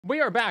We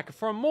are back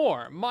for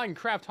more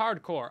Minecraft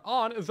Hardcore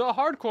on the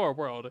Hardcore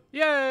world.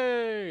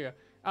 Yay!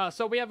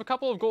 So we have a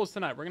couple of goals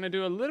tonight. We're going to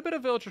do a little bit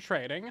of villager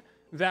trading.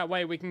 That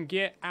way we can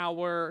get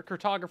our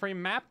cartography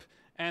map,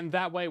 and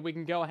that way we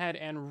can go ahead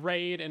and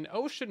raid an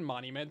ocean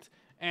monument.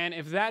 And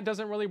if that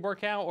doesn't really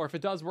work out, or if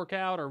it does work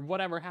out, or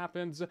whatever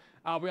happens,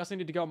 we also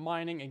need to go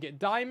mining and get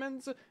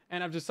diamonds.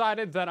 And I've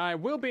decided that I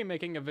will be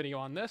making a video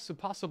on this,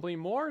 possibly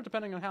more,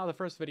 depending on how the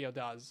first video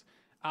does.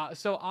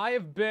 So I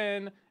have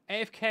been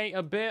AFK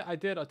a bit. I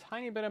did a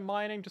tiny bit of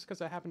mining just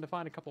because I happened to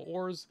find a couple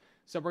ores.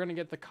 So we're going to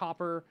get the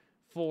copper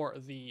for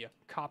the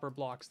copper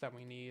blocks that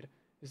we need.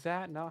 Is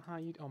that not how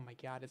you... Oh my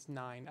god, it's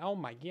 9. Oh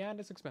my god,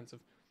 it's expensive.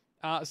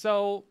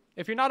 So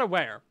if you're not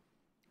aware,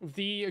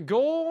 the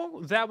goal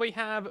that we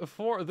have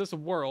for this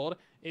world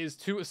is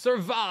to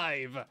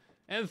survive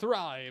and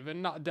thrive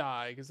and not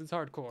die because it's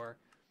hardcore.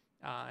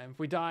 And if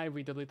we die,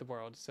 we delete the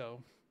world.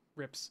 So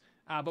rips.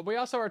 But we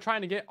also are trying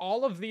to get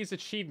all of these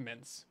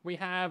achievements. We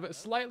have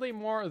slightly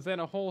more than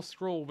a whole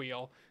scroll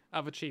wheel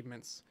of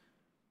achievements.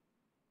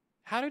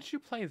 How did you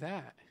play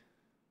that?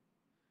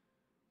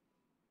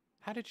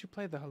 How did you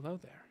play the hello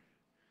there?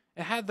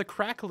 It had the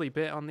crackly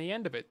bit on the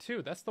end of it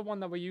too. That's the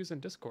one that we use in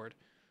Discord.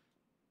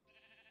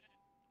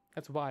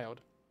 That's wild.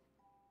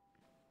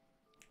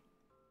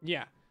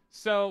 Yeah.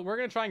 So we're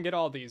going to try and get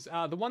all these.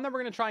 The one that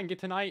we're going to try and get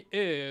tonight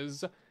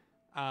is...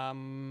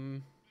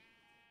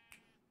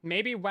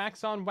 maybe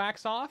wax on,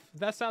 wax off.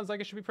 That sounds like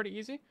it should be pretty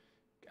easy.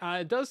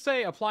 It does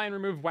say apply and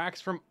remove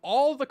wax from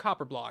all the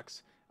copper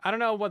blocks. I don't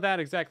know what that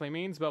exactly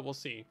means, but we'll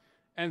see.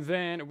 And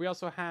then we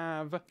also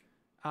have...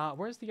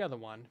 where's the other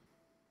one?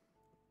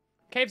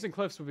 Caves and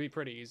cliffs would be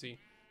pretty easy.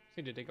 Just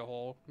need to dig a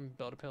hole and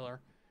build a pillar.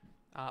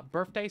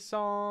 Birthday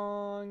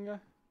song.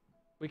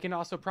 We can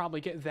also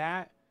probably get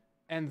that.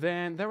 And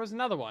then there was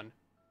another one.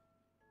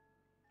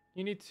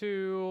 You need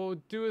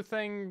to do a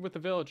thing with the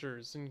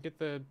villagers and get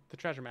the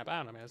treasure map. I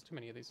don't know, man. There's too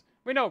many of these.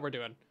 We know what we're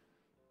doing.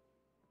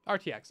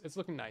 RTX. It's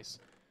looking nice.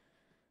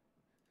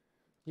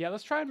 Yeah,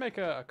 let's try and make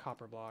a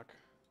copper block.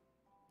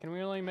 Can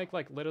we only make,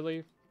 like,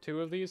 literally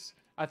 2 of these?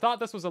 I thought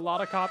this was a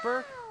lot of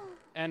copper,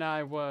 and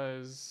I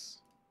was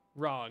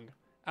wrong.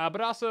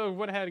 But also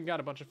went ahead and got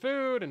a bunch of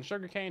food and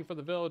sugarcane for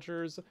the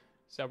villagers.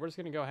 So we're just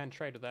going to go ahead and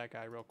trade with that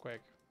guy real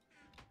quick.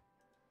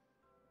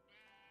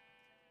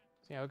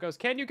 See how it goes.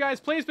 Can you guys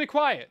please be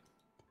quiet?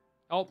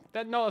 Oh,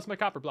 no, that's my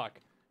copper block.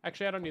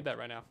 Actually, I don't need that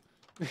right now.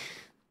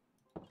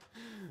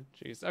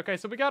 Jeez. Okay,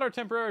 so we got our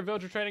temporary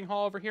villager trading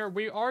hall over here.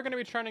 We are going to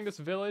be turning this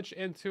village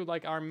into,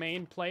 like, our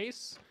main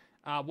place.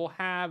 We'll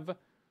have...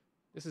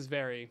 This is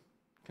very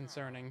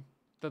concerning.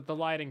 The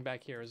lighting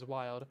back here is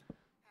wild.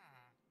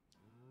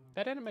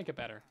 That didn't make it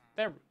better.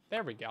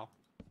 There we go.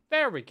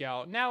 There we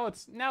go. Now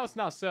it's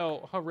not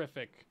so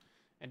horrific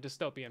and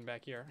dystopian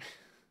back here.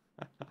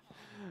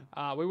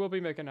 We will be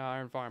making an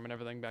iron farm and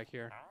everything back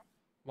here.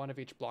 One of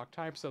each block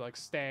type, so like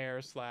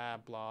stair,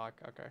 slab, block.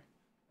 Okay,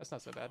 that's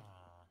not so bad.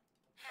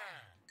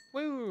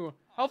 Woo!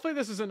 Hopefully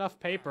this is enough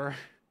paper.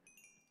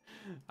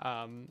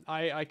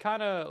 I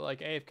kind of like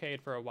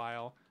AFK'd for a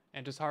while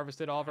and just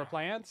harvested all of our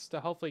plants to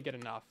hopefully get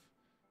enough.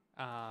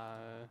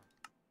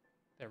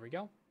 There we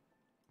go.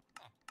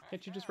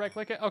 Can't you just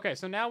right-click it? Okay,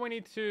 so now we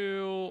need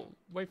to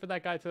wait for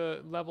that guy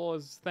to level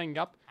his thing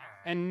up.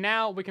 And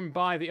now we can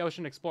buy the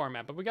Ocean Explorer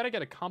map. But we gotta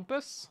get a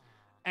compass.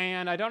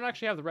 And I don't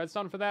actually have the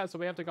redstone for that, so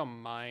we have to go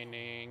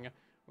mining.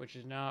 Which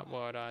is not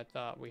what I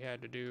thought we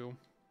had to do.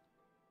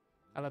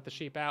 I let the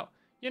sheep out.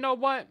 You know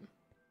what?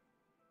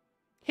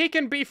 He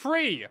can be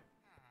free!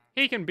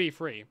 He can be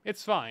free.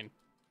 It's fine.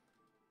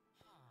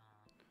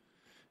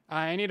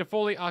 I need a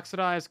fully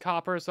oxidized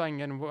copper so I can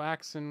get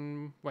wax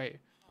and... Wait.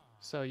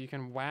 So you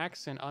can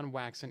wax and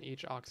unwax in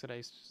each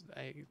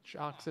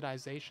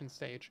oxidization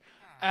stage.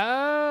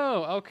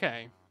 Oh,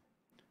 okay.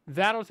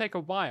 That'll take a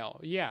while.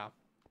 Yeah.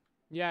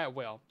 Yeah, it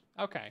will.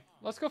 Okay.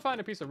 Let's go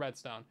find a piece of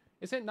redstone.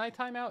 Is it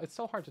nighttime out? It's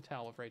so hard to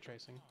tell with ray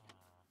tracing.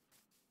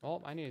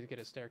 Well, I need to get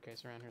a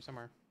staircase around here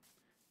somewhere.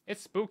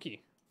 It's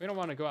spooky. We don't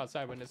want to go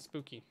outside when it's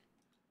spooky.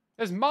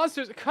 There's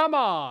monsters. Come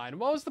on.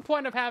 What was the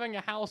point of having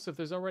a house if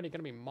there's already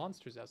going to be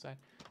monsters outside?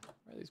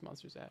 Where are these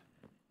monsters at?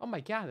 Oh my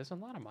god, there's a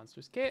lot of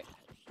monsters. Get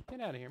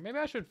out of here. Maybe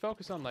I should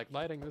focus on, like,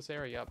 lighting this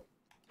area up.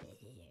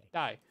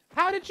 Die.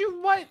 How did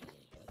you... What?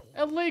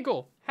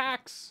 Illegal.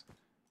 Hacks.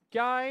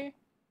 Guy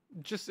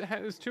just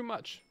is too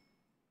much.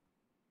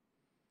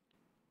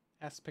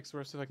 Ask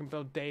Pixelverse if I can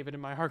build David in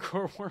my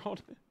hardcore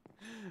world.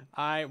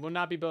 I will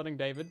not be building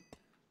David.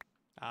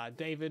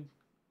 David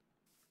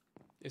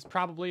is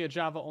probably a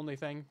Java-only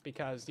thing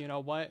because, you know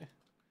what?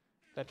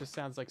 That just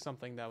sounds like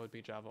something that would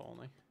be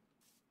Java-only.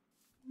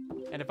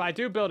 And if I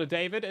do build a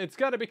David, it's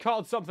gonna be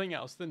called something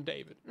else than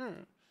David.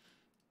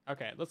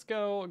 Okay, let's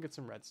go get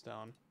some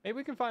redstone. Maybe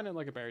we can find it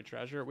like a buried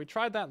treasure. We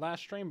tried that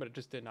last stream, but it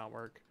just did not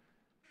work.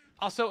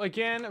 Also,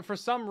 again, for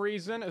some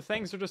reason,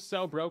 things are just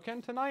so broken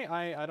tonight.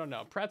 I don't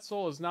know.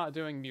 Pretzel is not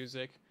doing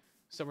music,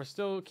 so we're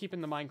still keeping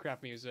the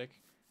Minecraft music.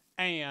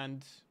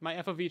 And my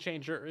FOV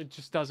changer, it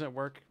just doesn't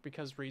work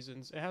because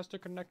reasons. It has to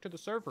connect to the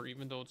server,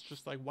 even though it's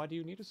just like, why do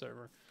you need a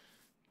server?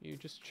 You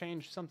just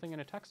changed something in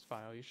a text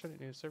file. You shouldn't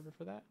need a server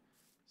for that.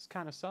 It's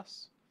kind of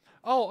sus.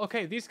 Oh,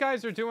 okay. These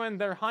guys are doing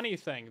their honey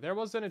thing. There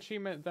was an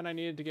achievement that I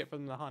needed to get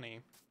from the honey.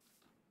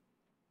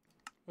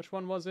 Which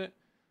one was it?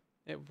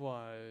 It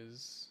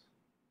was...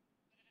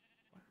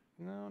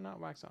 No, not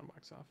wax on,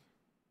 wax off.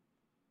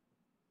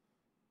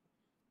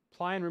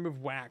 Apply and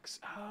remove wax.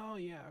 Oh,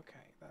 yeah, okay.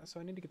 So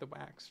I need to get the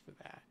wax for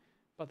that.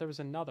 But there was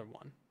another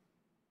one.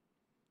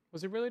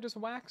 Was it really just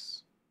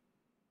wax?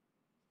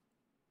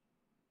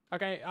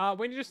 Okay,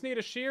 we just need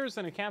a shears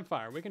and a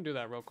campfire. We can do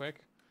that real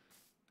quick.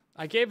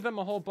 I gave them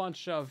a whole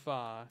bunch of,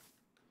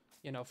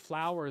 you know,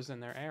 flowers in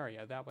their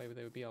area. That way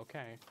they would be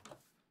okay.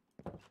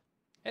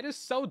 It is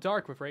so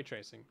dark with ray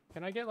tracing.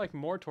 Can I get, like,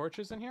 more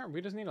torches in here? We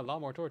just need a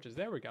lot more torches.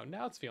 There we go.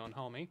 Now it's feeling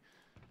homey.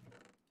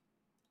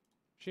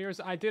 Shears.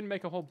 I did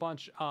make a whole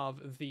bunch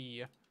of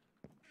the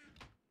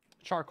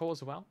charcoal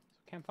as well.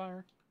 So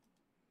campfire.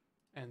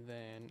 And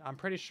then I'm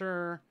pretty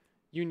sure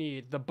you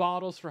need the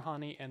bottles for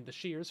honey and the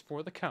shears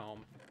for the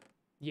comb.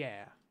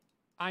 Yeah.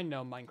 I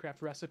know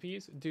Minecraft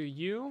recipes. Do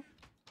you?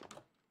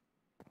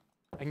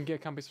 I can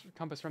get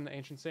compass from the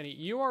ancient city.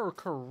 You are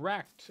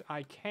correct.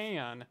 I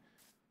can.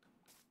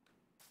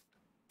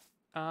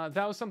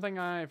 That was something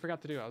I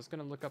forgot to do. I was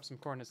going to look up some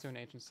coordinates to an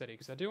ancient city,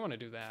 because I do want to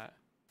do that.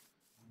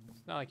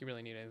 It's not like you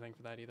really need anything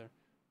for that either.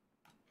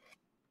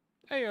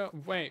 Hey,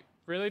 wait.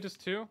 Really?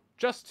 Just two?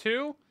 Just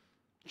two?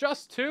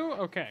 Just two?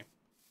 Okay.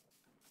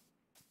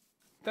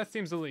 That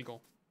seems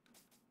illegal.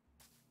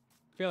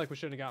 I feel like we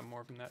should have gotten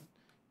more from that.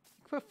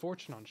 You can put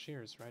fortune on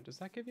shears, right? Does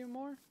that give you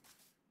more?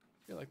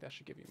 I feel like that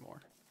should give you more.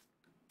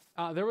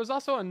 There was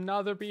also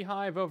another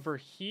beehive over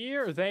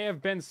here. They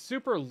have been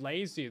super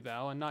lazy,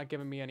 though, and not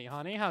giving me any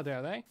honey. How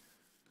dare they?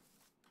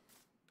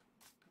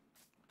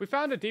 We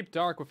found a deep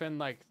dark within,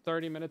 like,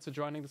 30 minutes of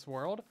joining this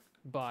world,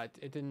 but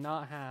it did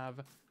not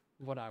have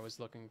what I was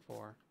looking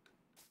for.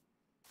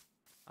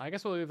 I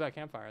guess we'll leave that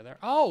campfire there.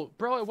 Oh,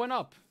 bro, it went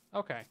up.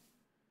 Okay.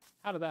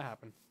 How did that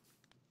happen?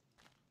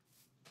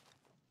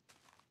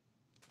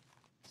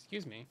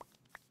 Excuse me.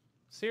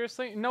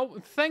 Seriously? No,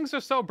 things are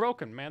so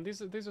broken, man.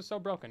 These are so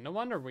broken. No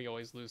wonder we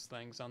always lose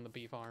things on the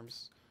bee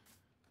farms.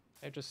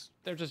 They're just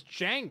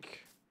jank.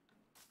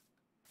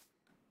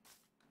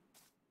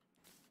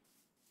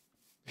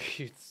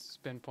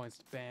 Spin points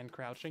to ban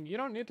crouching. You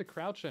don't need to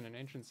crouch in an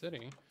ancient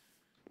city.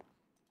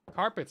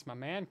 Carpets, my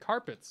man.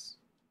 Carpets.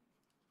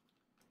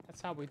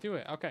 That's how we do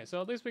it. Okay, so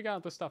at least we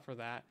got the stuff for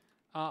that.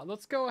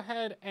 Let's go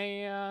ahead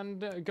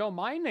and go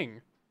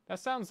mining. That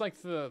sounds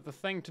like the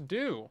thing to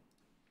do.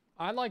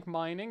 I like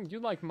mining. You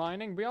like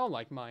mining. We all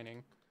like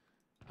mining.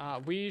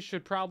 We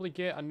should probably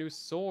get a new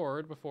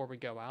sword before we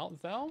go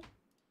out, though.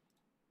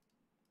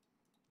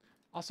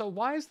 Also,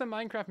 why is the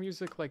Minecraft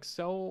music, like,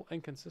 so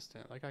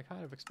inconsistent? Like, I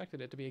kind of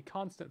expected it to be a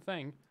constant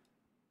thing,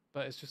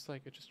 but it's just,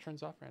 like, it just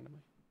turns off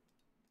randomly.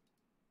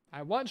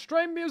 I want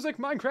stream music,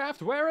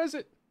 Minecraft! Where is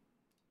it?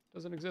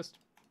 Doesn't exist.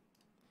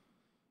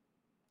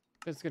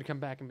 It's gonna come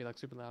back and be, like,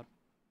 super loud.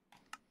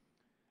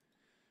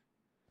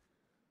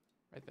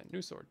 Right then,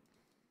 new sword.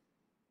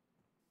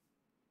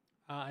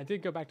 I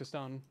did go back to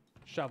stone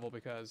shovel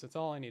because it's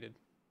all I needed.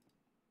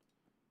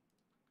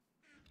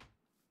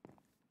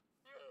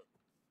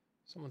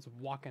 Someone's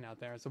walking out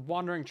there. It's a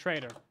wandering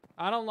trader.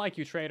 I don't like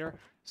you, trader.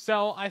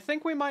 So I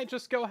think we might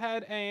just go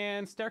ahead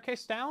and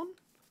staircase down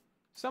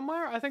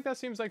somewhere. I think that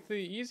seems like the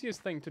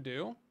easiest thing to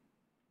do.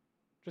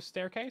 Just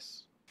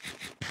staircase.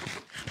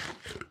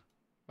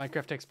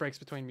 Minecraft takes breaks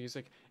between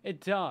music.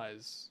 It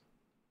does.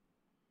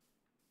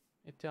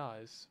 It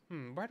does.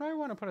 Where do I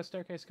want to put a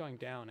staircase going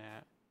down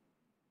at?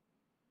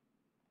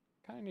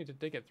 Kind of need to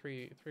dig it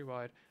three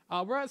wide.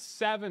 We're at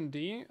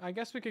 70. I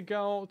guess we could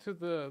go to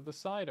the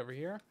side over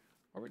here.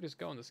 Or we just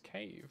go in this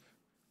cave.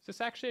 Is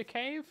this actually a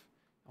cave?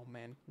 Oh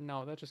man,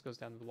 no, that just goes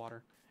down to the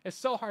water. It's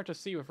so hard to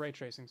see with ray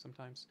tracing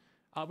sometimes.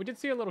 We did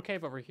see a little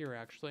cave over here,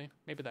 actually.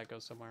 Maybe that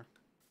goes somewhere.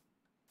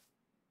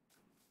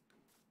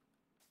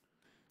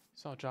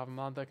 Saw a Java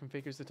mod that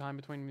configures the time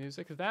between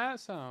music. That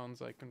sounds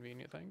like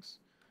convenient things.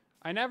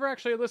 I never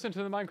actually listen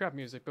to the Minecraft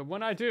music, but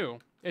when I do,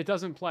 it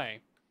doesn't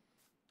play.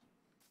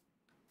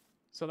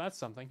 So that's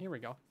something. Here we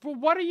go. But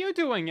what are you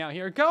doing out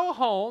here? Go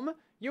home.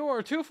 You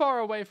are too far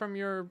away from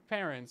your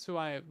parents, who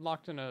I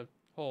locked in a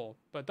hole.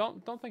 But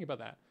don't think about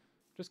that.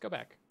 Just go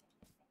back.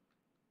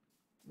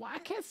 Well, I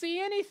can't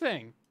see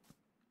anything.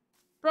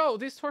 Bro,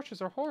 these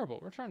torches are horrible.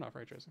 We're turning off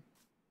ray tracing.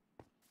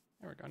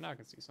 There we go. Now I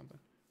can see something.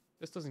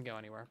 This doesn't go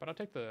anywhere, but I'll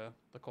take the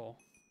coal.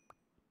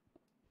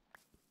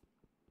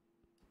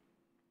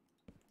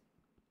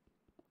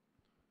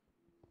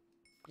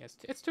 Yes,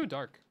 it's too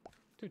dark.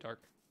 Too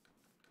dark.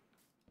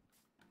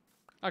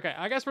 Okay,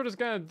 I guess we're just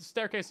gonna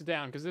staircase it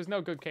down because there's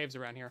no good caves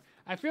around here.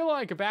 I feel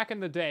like back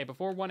in the day,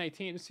 before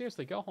 1.18,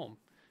 seriously, go home.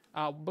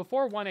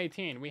 Before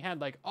 1.18, we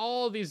had like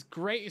all these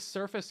great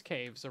surface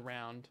caves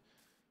around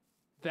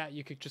that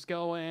you could just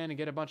go in and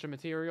get a bunch of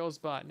materials,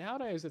 but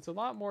nowadays it's a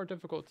lot more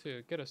difficult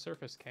to get a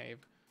surface cave.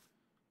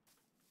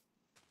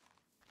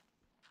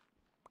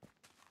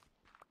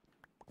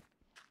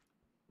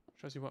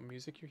 Shows you what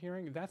music you're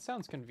hearing. That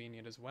sounds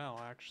convenient as well,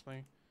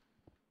 actually.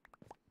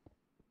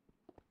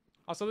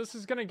 Also, this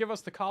is going to give us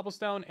the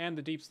cobblestone and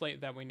the deep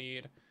slate that we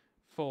need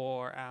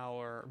for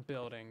our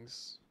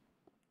buildings.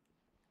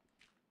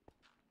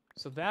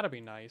 So that'll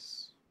be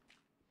nice.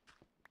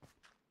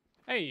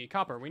 Hey,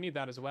 copper, we need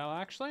that as well,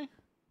 actually.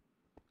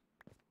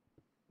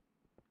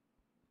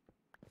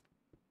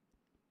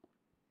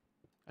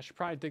 I should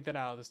probably dig that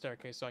out of the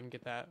staircase so I can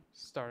get that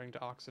starting to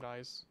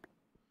oxidize.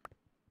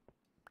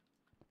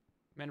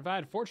 Man, if I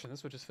had fortune,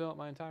 this would just fill up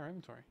my entire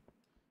inventory.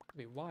 It'd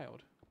be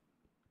wild.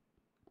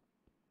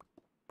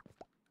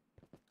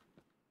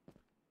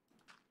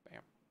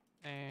 Bam.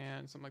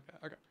 And something like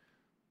that. Okay.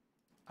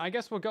 I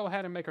guess we'll go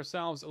ahead and make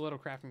ourselves a little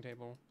crafting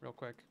table real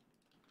quick.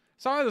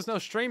 Sorry there's no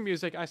stream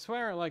music. I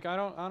swear, like, I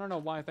don't know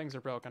why things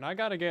are broken. I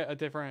gotta get a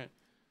different,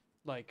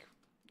 like,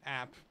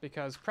 app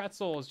because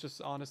Pretzel has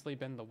just honestly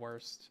been the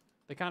worst.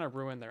 They kind of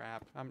ruined their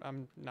app.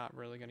 I'm not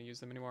really gonna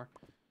use them anymore.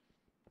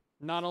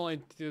 Not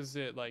only does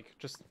it, like,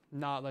 just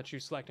not let you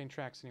select any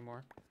tracks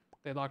anymore,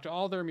 they locked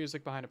all their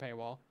music behind a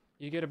paywall.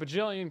 You get a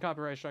bajillion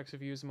copyright strikes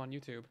if you use them on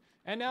YouTube.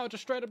 And now it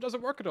just straight up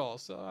doesn't work at all.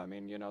 So, I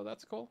mean, you know,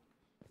 that's cool.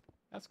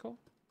 That's cool.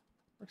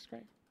 Works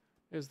great.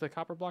 Is the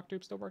copper block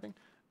dupe still working?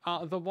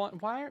 The one,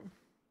 why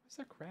is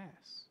there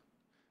grass?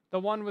 The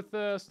one with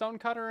the stone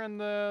cutter and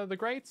the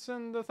grates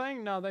and the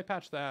thing? No, they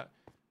patched that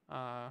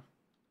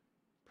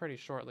pretty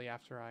shortly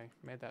after I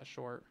made that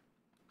short.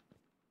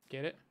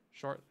 Get it?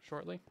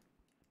 Shortly?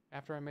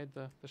 After I made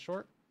the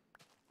short?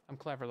 I'm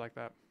clever like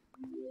that.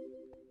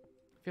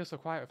 I feel so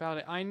quiet without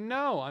it. I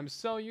know! I'm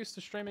so used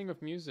to streaming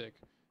with music.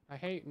 I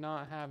hate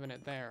not having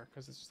it there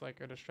because it's just like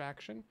a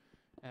distraction.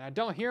 And I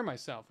don't hear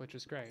myself, which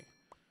is great.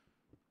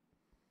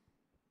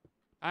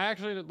 I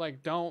actually,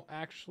 like, don't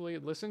actually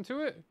listen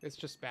to it. It's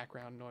just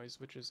background noise,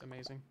 which is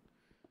amazing.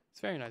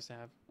 It's very nice to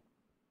have.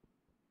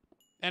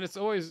 And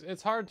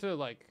it's hard to,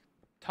 like,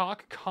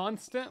 talk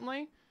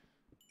constantly.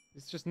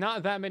 It's just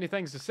not that many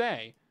things to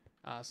say.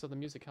 So the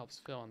music helps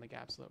fill in the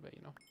gaps a little bit,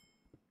 you know.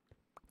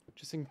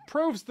 Just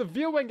improves the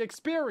viewing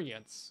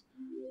experience.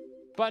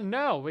 But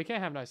no, we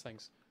can't have nice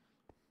things.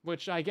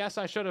 Which I guess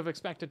I should have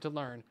expected to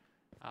learn.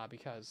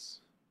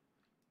 Because,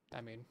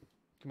 I mean,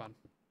 come on.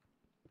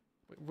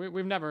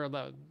 We've never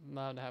allowed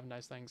to have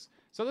nice things.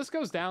 So this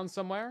goes down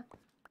somewhere.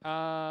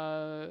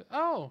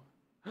 Oh.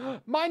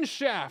 Mine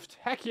shaft.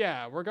 Heck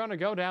yeah. We're going to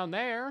go down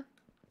there.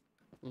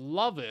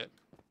 Love it.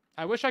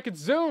 I wish I could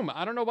zoom.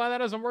 I don't know why that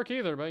doesn't work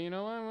either, but you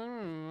know what?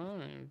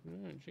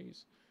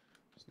 Jeez.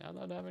 Just not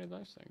allowed to have any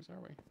nice things,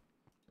 are we?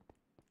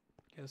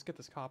 Okay, let's get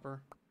this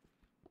copper.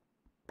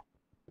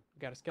 We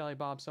got a skelly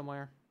bob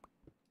somewhere.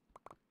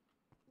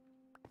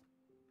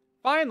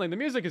 Finally, the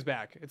music is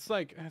back. It's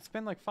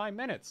been like 5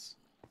 minutes.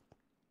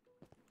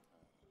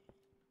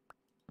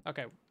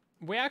 Okay,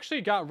 we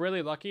actually got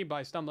really lucky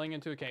by stumbling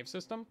into a cave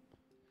system.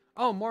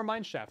 Oh, more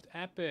mineshaft.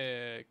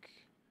 Epic.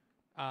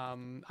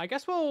 I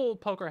guess we'll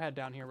poke our head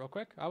down here real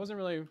quick. I wasn't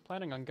really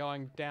planning on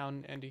going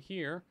down into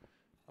here.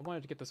 I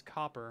wanted to get this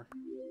copper.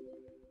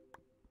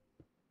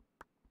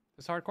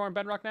 Is hardcore in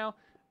Bedrock now?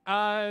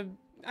 I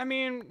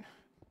mean,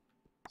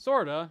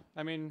 sorta.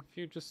 I mean, if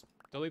you just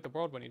delete the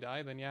world when you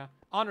die, then yeah.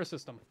 Honor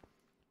system.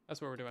 That's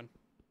what we're doing.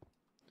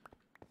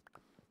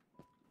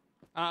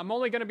 I'm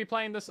only going to be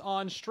playing this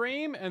on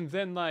stream and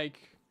then, like,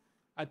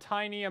 a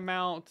tiny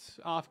amount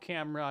off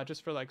camera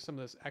just for, like, some of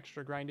those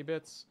extra grindy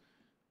bits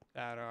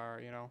that are,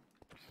 you know,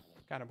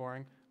 kind of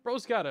boring.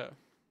 This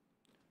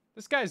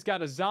guy's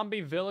got a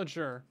zombie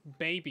villager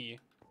baby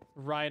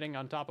riding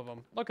on top of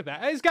him. Look at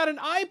that. He's got an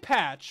eye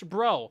patch,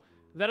 bro.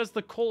 That is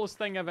the coolest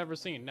thing I've ever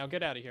seen. Now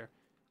get out of here.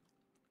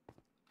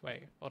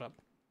 Wait, hold up.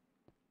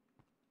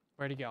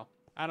 Where'd he go?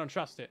 I don't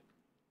trust it.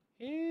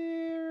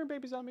 Here,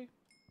 baby zombie.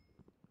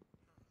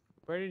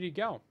 Where did he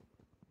go?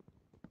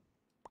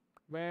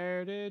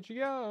 Where did you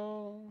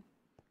go?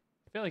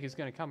 I feel like he's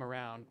gonna come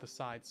around the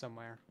side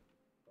somewhere.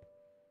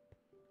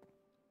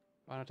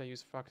 Why don't I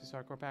use Foxy's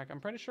hardcore pack? I'm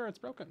pretty sure it's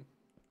broken.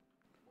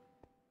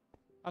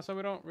 Also,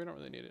 we don't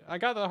really need it. I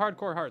got the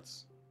hardcore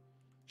hearts.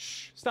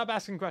 Shh! Stop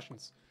asking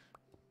questions.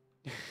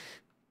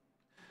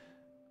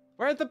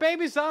 Where'd the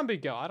baby zombie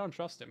go? I don't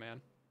trust it,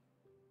 man.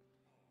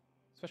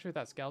 Especially with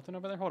that skeleton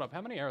over there. Hold up,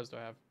 how many arrows do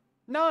I have?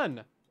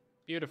 None!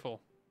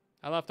 Beautiful.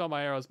 I left all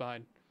my arrows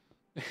behind.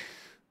 You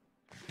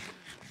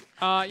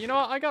know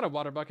what? I got a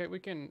water bucket. We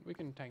can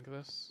tank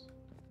this.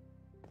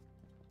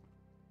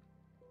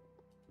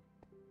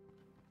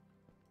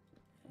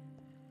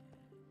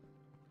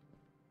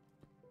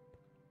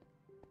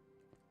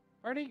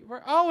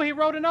 Oh, he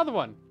wrote another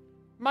one.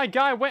 My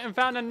guy went and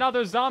found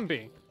another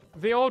zombie.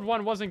 The old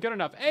one wasn't good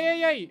enough.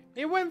 Hey!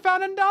 He went and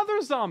found another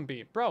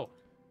zombie. Bro,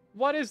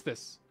 what is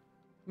this?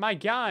 My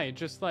guy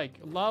just, like,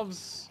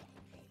 loves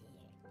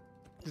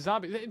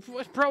zombies.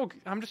 Bro,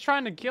 I'm just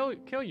trying to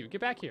kill you.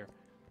 Get back here.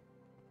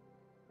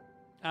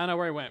 I don't know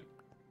where he went.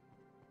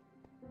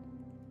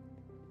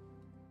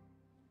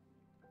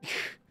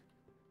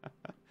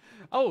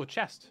 Oh,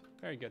 chest.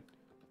 Very good.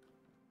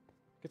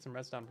 Get some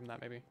redstone from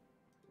that, maybe.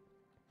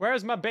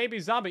 Where's my baby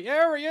zombie?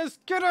 There he is!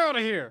 Get out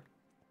of here!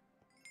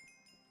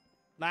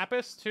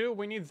 Lapis, too.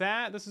 We need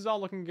that. This is all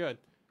looking good.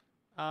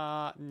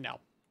 No.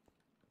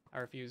 I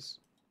refuse.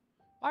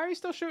 Why are you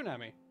still shooting at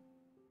me?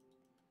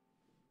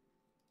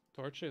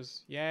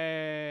 Torches.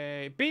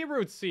 Yay.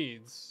 Beetroot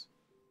seeds.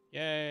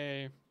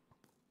 Yay.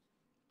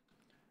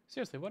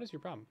 Seriously, what is your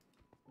problem?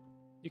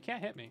 You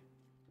can't hit me.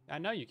 I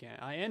know you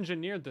can't. I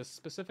engineered this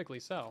specifically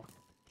so.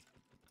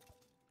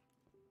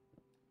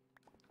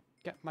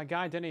 My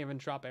guy didn't even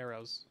drop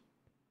arrows.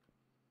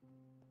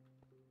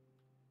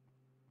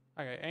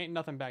 Okay, ain't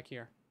nothing back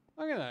here.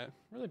 Look at that.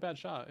 Really bad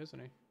shot, isn't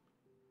he?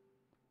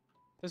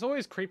 There's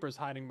always creepers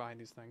hiding behind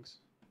these things.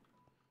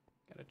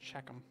 Gotta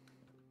check them.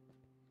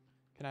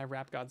 Can I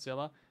rap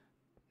Godzilla?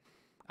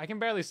 I can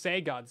barely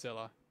say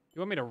Godzilla. You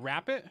want me to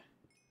rap it?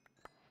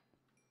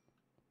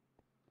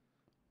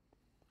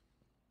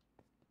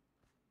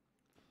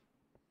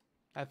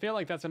 I feel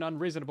like that's an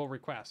unreasonable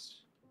request.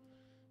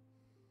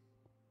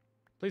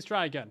 Please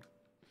try again.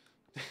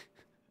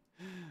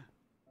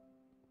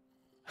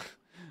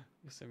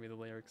 You send me the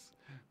lyrics.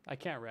 I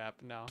can't rap,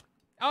 no.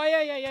 Oh,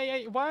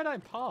 yeah. Why did I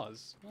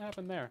pause? What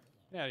happened there?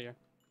 Get out of here.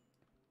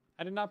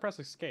 I did not press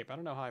escape. I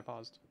don't know how I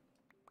paused.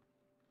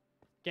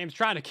 Game's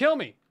trying to kill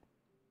me!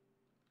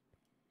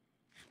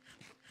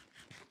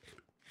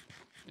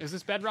 Is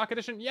this Bedrock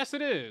Edition? Yes,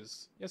 it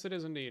is. Yes, it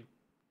is indeed.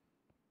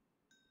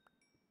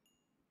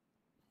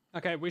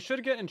 Okay, we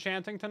should get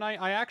enchanting tonight.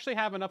 I actually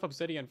have enough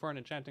obsidian for an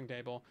enchanting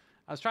table.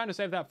 I was trying to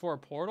save that for a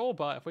portal,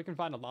 but if we can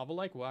find a lava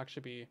lake, we'll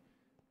be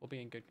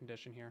in good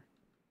condition here.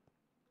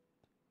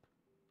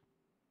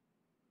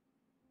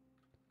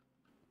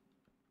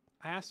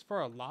 I asked for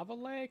a lava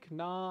lake,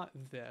 not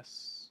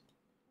this.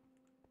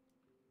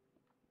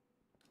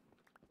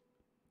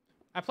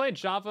 I played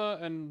Java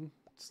and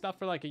stuff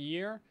for like a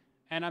year,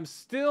 and I'm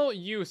still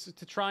used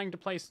to trying to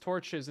place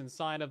torches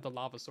inside of the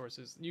lava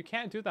sources. You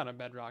can't do that on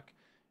Bedrock.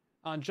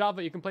 On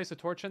Java, you can place a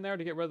torch in there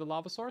to get rid of the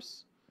lava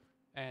source,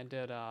 and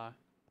it,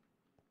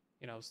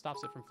 you know,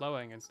 stops it from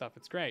flowing and stuff.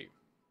 It's great.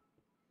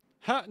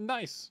 Ha,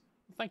 nice.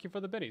 Thank you for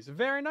the biddies.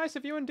 Very nice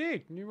of you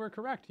indeed. You were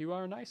correct. You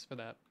are nice for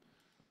that.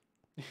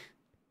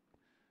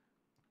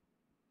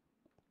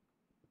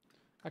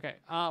 Okay,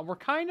 we're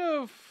kind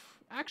of...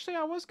 Actually,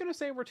 I was going to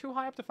say we're too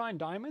high up to find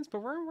diamonds,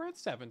 but we're at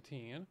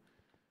 17.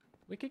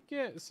 We could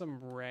get some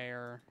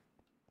rare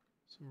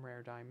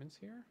diamonds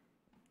here.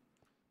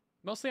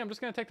 Mostly, I'm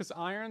just going to take this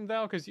iron,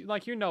 though, because,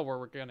 like, you know where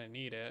we're going to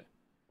need it.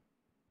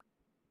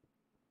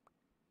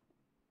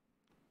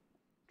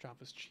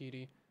 Java's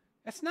cheaty.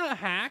 It's not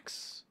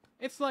hacks.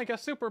 It's like a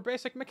super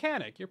basic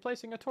mechanic. You're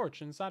placing a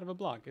torch inside of a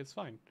block. It's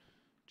fine.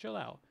 Chill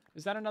out.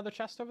 Is that another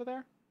chest over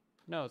there?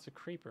 No, it's a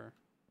creeper.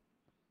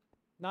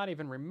 Not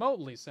even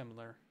remotely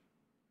similar.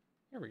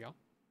 Here we go.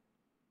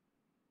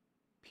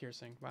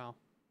 Piercing. Wow.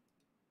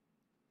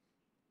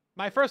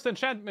 My first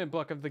enchantment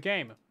book of the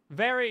game.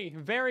 Very,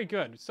 very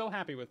good. So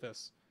happy with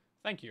this.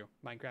 Thank you,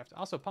 Minecraft.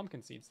 Also,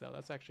 pumpkin seeds, though.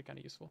 That's actually kind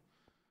of useful.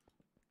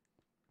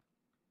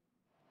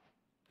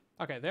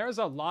 Okay, there's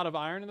a lot of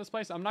iron in this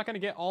place. I'm not going to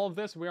get all of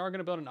this. We are going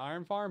to build an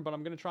iron farm, but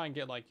I'm going to try and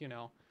get, like, you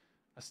know,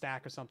 a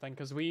stack or something.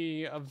 Because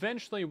we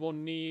eventually will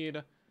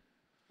need...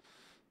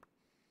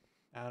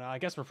 I don't know. I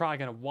guess we're probably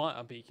going to want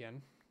a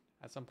beacon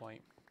at some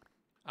point.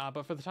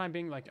 But for the time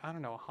being, like, I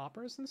don't know,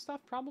 hoppers and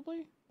stuff,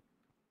 probably?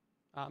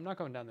 I'm not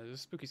going down there.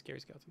 There's spooky, scary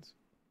skeletons.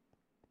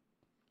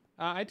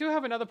 I do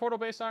have another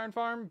portal-based iron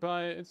farm,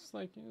 but it's,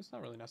 like, it's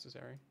not really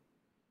necessary.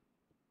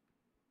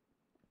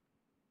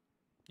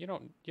 You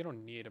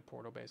don't need a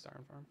portal-based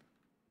iron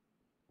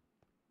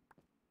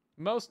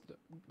farm.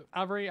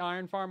 Every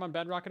iron farm on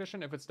Bedrock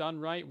Edition, if it's done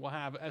right, will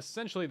have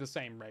essentially the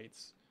same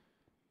rates.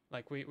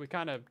 Like, we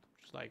kind of,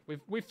 like,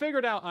 we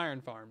figured out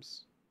iron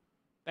farms.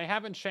 They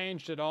haven't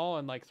changed at all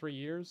in, like, 3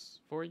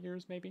 years, 4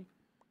 years, maybe.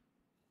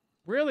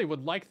 Really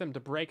would like them to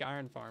break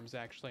iron farms,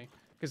 actually.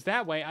 Because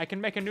that way, I can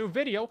make a new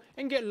video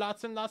and get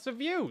lots and lots of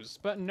views.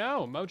 But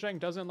no, Mojang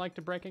doesn't like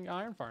to breaking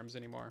iron farms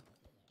anymore.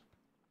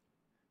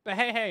 But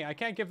hey, I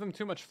can't give them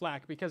too much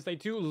flack because they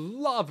do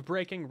love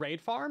breaking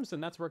raid farms,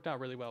 and that's worked out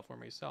really well for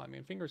me. So, I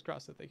mean, fingers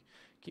crossed that they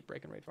keep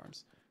breaking raid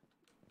farms.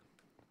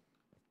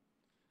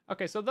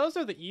 Okay, so those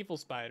are the evil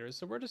spiders,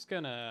 so we're just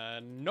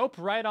gonna nope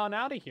right on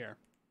out of here.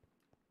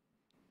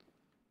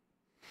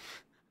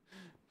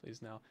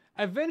 Please no.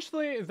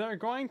 Eventually, they're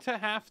going to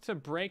have to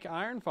break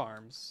iron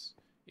farms.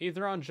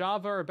 Either on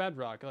Java or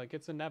Bedrock. Like,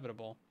 it's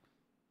inevitable.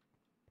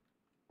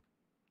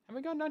 Have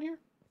we gone down here?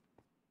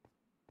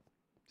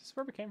 Is this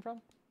where we came from?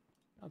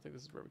 I don't think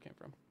this is where we came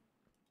from.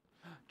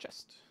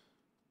 Chest.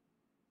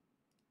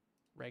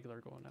 Regular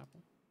golden apple.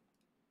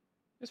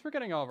 I guess we're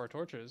getting all of our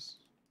torches.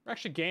 We're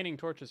actually gaining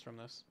torches from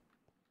this.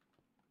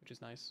 Which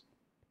is nice.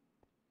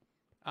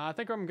 I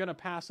think I'm going to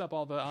pass up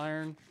all the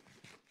iron.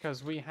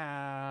 Because we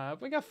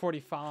got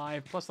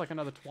 45 plus like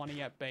another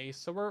 20 at base.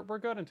 So we're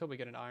good until we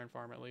get an iron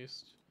farm at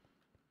least.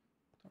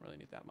 Don't really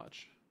need that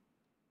much.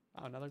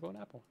 Oh, another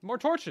golden apple. More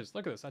torches.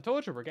 Look at this. I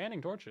told you we're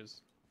gaining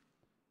torches.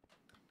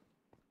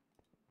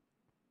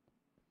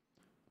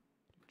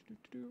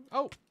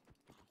 Oh,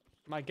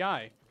 my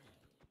guy.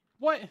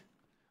 What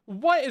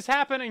is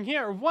happening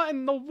here? What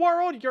in the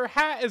world? Your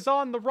hat is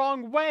on the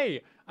wrong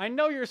way. I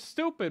know you're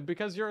stupid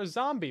because you're a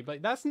zombie,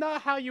 but that's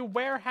not how you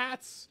wear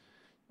hats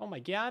Oh my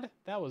god,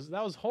 that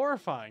was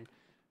horrifying.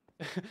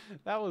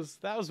 that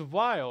was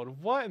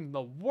wild. What in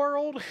the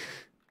world?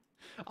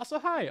 Also,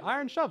 hi,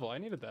 iron shovel. I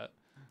needed that.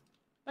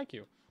 Thank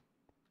you.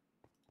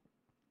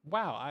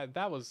 Wow,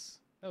 that was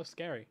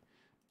scary.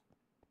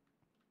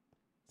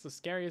 It's the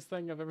scariest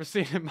thing I've ever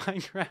seen in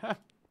Minecraft.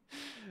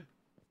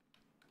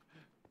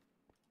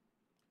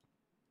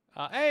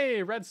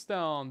 Hey,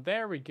 redstone.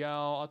 There we go.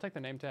 I'll take the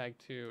name tag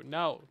too.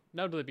 No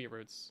to the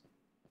beetroots.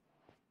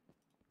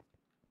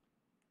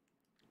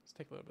 Let's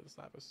take a little bit of this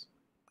lapis.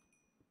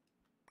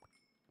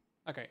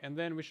 Okay, and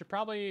then we should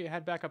probably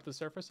head back up the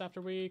surface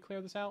after we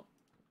clear this out.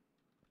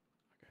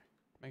 Okay,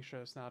 make sure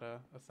it's not a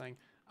thing.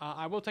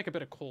 I will take a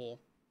bit of coal.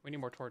 We need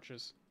more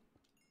torches.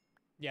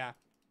 Yeah,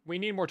 we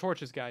need more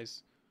torches,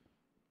 guys.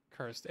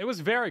 Cursed. It was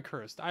very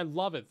cursed. I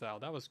love it, though.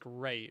 That was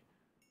great.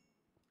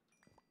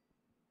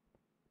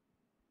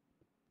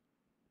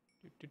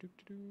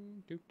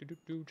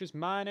 Just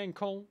mining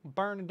coal,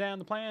 burning down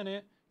the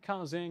planet,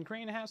 causing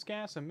greenhouse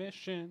gas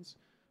emissions,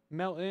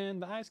 melting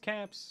the ice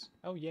caps.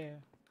 Oh, yeah.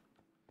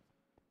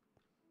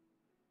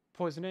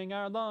 Poisoning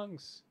our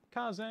lungs,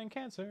 causing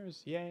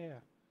cancers. Yeah.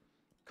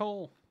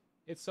 Coal.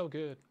 It's so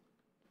good.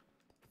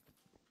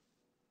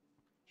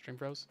 Stream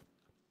froze?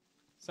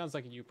 Sounds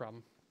like a you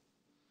problem.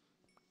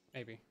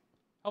 Maybe.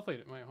 Hopefully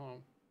it went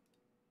home.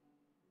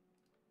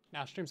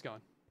 Now stream's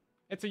going.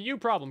 It's a you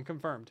problem,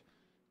 confirmed.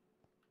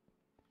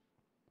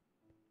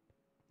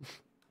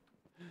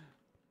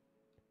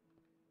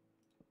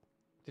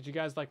 Did you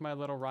guys like my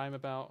little rhyme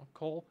about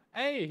coal?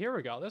 Hey, here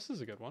we go. This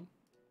is a good one.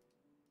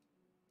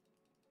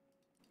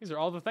 These are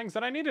all the things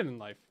that I needed in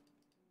life.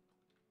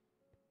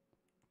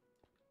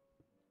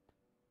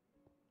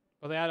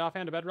 Will they add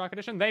offhand to Bedrock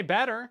Edition? They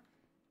better.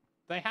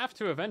 They have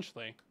to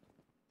eventually.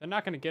 They're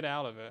not going to get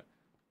out of it.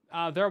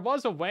 There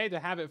was a way to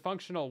have it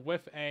functional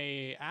with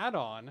a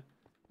add-on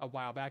a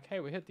while back.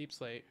 Hey, we hit Deep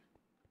Slate.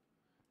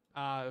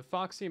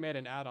 Foxy made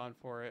an add-on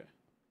for it.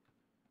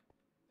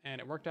 And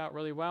it worked out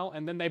really well.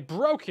 And then they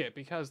broke it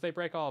because they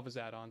break all of his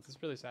add-ons. It's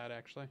really sad,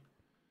 actually.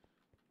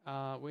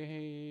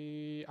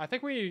 I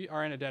think we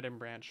are in a dead-end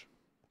branch.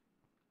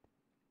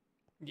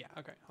 Yeah,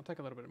 okay. I'll take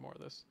a little bit more of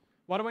this.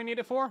 What do we need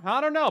it for?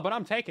 I don't know, but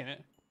I'm taking it.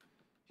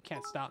 You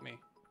can't stop me.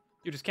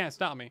 You just can't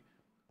stop me.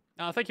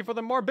 Thank you for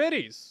the more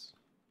biddies.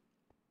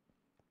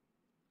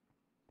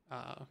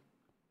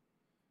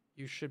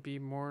 You should be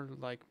more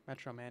like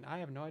Metro Man. I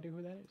have no idea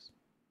who that is.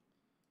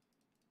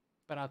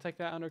 But I'll take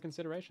that under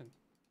consideration.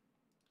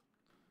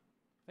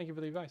 Thank you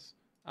for the advice.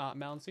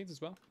 Melon seeds as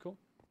well. Cool.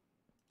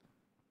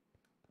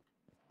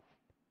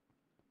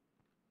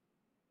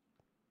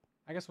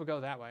 I guess we'll go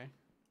that way.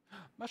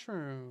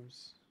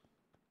 Mushrooms.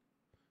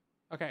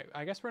 Okay,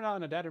 I guess we're not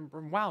in a dead end.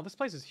 Wow, this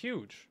place is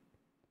huge.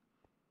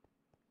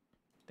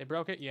 They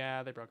broke it?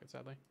 Yeah, they broke it,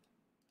 sadly.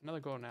 Another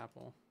golden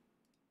apple.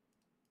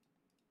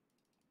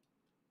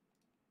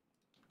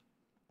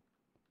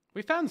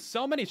 We found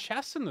so many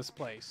chests in this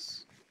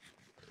place.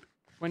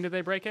 When did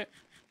they break it?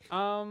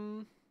 I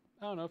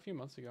don't know, a few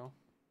months ago.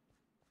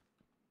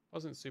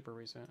 Wasn't super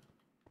recent.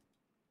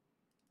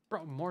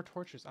 Bro, more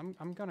torches.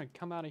 I'm gonna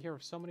come out of here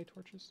with so many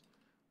torches.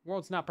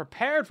 World's not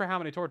prepared for how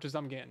many torches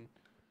I'm getting.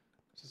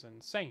 This is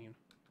insane.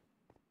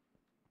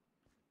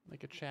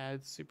 Like a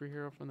Chad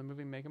superhero from the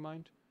movie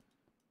Megamind.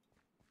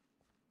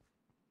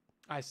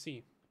 I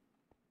see.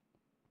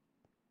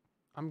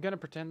 I'm gonna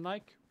pretend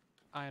like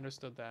I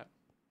understood that.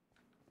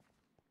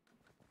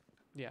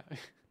 Yeah.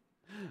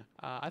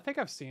 I think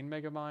I've seen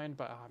Megamind,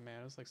 but oh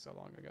man, it was like so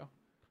long ago.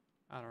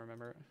 I don't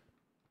remember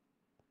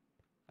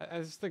it.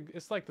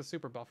 It's like the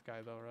super buff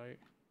guy though, right?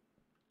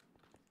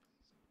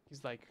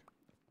 He's like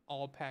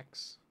all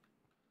pecs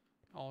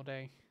all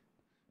day.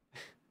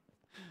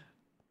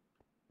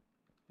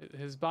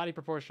 His body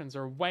proportions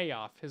are way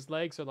off. His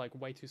legs are like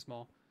way too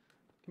small.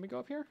 Can we go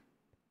up here?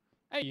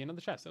 Hey,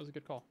 another chest. That was a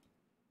good call.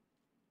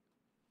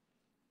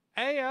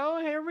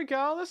 Ayo, here we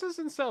go. This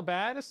isn't so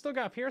bad. It's still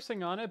got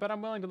piercing on it, but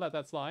I'm willing to let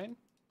that slide.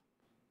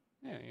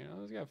 Yeah, you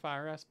know, it's got a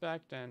fire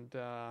aspect, and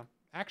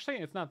actually,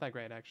 it's not that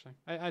great, actually.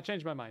 I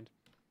changed my mind.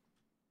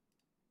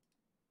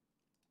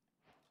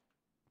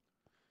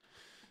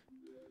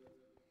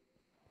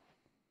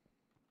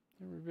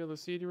 Reveal the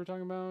seed you were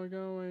talking about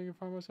ago, where you can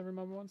farm most every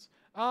mob at once.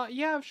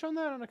 Yeah, I've shown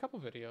that on a couple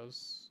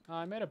videos.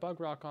 I made a bug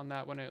rock on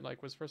that when it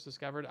like was first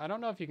discovered. I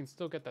don't know if you can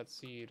still get that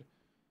seed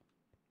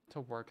to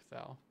work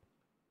though.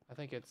 I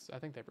think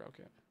they broke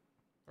it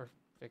or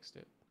fixed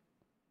it.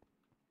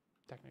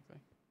 Technically,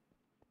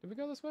 did we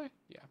go this way?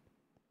 Yeah.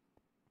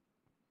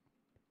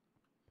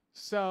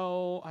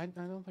 So I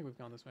don't think we've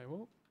gone this way.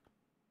 Whoa.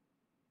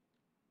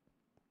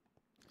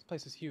 This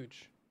place is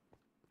huge.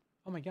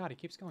 Oh my god, it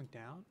keeps going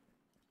down.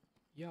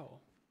 Yo.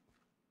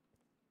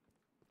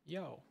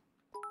 Yo.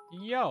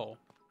 Yo.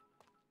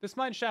 This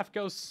mine shaft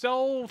goes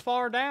so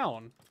far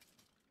down.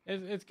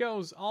 It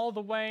goes all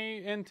the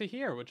way into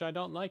here, which I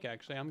don't like,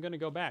 actually. I'm going to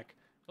go back.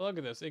 Look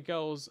at this. It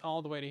goes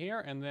all the way to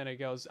here, and then it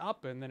goes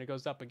up, and then it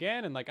goes up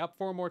again, and like up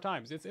 4 more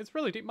times. It's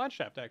really deep mine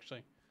shaft,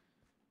 actually.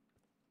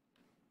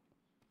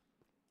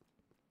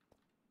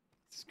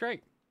 It's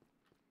great.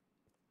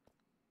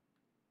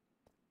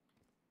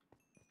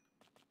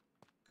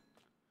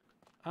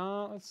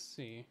 Let's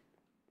see.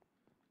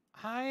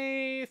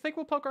 I think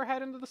we'll poke our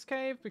head into this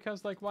cave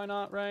because, like, why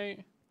not,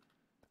 right?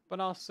 But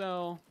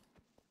also,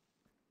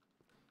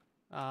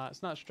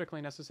 it's not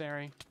strictly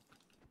necessary.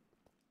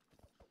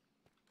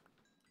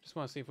 Just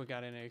want to see if we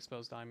got any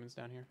exposed diamonds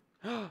down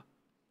here.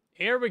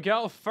 Here we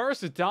go.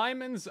 First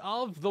diamonds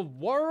of the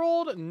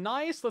world.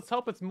 Nice. Let's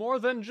hope it's more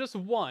than just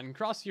one.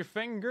 Cross your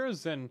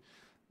fingers and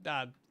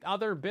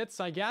other bits,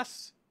 I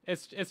guess.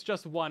 It's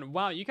just one.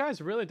 Wow, you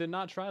guys really did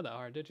not try that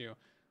hard, did you?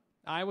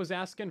 I was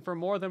asking for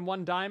more than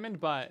one diamond,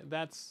 but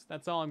that's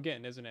all I'm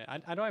getting, isn't it?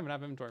 I don't even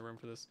have inventory room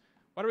for this.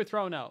 What are we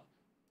throwing out?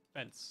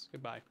 Fence.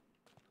 Goodbye.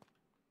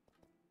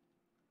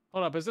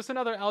 Hold up. Is this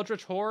another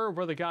Eldritch Horror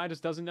where the guy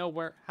just doesn't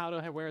know how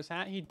to wear his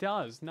hat? He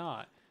does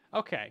not.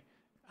 Okay.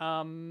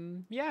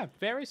 Yeah,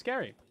 very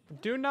scary.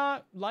 Do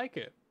not like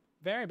it.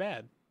 Very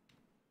bad.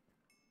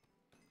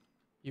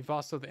 You've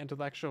also the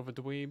intellectual of a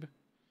dweeb.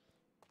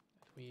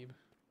 Dweeb.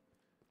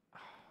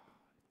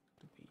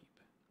 Dweeb.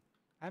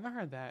 I haven't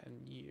heard that in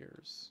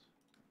years.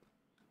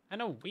 I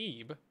know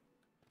weeb. I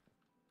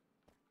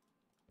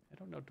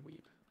don't know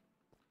dweeb.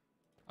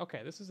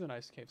 Okay, this is a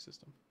nice cave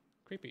system.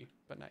 Creepy,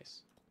 but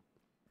nice.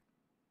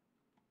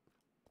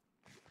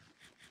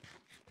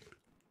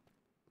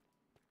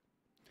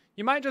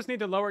 You might just need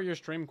to lower your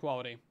stream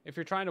quality. If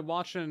you're trying to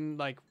watch in,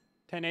 like,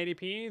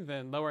 1080p,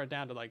 then lower it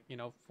down to, like,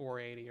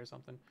 480 or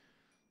something.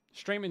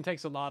 Streaming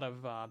takes a lot of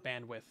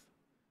bandwidth,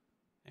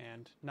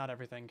 and not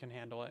everything can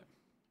handle it.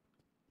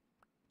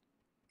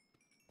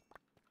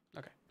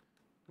 Okay.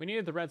 We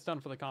needed the redstone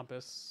for the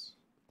compass,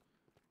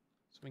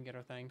 so we can get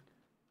our thing.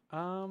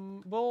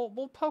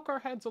 We'll poke our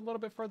heads a little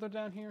bit further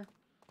down here.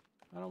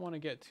 I don't want to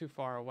get too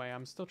far away.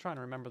 I'm still trying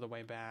to remember the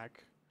way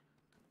back.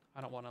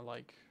 I don't want to,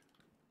 like,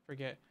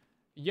 forget.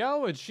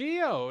 Yo, a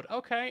geode.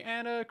 Okay,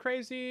 and a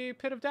crazy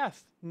pit of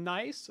death.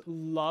 Nice.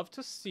 Love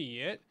to see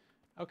it.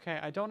 Okay,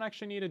 I don't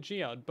actually need a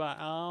geode, but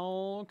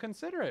I'll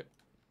consider it.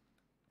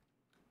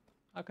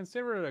 I'll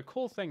consider it a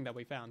cool thing that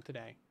we found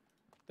today.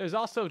 There's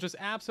also just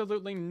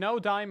absolutely no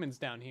diamonds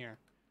down here.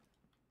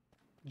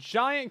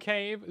 Giant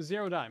cave,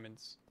 0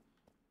 diamonds.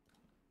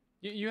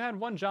 You had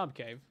one job,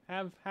 cave.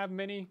 Have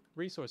many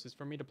resources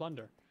for me to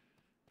plunder.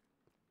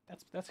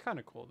 That's kind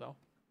of cool, though.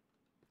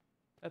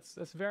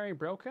 That's very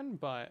broken,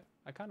 but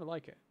I kind of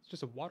like it. It's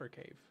just a water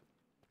cave.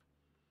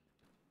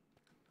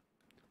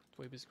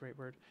 Dweeb is a great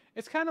word.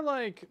 It's kind of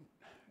like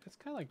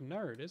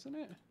nerd, isn't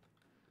it?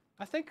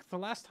 I think the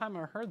last time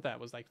I heard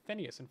that was like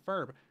Phineas and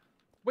Ferb.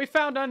 We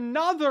found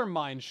another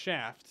mine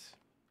shaft.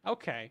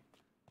 Okay.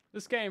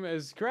 This game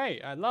is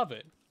great. I love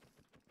it.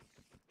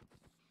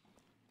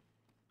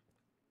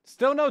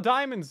 Still no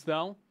diamonds,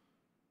 though.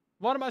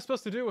 What am I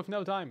supposed to do with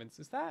no diamonds?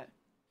 Is that...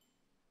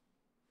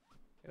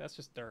 Yeah, that's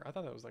just dirt. I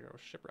thought that was like a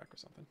shipwreck or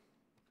something.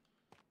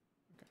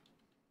 Okay.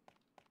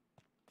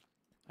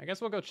 I guess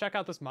we'll go check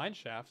out this mine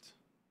shaft.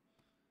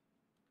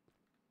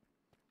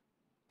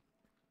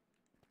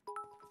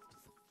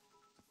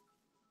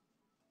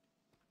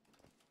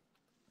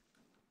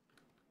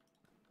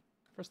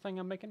 First thing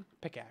I'm making,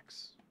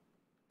 pickaxe.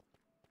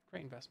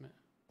 Great investment.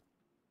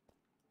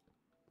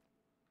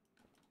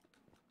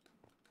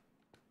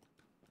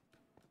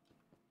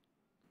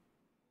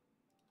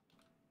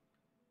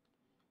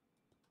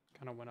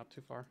 Kind of went up too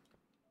far.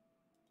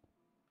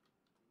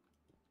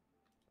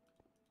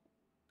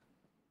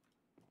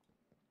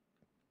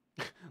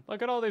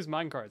 Look at all these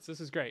minecarts. This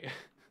is great.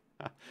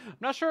 I'm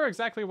not sure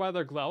exactly why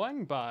they're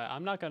glowing, but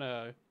I'm not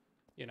gonna,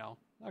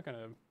 not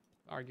gonna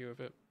argue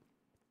with it.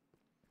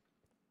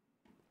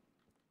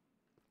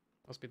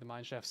 Must be the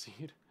mineshaft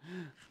seed.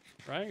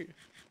 Right?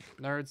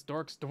 Nerds,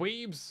 dorks,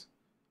 dweebs.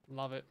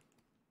 Love it.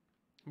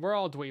 We're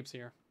all dweebs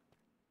here.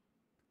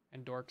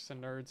 And dorks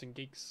and nerds and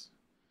geeks.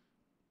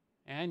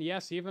 And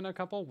yes, even a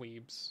couple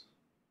weebs.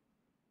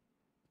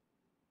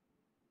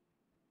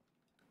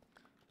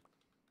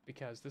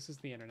 Because this is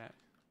the internet.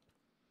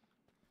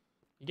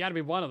 You gotta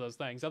be one of those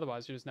things,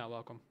 otherwise you're just not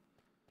welcome.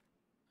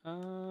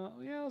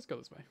 Yeah, let's go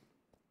this way.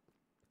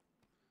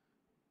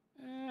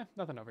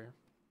 Nothing over here.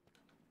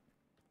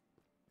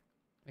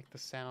 Make the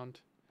sound.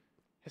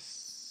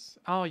 Hiss.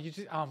 Oh,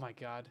 oh my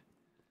god.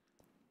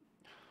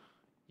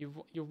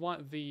 You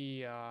want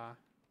the,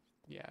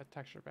 yeah,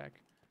 texture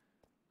back.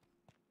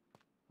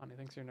 Honey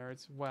thinks you're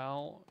nerds.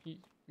 Well,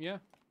 yeah,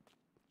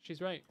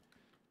 she's right.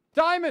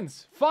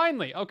 Diamonds!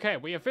 Finally! Okay,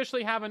 we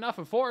officially have enough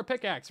for a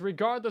pickaxe,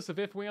 regardless of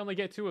if we only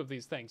get 2 of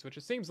these things, which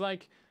it seems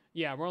like,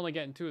 yeah, we're only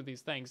getting 2 of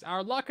these things.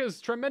 Our luck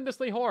is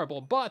tremendously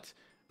horrible, but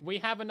we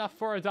have enough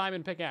for a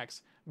diamond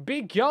pickaxe.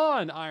 Be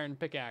gone, iron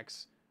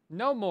pickaxe.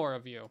 No more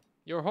of you.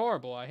 You're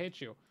horrible. I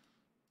hate you.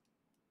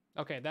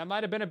 Okay, that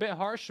might have been a bit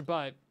harsh,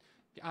 but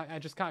I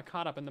just got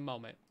caught up in the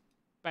moment.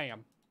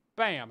 Bam.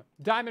 Bam.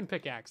 Diamond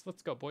pickaxe.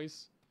 Let's go,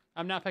 boys.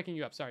 I'm not picking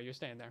you up. Sorry, you're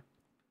staying there.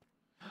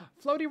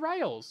 Floaty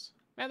rails.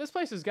 Man, this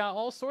place has got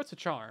all sorts of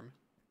charm.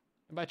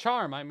 And by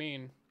charm, I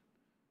mean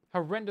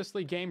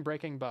horrendously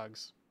game-breaking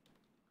bugs.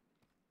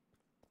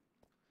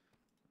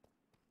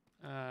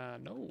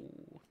 No.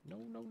 No,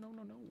 no, no,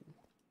 no, no.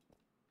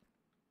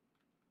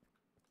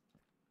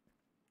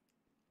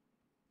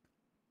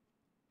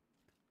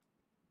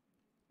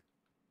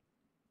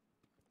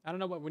 I don't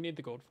know what we need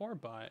the gold for,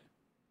 but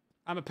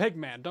I'm a pig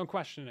man. Don't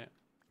question it.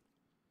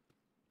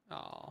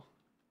 Oh.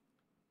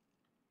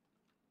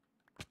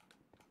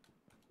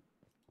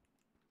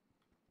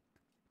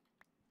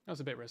 That was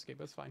a bit risky,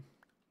 but it's fine.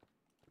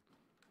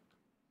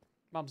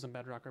 Mobs and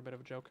Bedrock are a bit of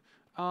a joke.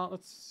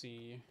 Let's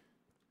see.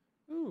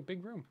 Ooh,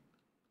 big room.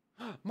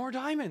 More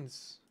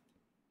diamonds!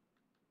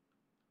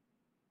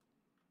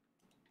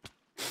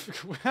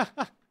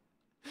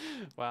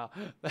 Wow.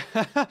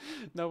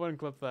 No one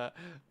clipped that.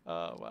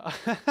 Oh, wow.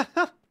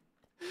 That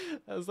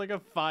was like a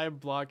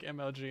 5-block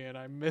MLG and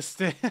I missed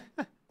it.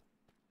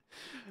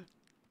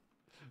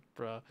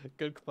 Bruh,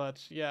 good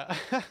clutch. Yeah.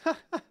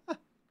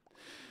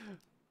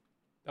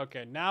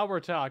 Okay, now we're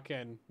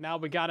talking. Now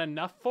we got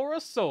enough for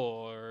a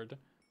sword.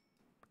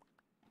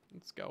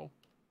 Let's go.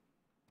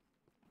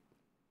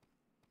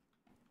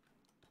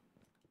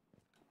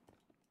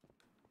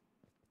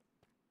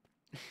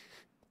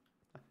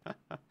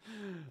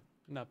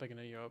 Not picking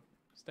you up.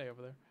 Stay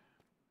over there.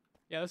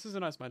 Yeah, this is a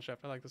nice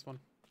mineshaft. I like this one.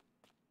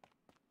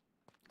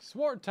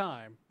 Sword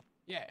time.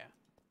 Yeah.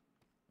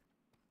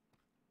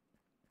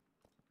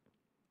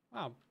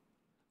 Wow.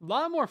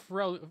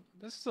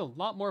 This is a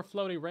lot more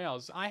floaty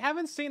rails. I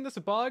haven't seen this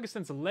bug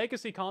since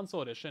Legacy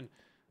Console Edition.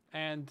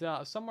 And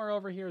somewhere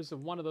over here is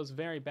one of those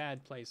very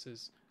bad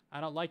places. I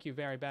don't like you,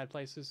 very bad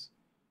places.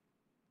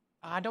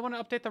 I don't want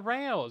to update the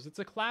rails. It's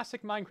a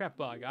classic Minecraft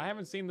bug. I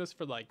haven't seen this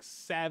for like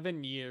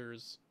 7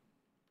 years.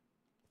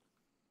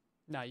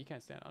 No, you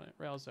can't stand on it.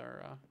 Rails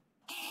are,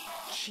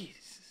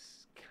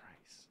 Jesus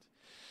Christ.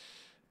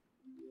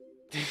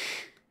 Okay,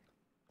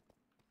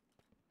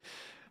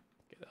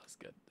 that was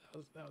good.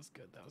 That was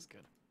good. That was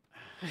good.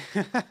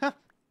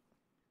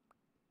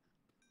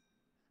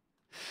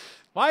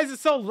 Why is it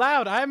so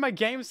loud? I have my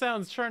game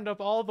sounds turned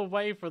up all the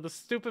way for the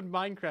stupid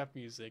Minecraft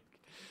music.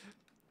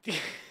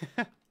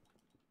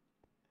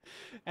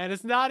 And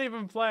it's not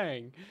even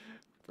playing.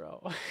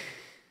 Bro.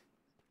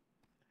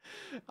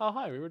 Oh,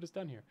 hi. We were just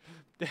done here.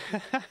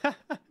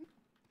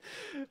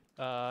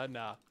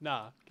 Nah.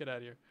 Get out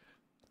of here.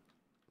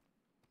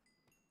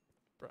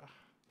 Bruh.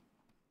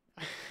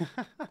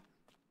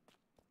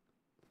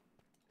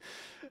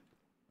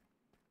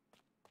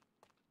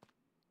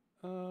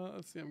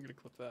 Let's see. I'm gonna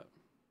clip that.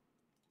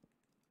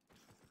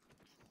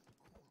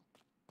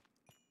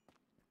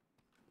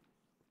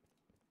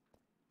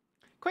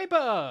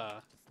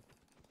 Quaper!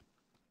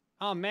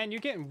 Oh man, you're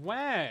getting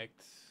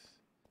whacked.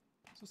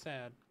 So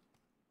sad.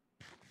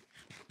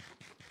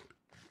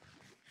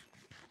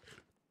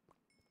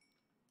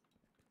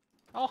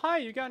 Oh hi,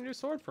 you got a new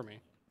sword for me.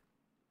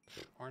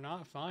 Or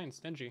not, fine,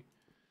 stingy.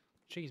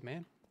 Jeez,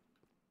 man.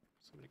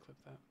 Somebody clip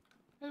that.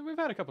 We've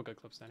had a couple good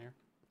clips down here.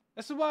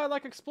 This is why I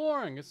like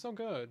exploring, it's so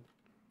good.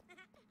 I'm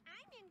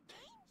in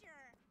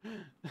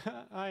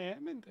danger. I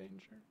am in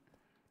danger.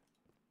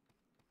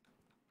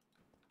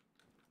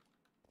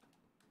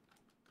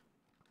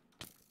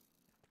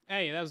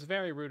 Hey, that was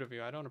very rude of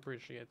you. I don't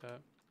appreciate that.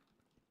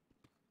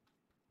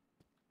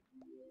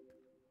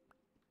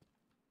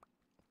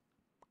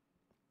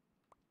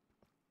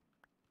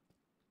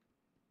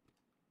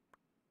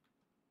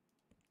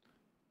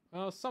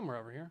 Well, somewhere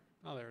over here.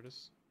 Oh, there it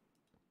is.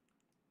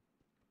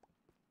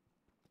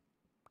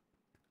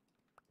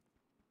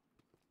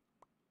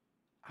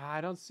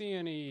 I don't see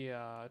any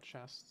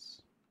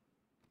chests.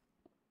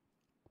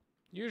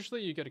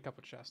 Usually you get a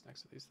couple chests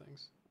next to these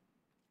things.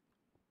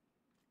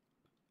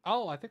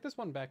 Oh, I think there's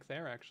one back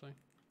there, actually.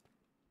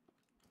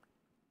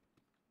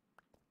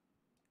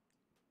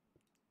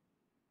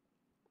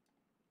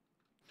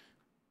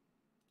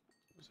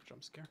 There's a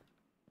jump scare.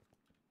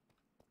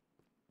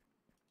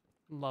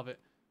 Love it.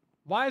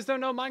 Why is there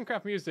no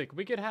Minecraft music?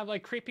 We could have,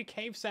 like, creepy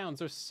cave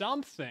sounds or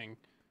something.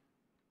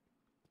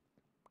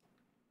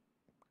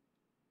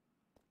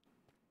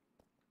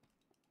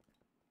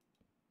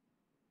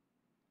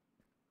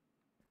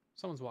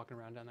 Someone's walking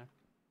around down there.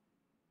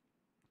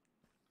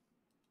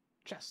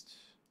 Chest.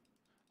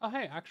 Oh,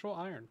 hey, actual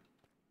iron.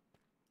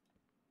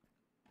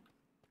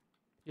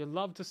 You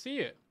love to see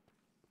it.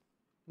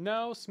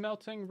 No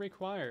smelting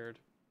required.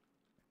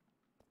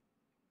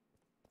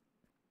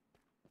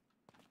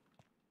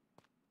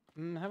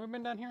 Have we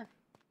been down here?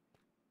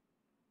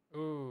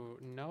 Ooh,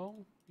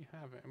 no, you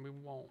haven't, and we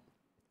won't.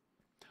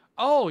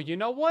 Oh, you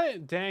know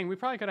what? Dang, we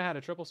probably could have had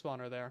a triple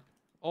spawner there.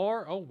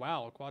 Or, oh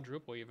wow, a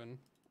quadruple even.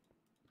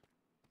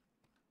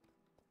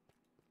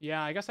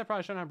 Yeah, I guess I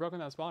probably shouldn't have broken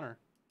that spawner.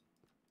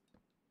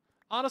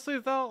 Honestly,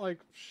 though, like,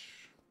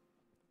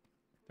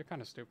 they're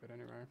kind of stupid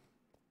anyway.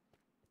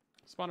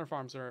 Spawner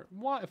farms are...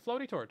 What? A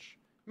floaty torch.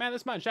 Man,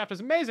 this mine shaft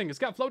is amazing. It's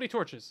got floaty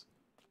torches.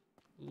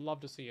 Love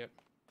to see it.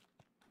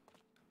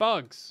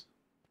 Bugs.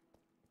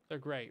 They're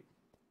great.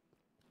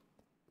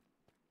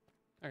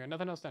 Okay,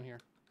 nothing else down here.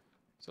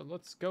 So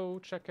let's go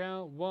check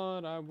out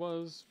what I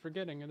was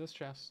forgetting in this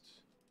chest.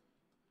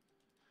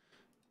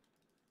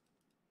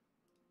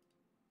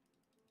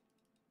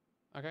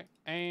 Okay,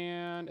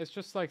 and it's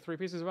just like 3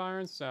 pieces of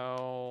iron,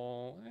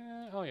 so...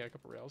 oh yeah, a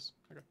couple rails.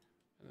 Okay,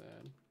 and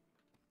then...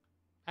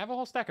 I have a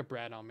whole stack of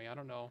bread on me. I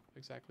don't know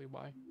exactly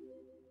why.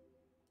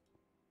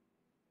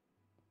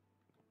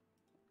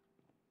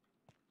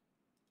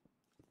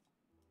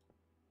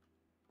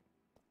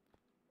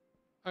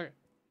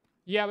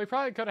 Yeah, we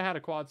probably could have had a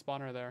quad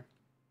spawner there.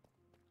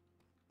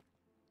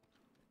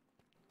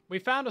 We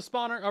found a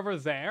spawner over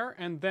there,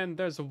 and then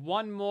there's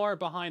one more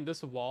behind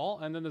this wall,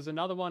 and then there's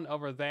another one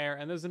over there,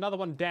 and there's another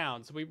one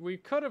down. So we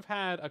could have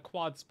had a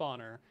quad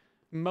spawner,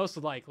 most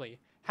likely.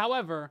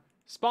 However,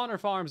 spawner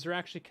farms are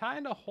actually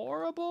kind of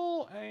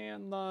horrible,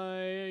 and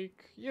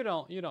like you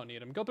don't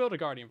need them. Go build a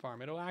guardian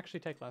farm. It'll actually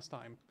take less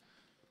time.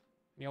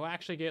 You'll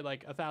actually get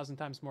like 1,000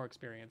 times more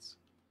experience.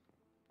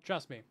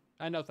 Trust me,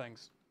 I know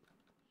things.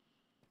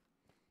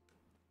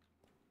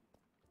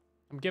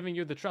 I'm giving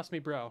you the trust me,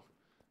 bro,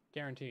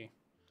 guarantee.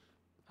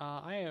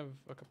 I have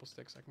a couple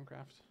sticks I can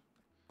craft.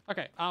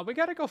 Okay, we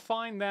gotta go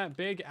find that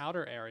big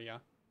outer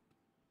area.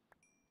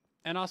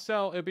 And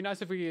also, it'd be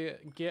nice if we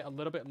get a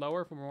little bit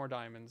lower for more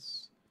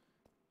diamonds.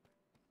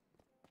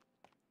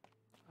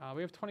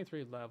 We have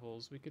 23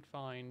 levels. We could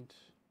find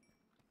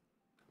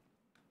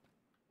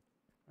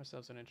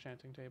ourselves an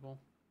enchanting table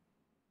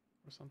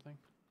or something.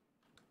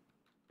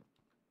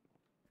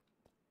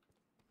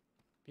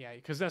 Yeah,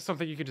 because that's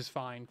something you could just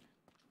find.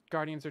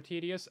 Guardians are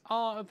tedious.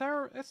 Oh,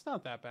 it's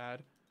not that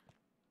bad.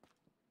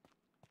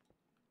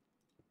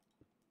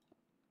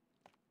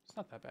 It's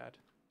not that bad.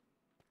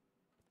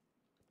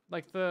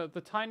 Like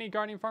the tiny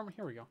guardian farm.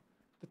 Here we go.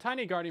 The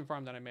tiny guardian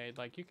farm that I made.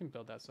 Like you can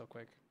build that so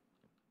quick.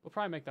 We'll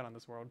probably make that on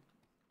this world.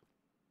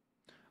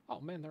 Oh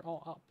man, they're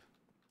all up.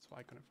 That's why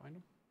I couldn't find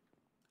them.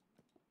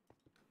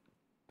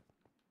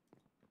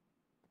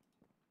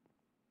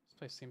 This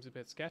place seems a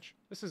bit sketch.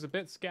 This is a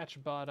bit sketch,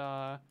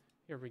 but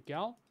here we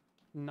go.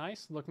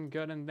 Nice, looking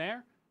good in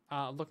there.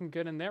 Looking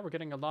good in there. We're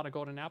getting a lot of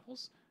golden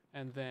apples.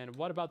 And then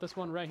what about this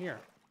one right here?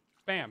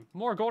 Bam,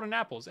 more golden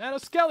apples and a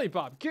skelly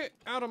bob. Get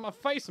out of my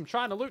face. I'm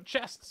trying to loot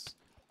chests.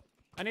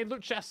 I need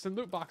loot chests and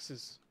loot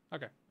boxes.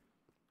 Okay.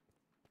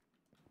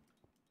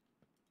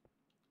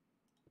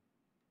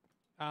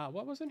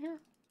 What was in here?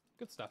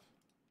 Good stuff.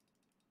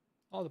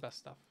 All the best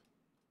stuff.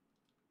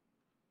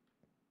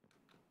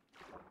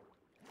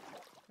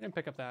 I didn't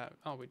pick up that.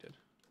 Oh, we did.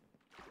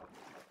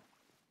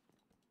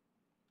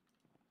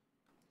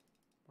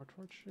 More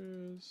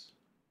torches.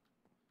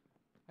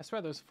 I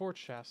swear there's 4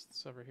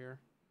 chests over here.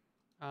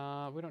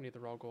 We don't need the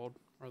raw gold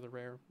or the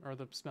rare or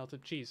the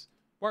smelted cheese.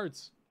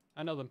 Words.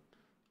 I know them.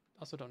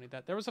 Also don't need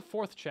that. There was a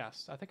 4th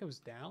chest. I think it was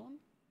down.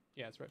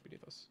 Yeah, it's right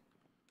beneath us.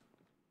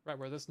 Right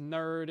where this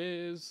nerd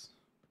is.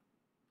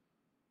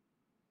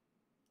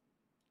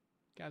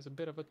 Guy's a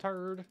bit of a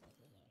turd.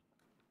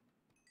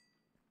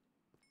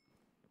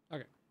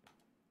 Okay.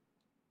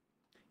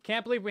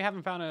 Can't believe we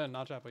haven't found a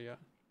notch apple yet.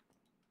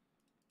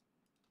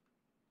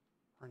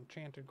 Or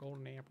enchanted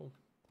golden apple.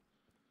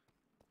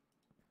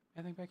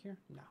 Anything back here?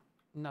 No.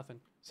 Nothing.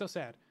 So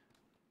sad.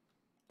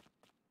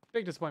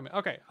 Big disappointment.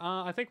 Okay,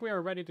 I think we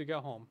are ready to go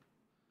home.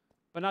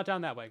 But not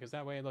down that way, because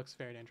that way it looks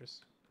very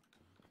dangerous.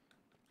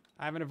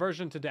 I have an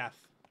aversion to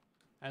death.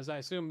 As I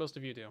assume most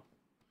of you do.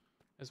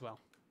 As well.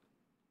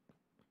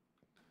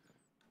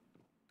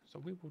 So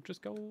we will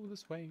just go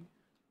this way.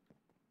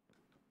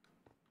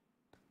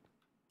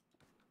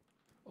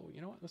 Oh,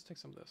 you know what? Let's take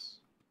some of this.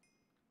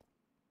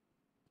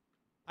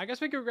 I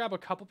guess we could grab a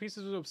couple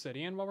pieces of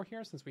obsidian while we're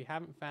here, since we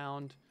haven't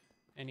found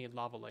any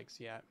lava lakes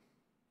yet.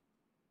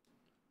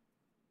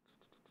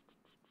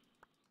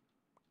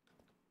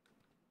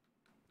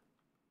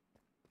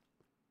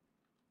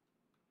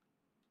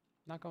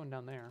 Not going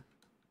down there.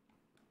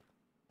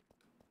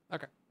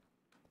 Okay.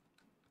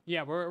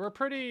 Yeah, we're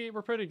pretty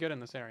good in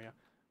this area.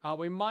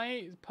 We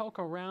might poke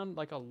around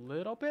like a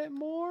little bit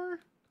more.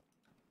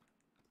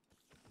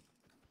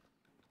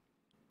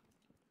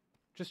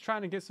 Just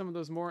trying to get some of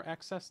those more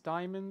excess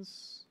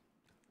diamonds.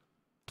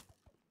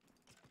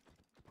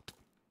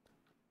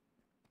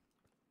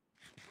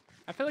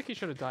 I feel like he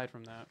should have died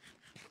from that.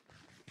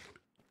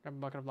 Grab a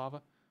bucket of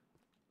lava.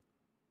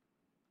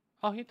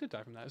 Oh, he did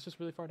die from that. It's just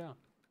really far down.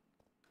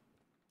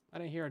 I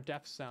didn't hear a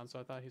death sound, so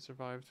I thought he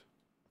survived.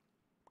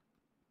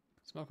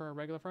 Smoker or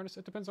regular furnace?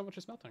 It depends on what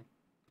you're smelting.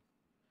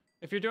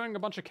 If you're doing a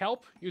bunch of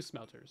kelp, use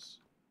smelters.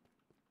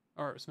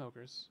 Or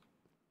smokers.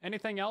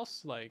 Anything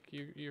else, like,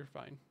 you're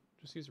fine.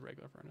 Just use a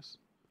regular furnace.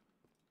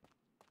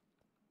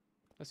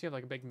 Unless you have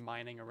like a big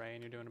mining array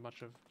and you're doing a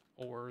bunch of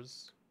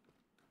ores.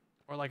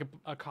 Or like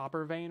a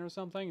copper vein or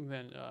something,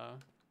 then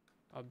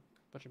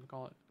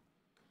whatchamacallit?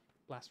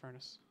 Blast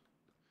furnace.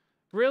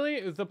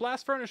 Really? The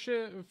blast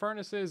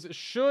furnaces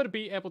should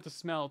be able to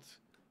smelt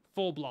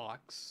full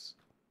blocks.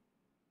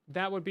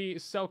 That would be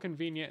so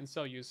convenient and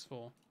so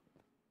useful.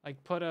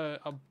 Like put a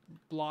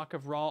block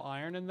of raw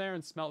iron in there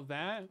and smelt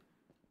that.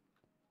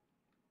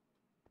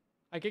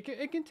 Like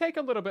it can take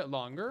a little bit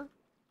longer.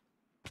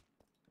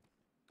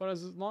 But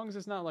as long as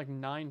it's not like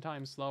 9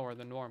 times slower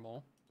than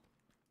normal,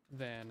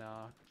 then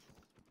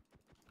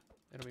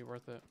it'll be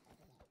worth it.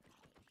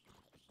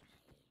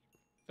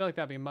 I feel like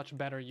that'd be a much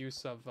better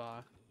use of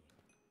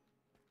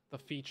the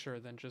feature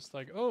than just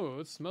like, oh,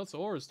 it smelts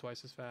ores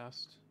twice as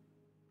fast.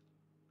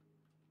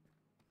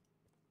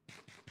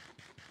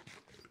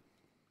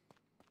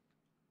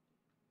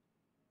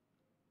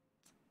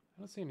 I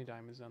don't see any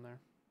diamonds down there.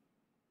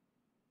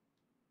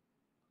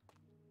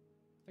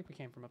 I think we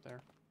came from up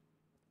there.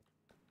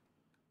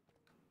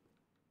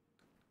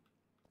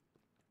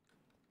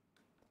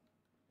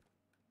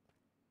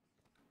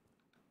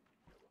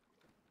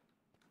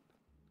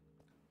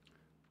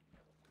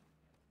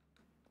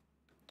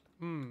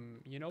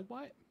 You know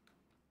what?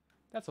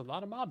 That's a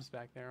lot of mobs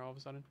back there all of a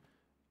sudden.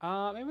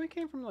 Maybe we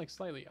came from like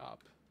slightly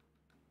up.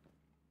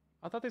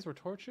 I thought these were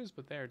torches,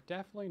 but they're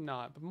definitely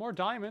not. But more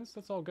diamonds,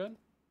 that's all good.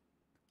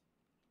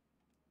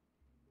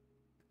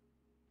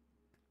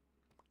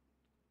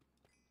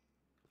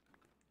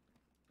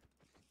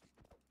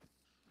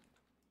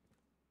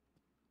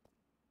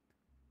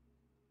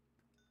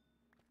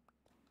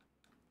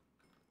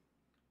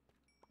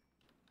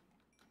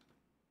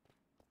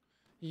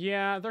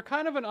 Yeah, they're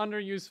kind of an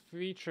underused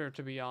feature,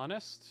 to be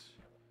honest.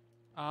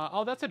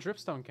 Oh, that's a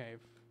dripstone cave.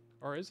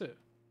 Or is it?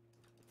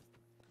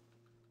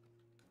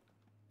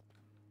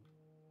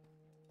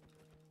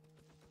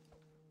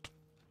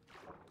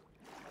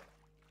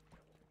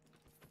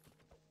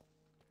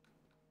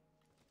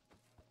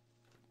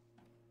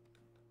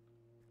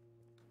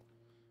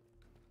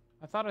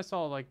 I thought I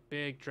saw, like,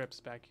 big drips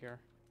back here.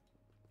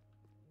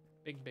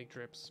 Big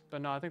drips.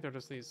 But no, I think they're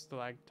just these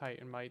stalactite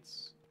and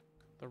mites.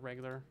 The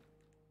regular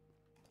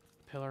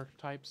pillar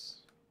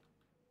types.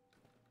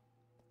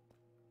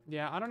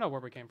 Yeah, I don't know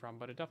where we came from,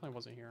 but it definitely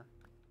wasn't here.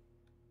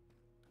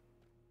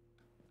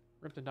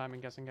 Ripped a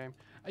diamond guessing game.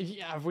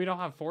 Yeah, if we don't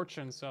have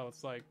fortune, so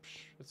it's like,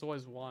 psh, it's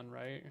always one,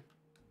 right?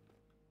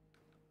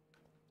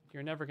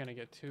 You're never gonna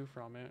get two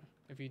from it.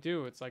 If you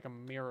do, it's like a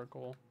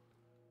miracle.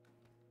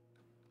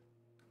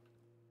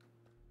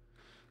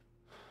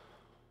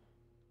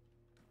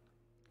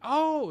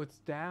 Oh, it's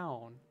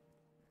down.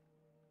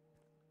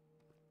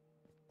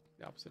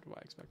 The opposite of what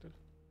I expected.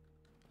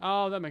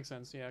 Oh, that makes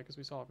sense. Yeah, because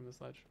we saw it from this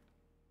ledge.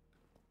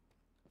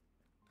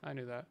 I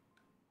knew that.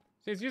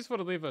 See, it's useful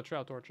to leave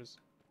trail torches.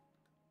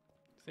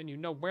 Then you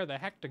know where the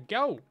heck to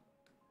go.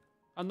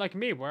 Unlike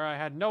me, where I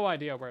had no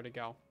idea where to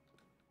go.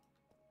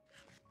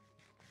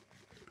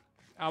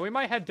 We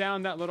might head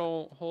down that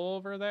little hole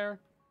over there.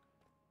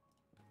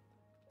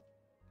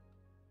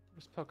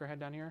 Just poke our head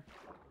down here.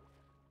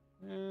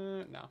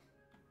 No.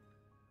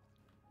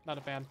 Not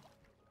a fan.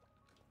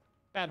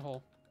 Bad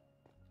hole.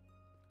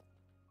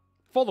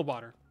 Full of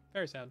water.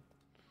 Very sad.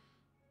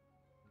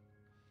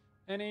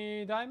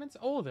 Any diamonds?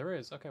 Oh, there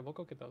is. Okay, we'll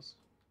go get those.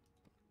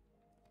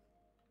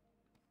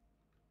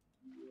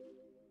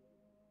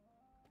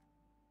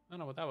 I don't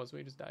know what that was.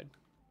 We just died.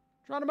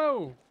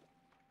 Geronimo!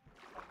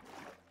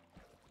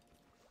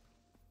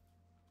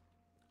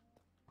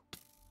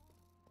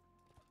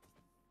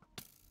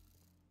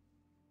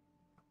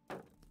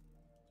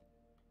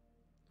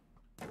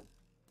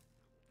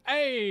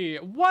 Hey,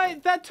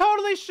 what? That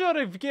totally should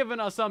have given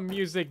us a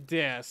music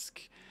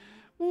disc.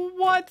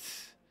 What?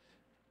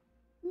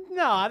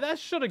 Nah, that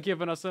should have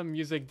given us a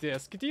music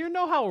disc. Do you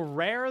know how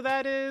rare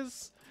that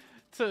is?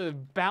 To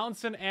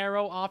bounce an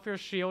arrow off your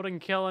shield and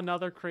kill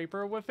another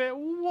creeper with it?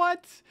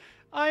 What?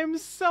 I'm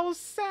so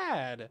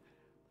sad.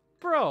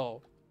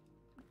 Bro.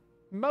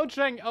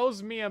 Mojang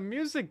owes me a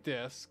music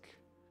disc.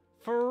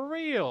 For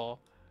real.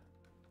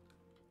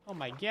 Oh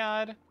my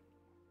god.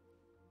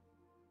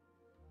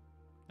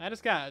 I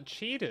just got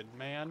cheated,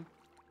 man.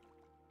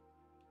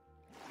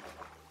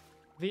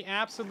 The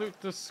absolute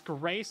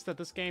disgrace that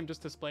this game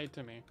just displayed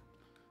to me.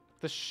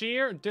 The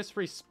sheer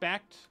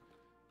disrespect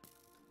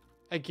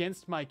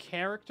against my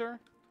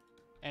character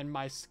and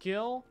my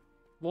skill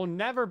will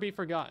never be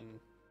forgotten.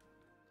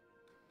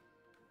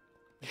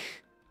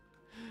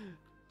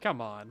 Come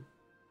on.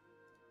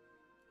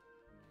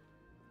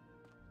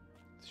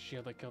 The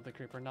shield that killed the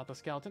creeper, not the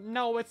skeleton.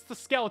 No, it's the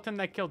skeleton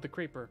that killed the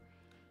creeper.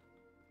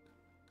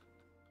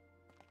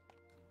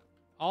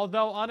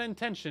 Although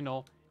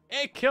unintentional,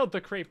 it killed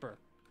the creeper.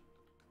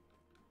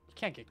 You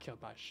can't get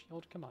killed by a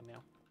shield. Come on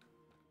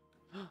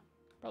now.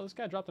 Bro, this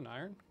guy dropped an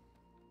iron.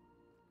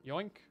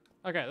 Yoink.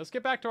 Okay, let's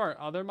get back to our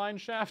other mine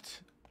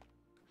shaft.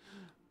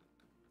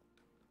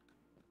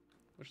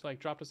 Which, like,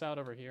 dropped us out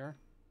over here.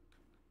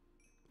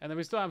 And then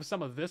we still have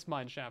some of this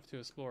mine shaft to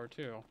explore,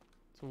 too.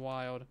 It's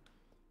wild.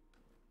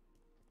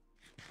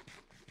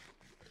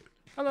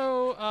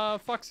 Hello,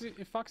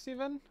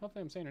 Foxyven?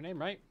 Hopefully I'm saying your name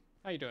right.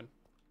 How you doing?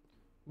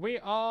 We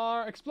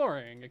are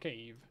exploring a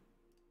cave.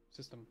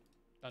 System.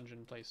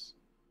 Dungeon place.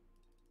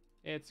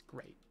 It's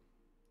great.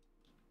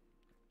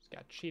 Just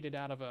got cheated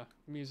out of a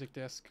music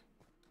disc.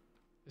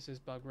 This is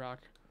bug rock.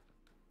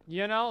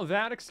 You know,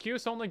 that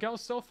excuse only goes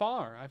so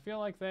far. I feel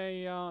like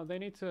they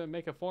need to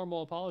make a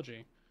formal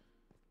apology.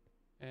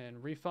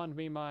 And refund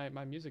me my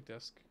music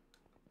disc.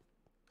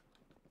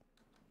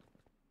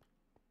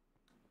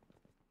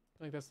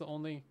 I think that's the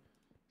only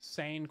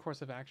sane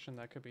course of action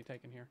that could be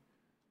taken here.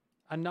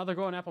 Another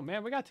golden apple.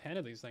 Man, we got 10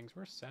 of these things.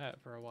 We're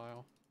set for a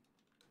while.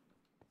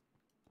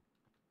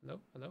 Hello?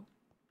 Hello?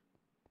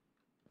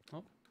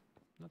 Oh,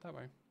 not that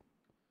way.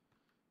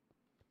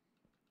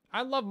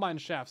 I love mine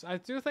shafts. I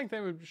do think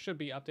they should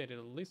be updated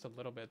at least a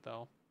little bit,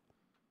 though.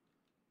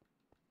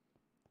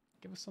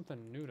 Give us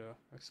something new to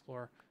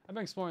explore. I've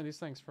been exploring these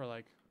things for,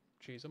 like,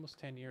 geez, almost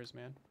 10 years,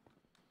 man.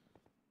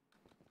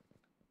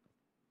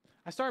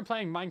 I started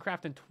playing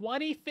Minecraft in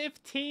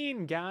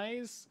 2015,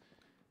 guys.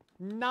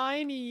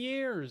 9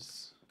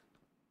 years.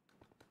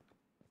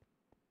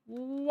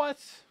 What?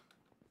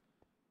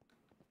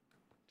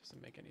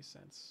 Doesn't make any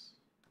sense.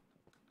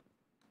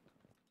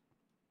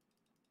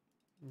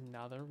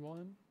 Another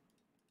one.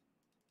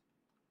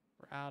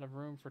 We're out of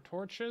room for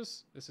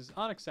torches. This is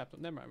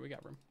unacceptable. Never mind, we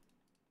got room.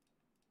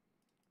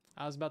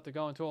 I was about to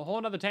go into a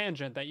whole nother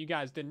tangent that you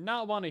guys did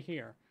not want to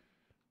hear.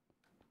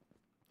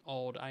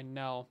 Old, I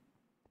know.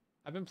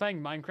 I've been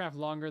playing Minecraft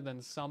longer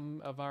than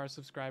some of our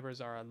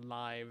subscribers are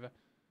alive.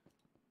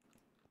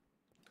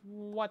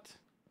 What?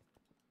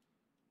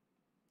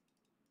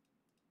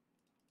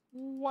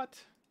 What?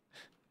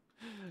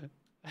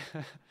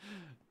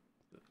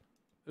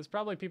 There's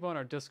probably people in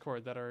our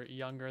Discord that are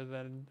younger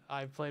than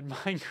I've played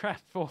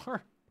Minecraft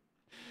for.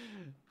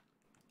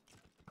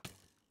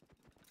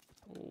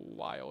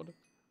 Wild.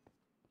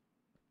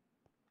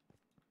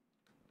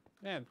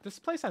 Man, this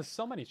place has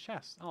so many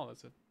chests. Oh,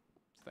 that's a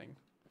thing.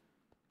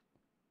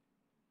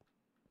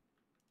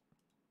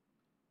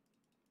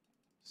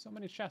 So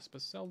many chests,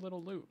 but so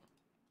little loot.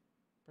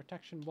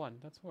 Protection 1.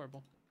 That's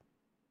horrible.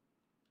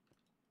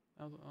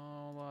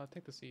 I'll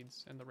take the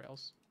seeds and the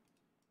rails.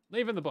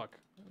 Leaving the book.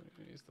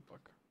 Use the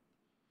book.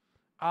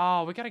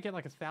 Oh, we gotta get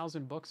like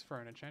 1,000 books for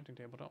an enchanting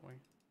table, don't we?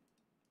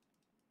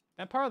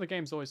 That part of the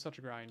game's always such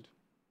a grind.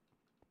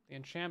 The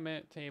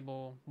enchantment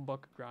table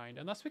book grind.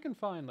 Unless we can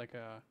find like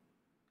a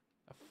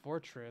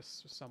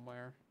fortress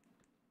somewhere.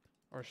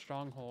 Or a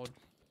stronghold.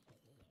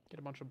 Get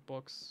a bunch of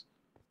books.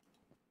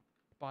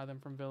 Buy them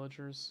from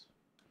villagers.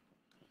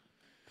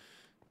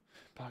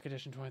 Pocket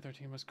Edition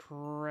 2013 was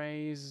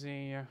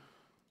crazy.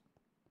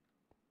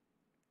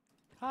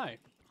 Hi.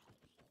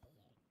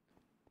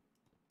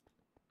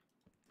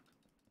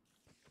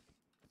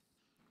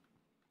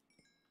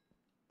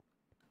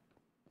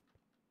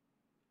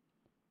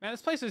 Man,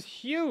 this place is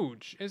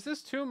huge. Is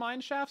this 2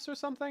 mine shafts or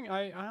something?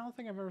 I don't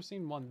think I've ever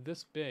seen one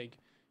this big.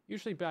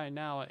 Usually by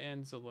now it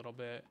ends a little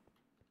bit.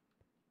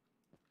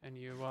 And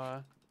you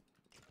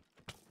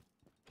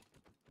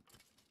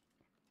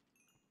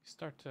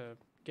start to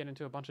get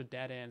into a bunch of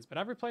dead ends. But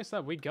every place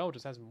that we go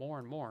just has more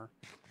and more.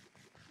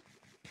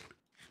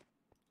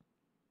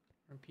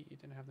 Repeat, you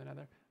didn't have the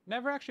nether.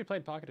 Never actually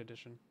played Pocket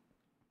Edition.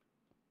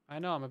 I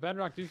know, I'm a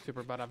Bedrock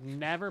YouTuber, but I've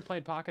never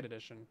played Pocket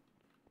Edition.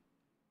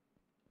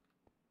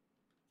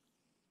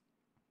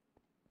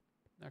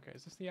 Okay,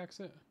 is this the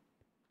exit?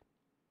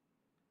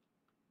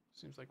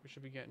 Seems like we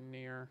should be getting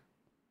near.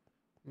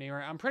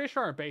 I'm pretty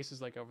sure our base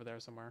is like over there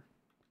somewhere.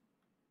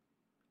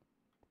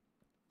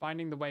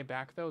 Finding the way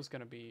back though is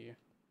gonna be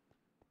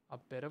a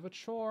bit of a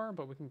chore,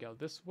 but we can go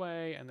this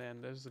way, and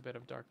then there's a bit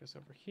of darkness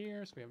over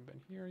here, so we haven't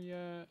been here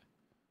yet.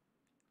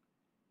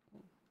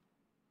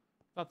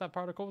 Thought that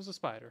particle was a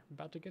spider.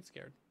 About to get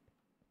scared.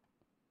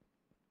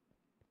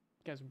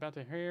 Guys, we're about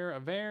to hear a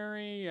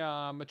very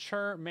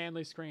mature,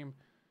 manly scream.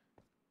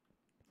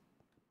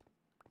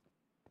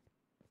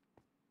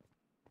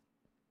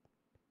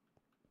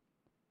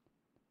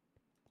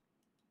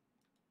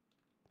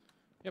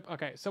 Yep,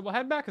 okay, so we'll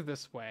head back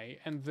this way,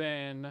 and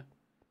then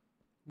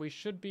we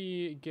should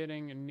be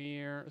getting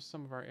near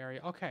some of our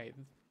area. Okay,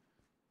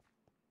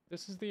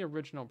 this is the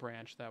original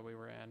branch that we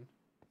were in.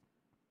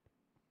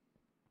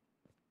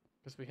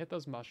 Because we hit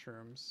those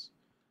mushrooms.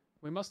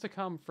 We must have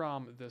come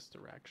from this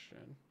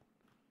direction.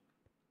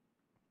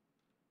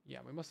 Yeah,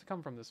 we must have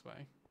come from this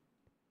way.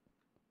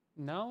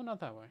 No,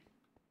 not that way.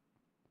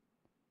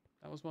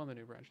 That was one of the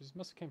new branches.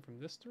 Must have came from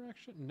this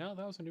direction? No,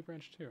 that was a new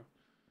branch too.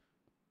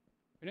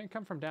 We didn't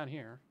come from down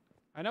here.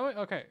 I know it.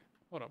 Okay,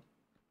 hold up.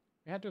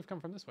 We had to have come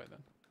from this way then.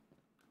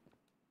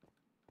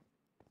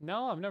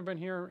 No, I've never been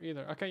here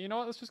either. Okay, you know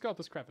what? Let's just go up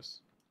this crevice.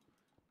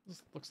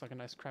 This looks like a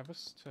nice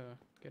crevice to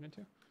get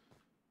into. If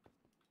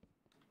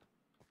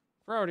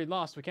we're already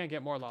lost, we can't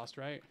get more lost,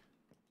 right?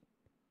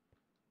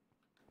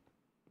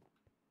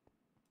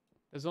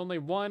 There's only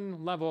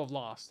one level of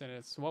lost, and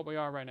it's what we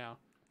are right now.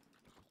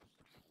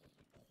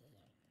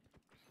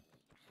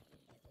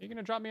 Are you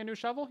gonna drop me a new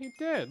shovel? He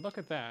did. Look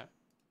at that.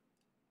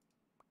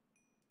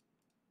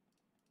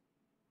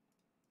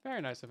 Very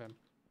nice of him.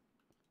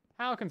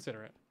 How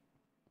considerate.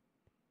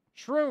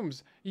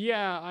 Shrooms!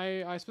 Yeah,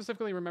 I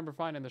specifically remember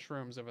finding the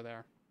shrooms over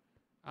there.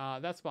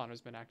 That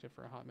spawner's been active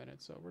for a hot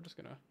minute, so we're just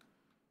gonna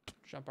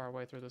jump our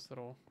way through this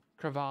little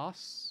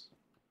crevasse.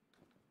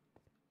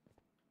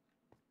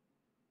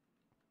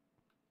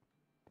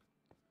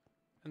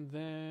 And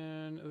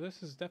then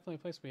this is definitely a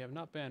place we have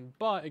not been,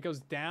 but it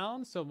goes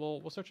down, so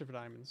we'll search it for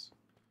diamonds.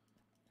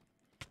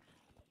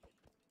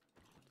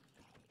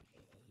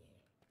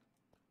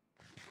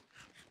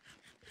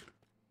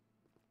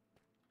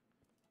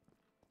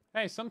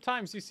 Hey,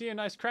 sometimes you see a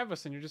nice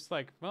crevice and you're just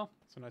like, well,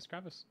 it's a nice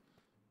crevice.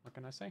 What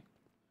can I say?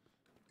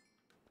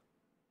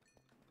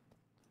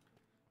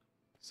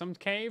 Some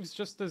caves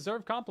just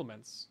deserve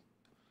compliments.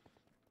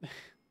 I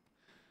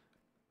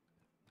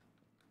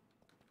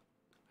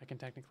can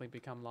technically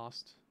become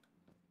lost.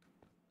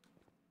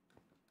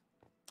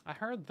 I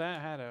heard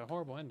that had a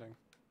horrible ending.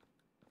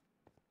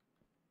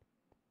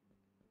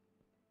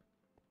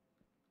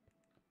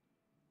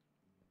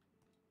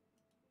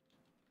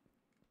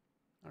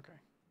 Okay.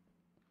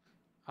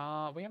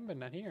 We haven't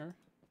been in here.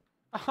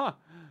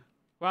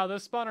 Wow,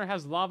 this spawner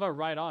has lava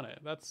right on it.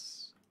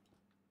 That's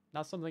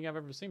not something I've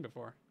ever seen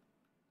before.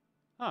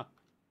 Huh.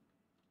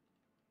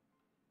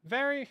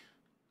 Very,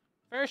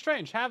 very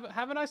strange. Have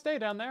a nice day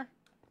down there.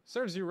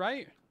 Serves you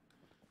right.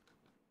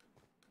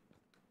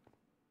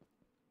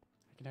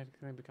 I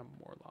can become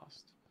more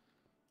lost.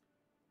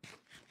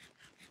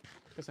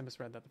 Guess I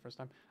misread that the first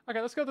time. Okay,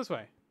 let's go this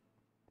way.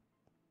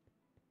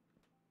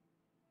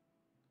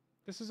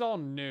 This is all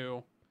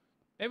new.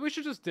 Maybe we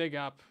should just dig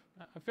up.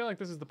 I feel like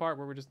this is the part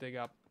where we just dig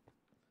up.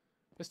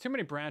 There's too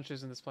many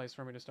branches in this place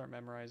for me to start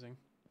memorizing.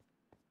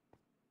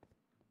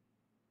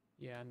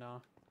 Yeah,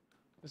 no.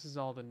 This is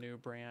all the new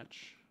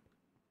branch.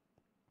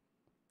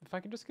 If I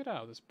can just get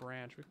out of this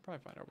branch, we can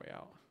probably find our way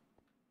out.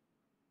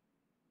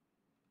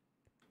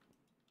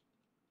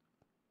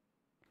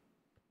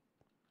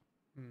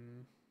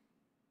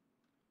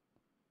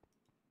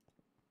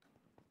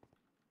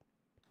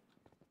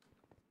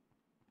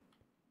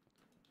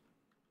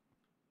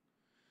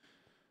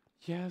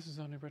 Yeah, this is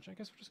on a bridge. I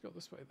guess we'll just go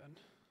this way then.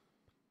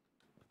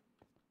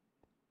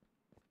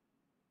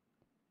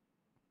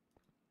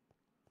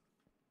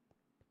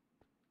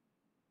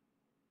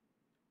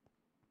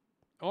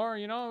 Or,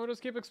 you know, we'll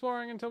just keep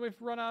exploring until we've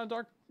run out of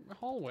dark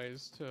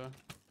hallways to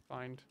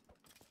find.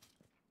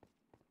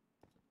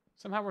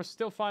 Somehow we're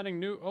still finding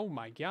new... Oh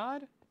my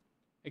god.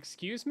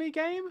 Excuse me,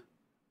 game?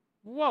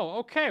 Whoa,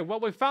 okay.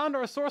 Well, we found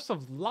our source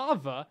of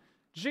lava.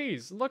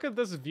 Jeez, look at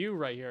this view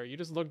right here. You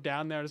just look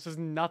down there, it's just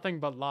nothing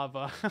but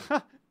lava.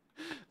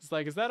 It's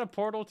like, is that a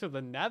portal to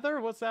the nether?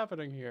 What's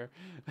happening here?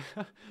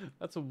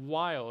 That's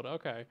wild.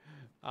 Okay.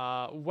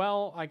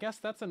 Well, I guess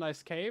that's a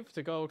nice cave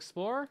to go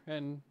explore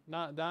and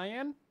not die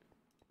in.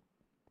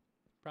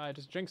 Probably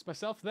just jinxed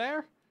myself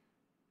there.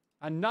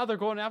 Another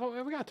golden apple.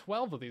 We got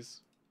 12 of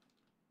these.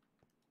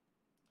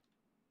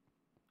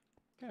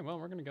 Okay, well,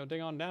 we're going to go dig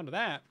on down to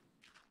that.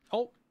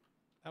 Oh,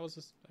 that was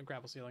just a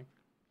gravel ceiling.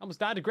 Almost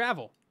died to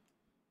gravel.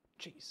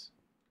 Jeez.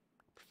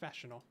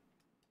 Professional.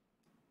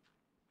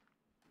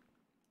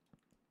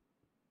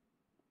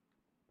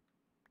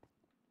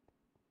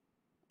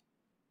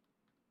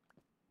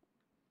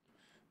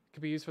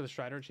 Could be used for the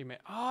Strider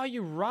achievement. Oh,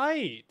 you're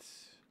right.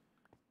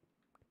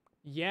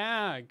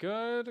 Yeah,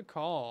 good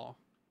call.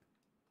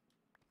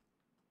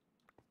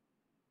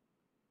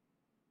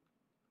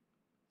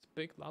 It's a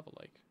big lava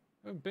lake.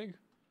 A big...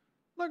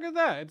 Look at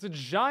that. It's a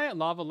giant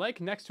lava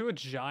lake next to a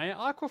giant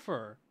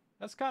aquifer.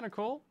 That's kind of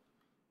cool.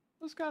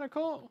 That's kind of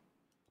cool.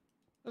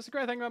 That's the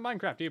great thing about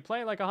Minecraft. You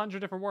play like 100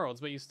 different worlds,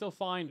 but you still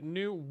find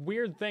new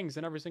weird things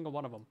in every single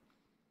one of them.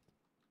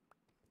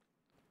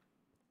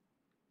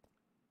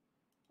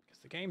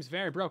 Because the game's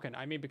very broken.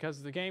 I mean,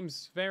 because the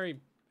game's very,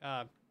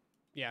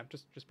 yeah,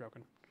 just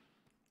broken.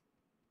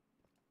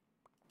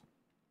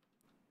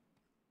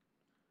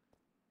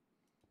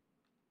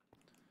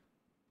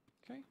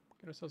 Okay,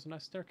 get ourselves a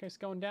nice staircase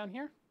going down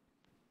here.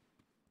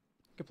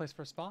 Good place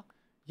for a spa.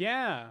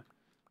 Yeah,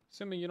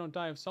 assuming you don't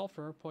die of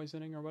sulfur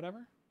poisoning or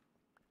whatever.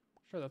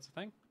 Sure, that's a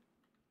thing.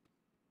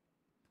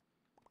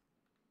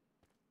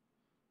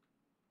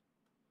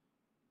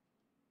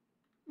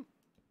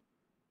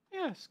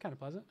 Yeah, it's kind of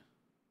pleasant.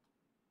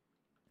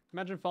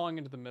 Imagine falling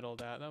into the middle of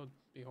that. That would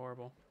be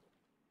horrible.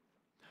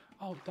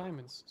 Oh,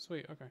 diamonds.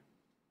 Sweet, okay.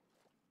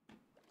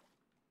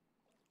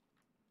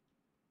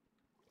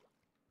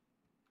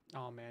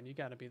 Oh man, you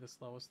gotta be the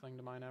slowest thing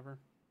to mine ever.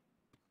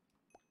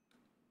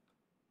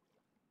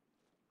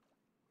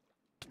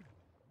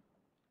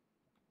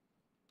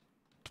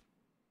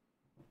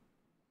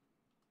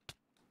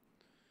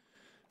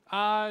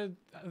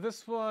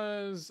 This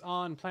was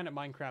on Planet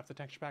Minecraft, the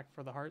texture pack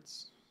for the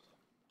hearts.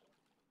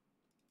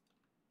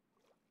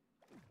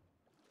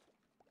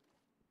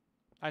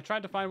 I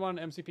tried to find one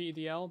on MCP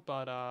EDL,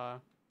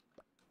 but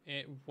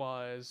it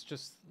was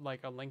just like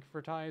a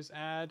Linkvertise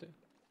ad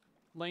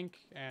link,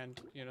 and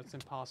you know it's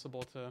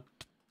impossible to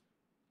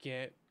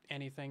get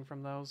anything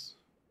from those.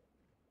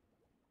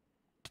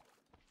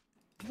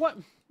 What?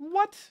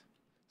 What?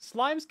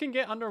 Slimes can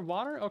get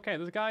underwater? Okay,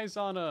 this guy's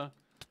on a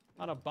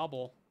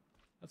bubble.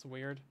 That's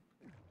weird.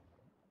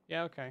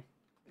 Yeah, okay.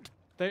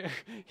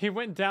 He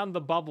went down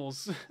the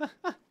bubbles.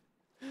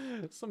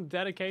 Some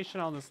dedication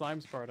on the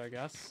slime's part, I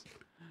guess.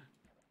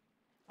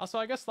 Also,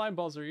 I guess slime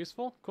balls are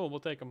useful. Cool, we'll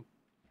take them.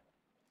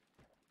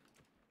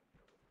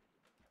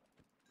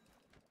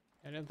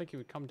 I didn't think he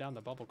would come down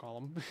the bubble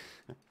column.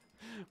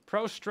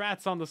 Pro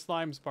strats on the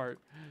slime's part.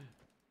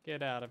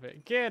 Get out of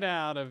it. Get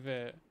out of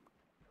it.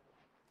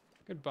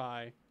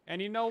 Goodbye.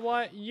 And you know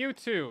what? You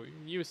too,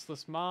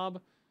 useless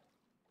mob.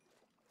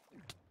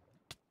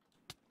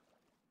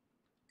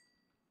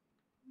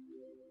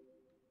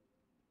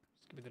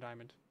 Just give me the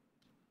diamond.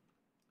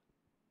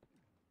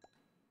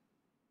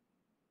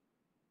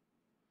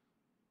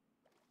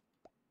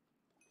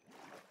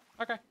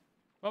 Okay.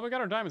 Well, we got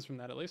our diamonds from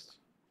that, at least.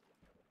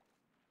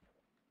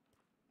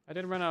 I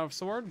did run out of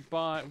sword,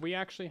 but we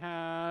actually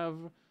have,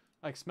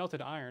 like,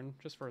 smelted iron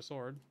just for a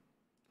sword.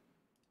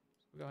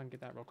 So we'll go ahead and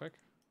get that real quick.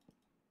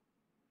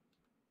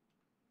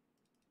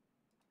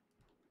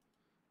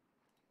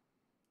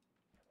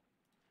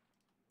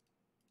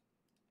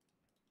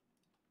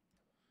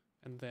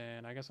 And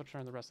then I guess I'll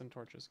turn the rest into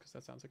torches, because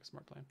that sounds like a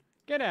smart plan.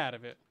 Get out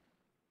of it.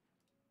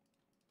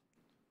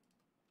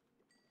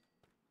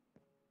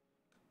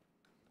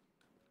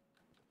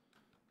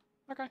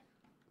 Okay.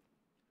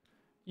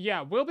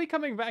 Yeah, we'll be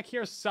coming back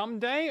here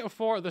someday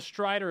for the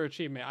Strider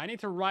achievement. I need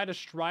to ride a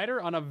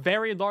Strider on a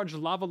very large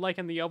lava lake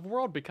in the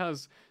overworld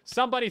because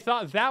somebody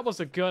thought that was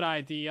a good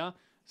idea.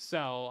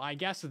 So I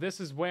guess this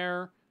is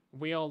where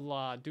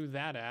we'll do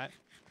that at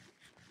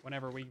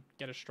whenever we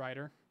get a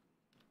Strider.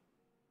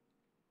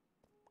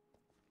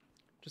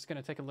 Just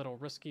gonna take a little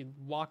risky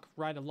walk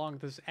right along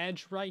this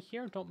edge right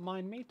here. Don't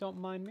mind me, don't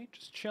mind me.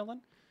 Just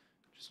chilling.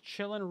 Just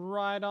chilling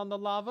right on the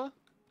lava.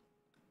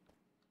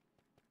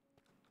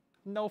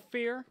 No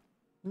fear.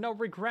 No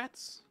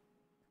regrets.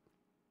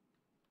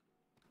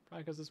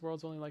 Probably because this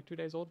world's only like 2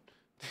 days old.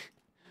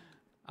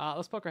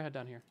 Let's poke our head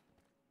down here.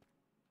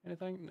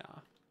 Anything? Nah.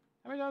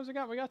 How many diamonds we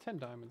got? We got 10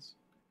 diamonds.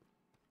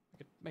 We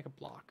could make a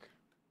block.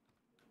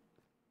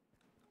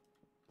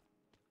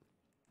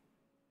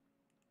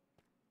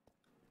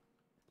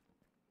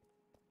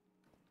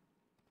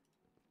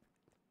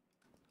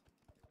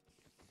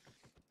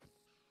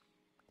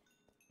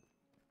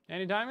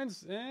 Any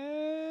diamonds?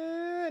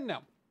 No.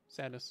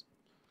 Sadness.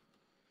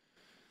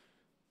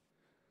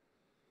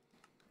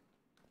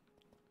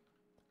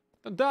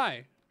 Don't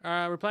die.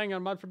 We're playing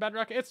on mud for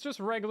Bedrock. It's just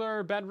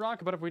regular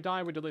Bedrock, but if we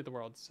die, we delete the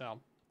world. So,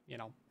 you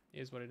know,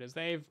 is what it is.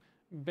 They've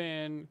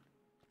been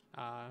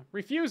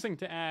refusing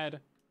to add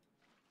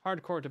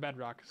hardcore to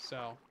Bedrock,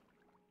 so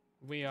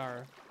we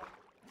are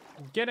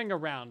getting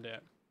around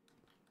it.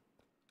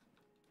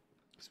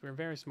 Because we're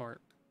very smart.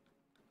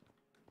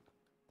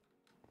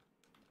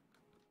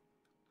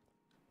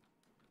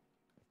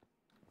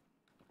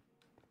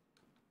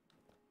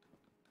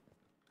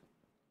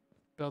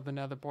 Build the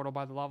nether portal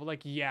by the lava lake?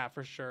 Yeah,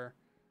 for sure.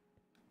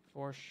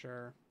 For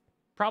sure.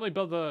 Probably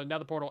build the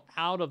nether portal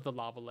out of the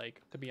lava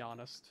lake, to be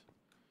honest.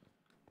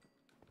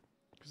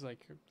 Because,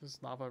 like, there's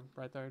lava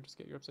right there. Just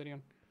get your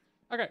obsidian.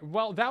 Okay,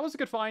 well, that was a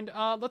good find.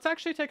 Let's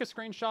actually take a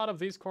screenshot of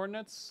these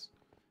coordinates.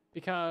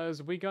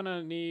 Because we're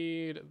gonna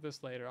need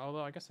this later.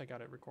 Although, I guess I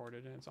got it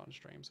recorded and it's on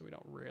stream, so we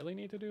don't really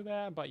need to do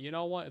that. But you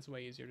know what? It's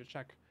way easier to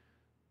check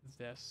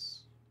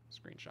this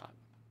screenshot.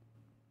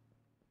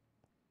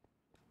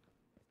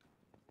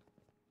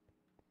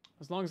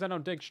 As long as I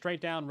don't dig straight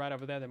down right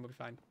over there, then we'll be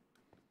fine.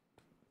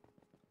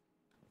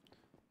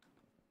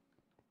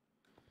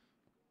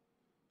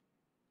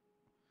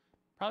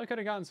 Probably could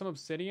have gotten some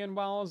obsidian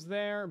while I was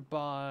there, but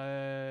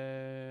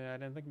I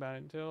didn't think about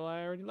it until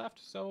I already left,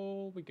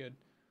 so we good.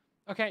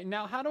 Okay,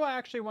 now how do I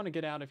actually want to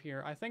get out of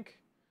here? I think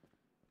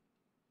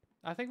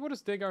we'll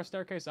just dig our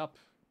staircase up.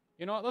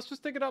 You know what? Let's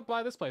just dig it up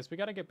by this place. We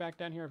got to get back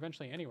down here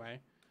eventually anyway.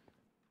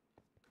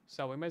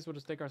 So we may as well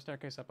just dig our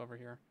staircase up over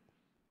here.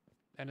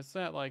 And it's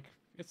that, like,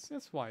 it's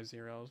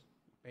Y0,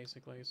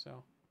 basically,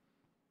 so.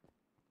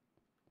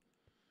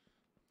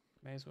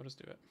 May as well just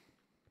do it.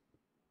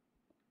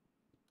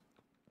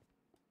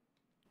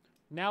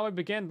 Now we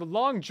begin the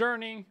long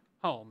journey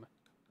home.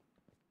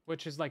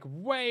 Which is, like,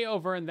 way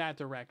over in that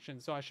direction.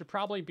 So I should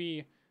probably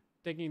be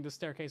digging the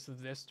staircase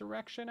this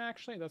direction,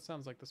 actually. That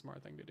sounds like the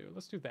smart thing to do.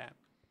 Let's do that.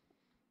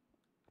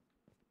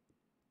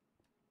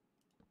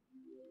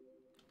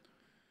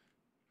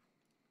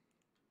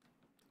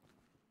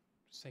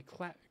 Say,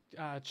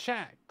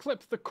 chat,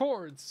 clip the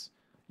chords.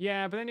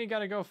 Yeah, but then you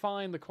gotta go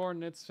find the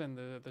coordinates and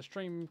the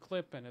stream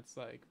clip, and it's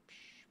like,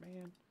 psh,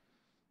 man.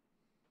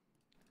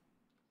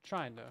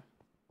 Trying to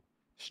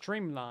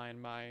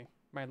streamline my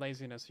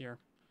laziness here.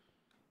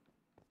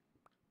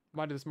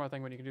 Why do the smart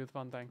thing when you can do the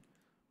fun thing?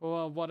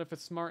 Well, what if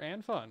it's smart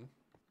and fun?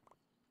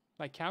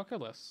 Like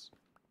calculus.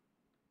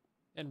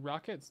 And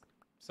rocket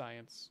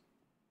science.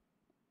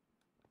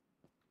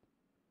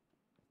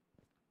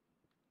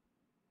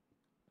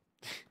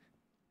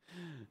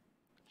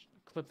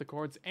 Clip the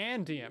cords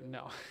and DM.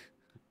 No.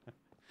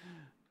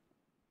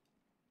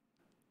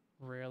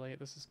 Really?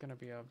 This is gonna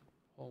be a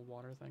whole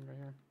water thing right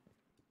here.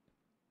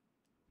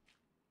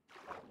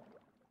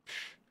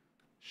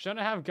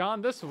 Shouldn't have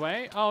gone this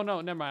way. Oh, no,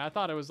 never mind. I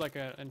thought it was like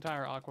an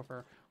entire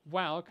aquifer.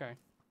 Wow, okay.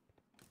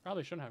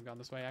 Probably shouldn't have gone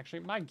this way, actually.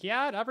 My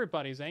God,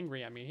 everybody's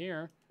angry at me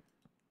here.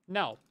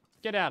 No,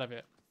 get out of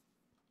it.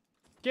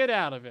 Get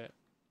out of it.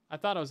 I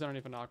thought it was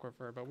underneath an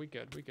aquifer, but we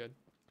good, we good.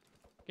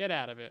 Get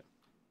out of it.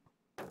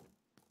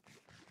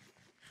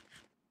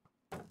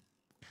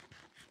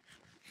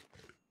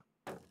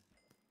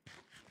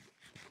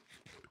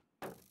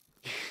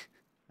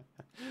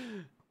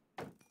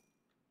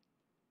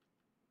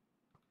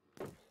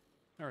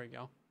 There we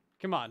go.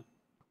 Come on.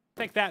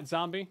 Take that,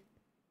 zombie.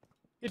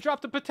 You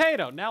dropped a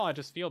potato. Now I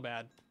just feel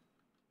bad.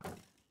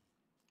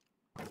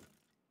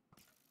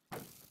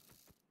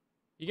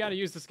 You gotta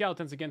use the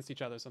skeletons against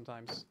each other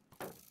sometimes.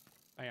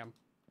 Bam.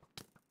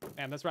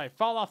 Bam, that's right.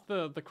 Fall off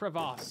the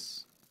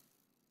crevasse.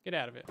 Get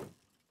out of it.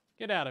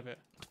 Get out of it.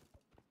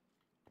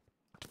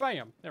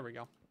 Bam. There we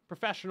go.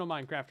 Professional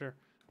Minecrafter.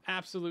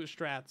 Absolute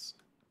strats.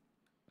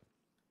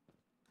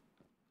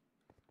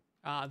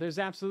 There's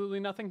absolutely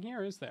nothing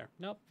here, is there?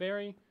 Nope,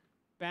 very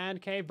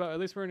bad cave, but at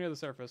least we're near the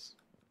surface.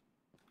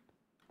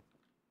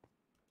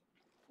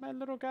 My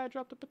little guy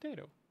dropped a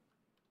potato.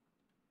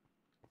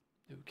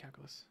 Ooh,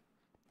 calculus.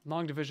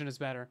 Long division is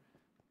better.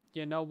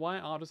 You know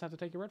what? I'll just have to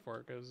take your word for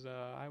it, because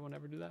I will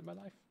never do that in my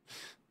life.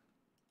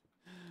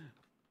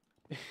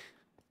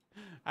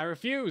 I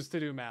refuse to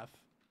do math.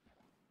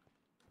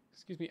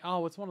 Excuse me.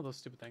 Oh, it's one of those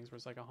stupid things where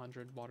it's like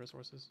 100 water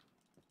sources.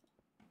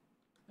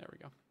 There we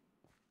go.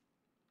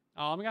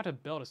 Oh, I'm gonna have to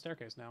build a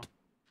staircase now.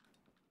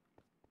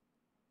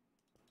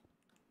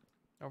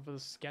 Over the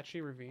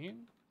sketchy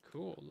ravine?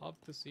 Cool. Love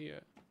to see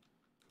it.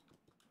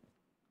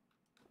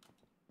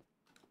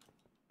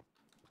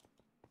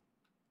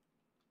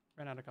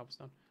 Ran out of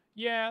cobblestone.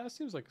 Yeah, that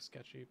seems like a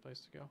sketchy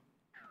place to go.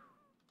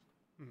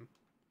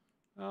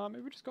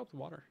 Maybe we just go up the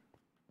water.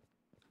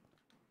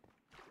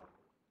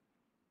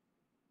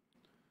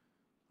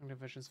 Long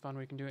division's fun.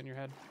 We can do it in your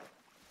head.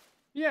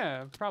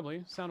 Yeah,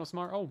 probably. Sound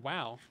smart. Oh,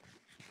 wow.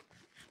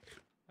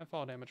 That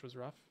fall damage was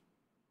rough.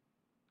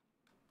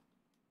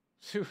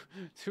 Two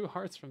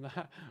hearts from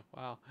that.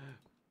 Wow.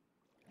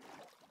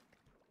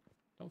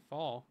 Don't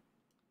fall.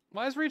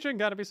 Why is reaching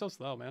gotta be so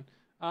slow, man?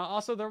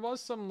 Also, there was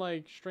some,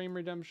 like, stream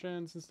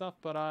redemptions and stuff,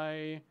 but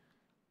I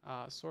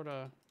sort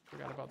of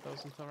forgot about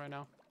those until right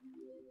now.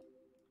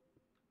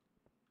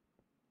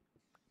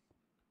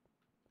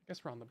 I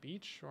guess we're on the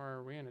beach, or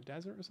are we in a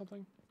desert or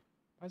something?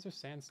 Why is there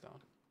sandstone?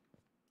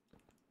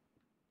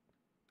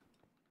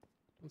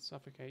 Don't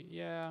suffocate.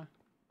 Yeah.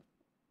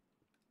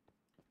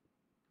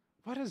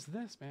 What is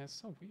this, man? It's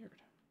so weird.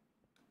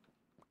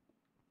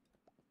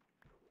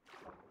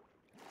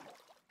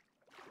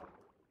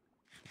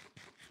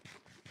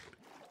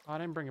 Oh, I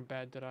didn't bring a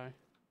bed, did I?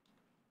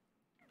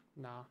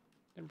 Nah.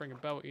 Didn't bring a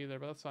boat either,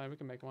 but that's fine. We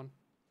can make one.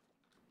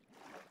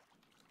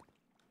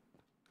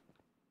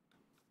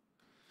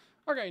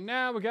 Okay,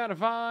 now we gotta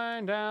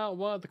find out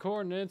what the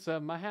coordinates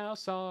of my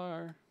house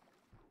are.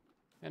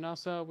 And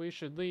also, we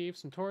should leave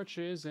some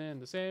torches in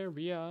this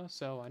area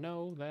so I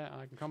know that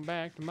I can come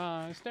back to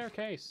my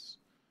staircase.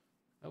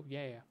 Oh,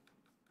 yeah.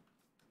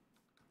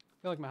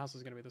 I feel like my house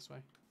is gonna be this way.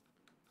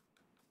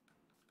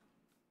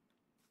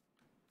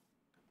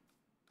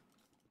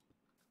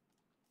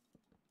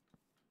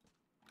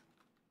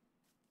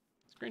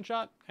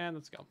 Screenshot, and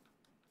let's go.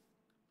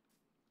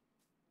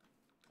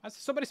 I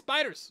see so many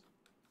spiders!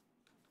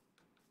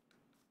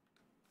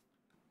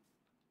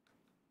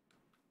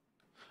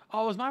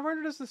 Oh, is my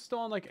render just still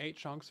on like 8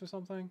 chunks or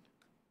something?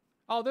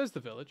 Oh, there's the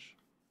village.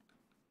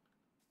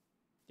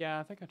 Yeah,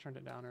 I think I turned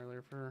it down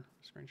earlier for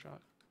a screenshot.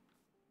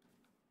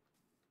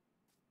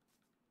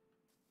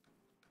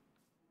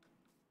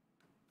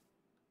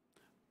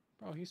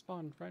 Bro, he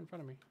spawned right in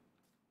front of me.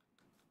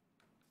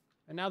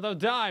 And now they'll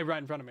die right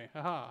in front of me.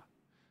 Haha.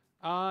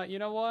 You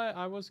know what?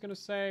 I was gonna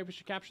say we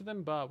should capture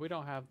them, but we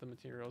don't have the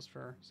materials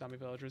for zombie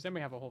villagers. And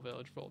we have a whole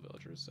village full of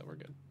villagers, so we're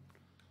good.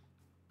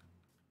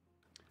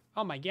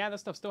 Oh my god, that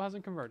stuff still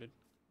hasn't converted.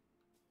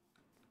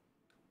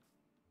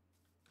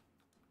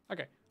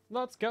 Okay,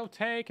 let's go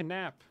take a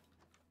nap.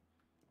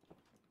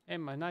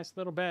 In my nice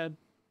little bed.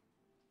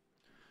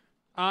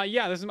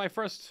 Yeah, this is my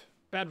first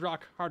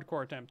Bedrock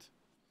hardcore attempt.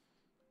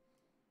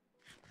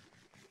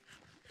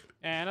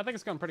 And I think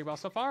it's going pretty well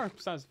so far,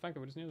 besides the fact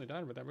that we just nearly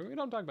died with that. But we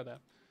don't talk about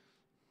that.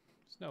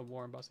 There's no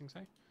war and busting,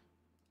 say.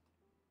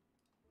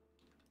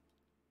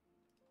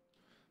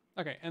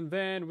 Okay, and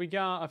then we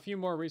got a few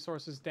more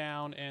resources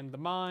down in the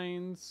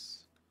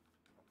mines.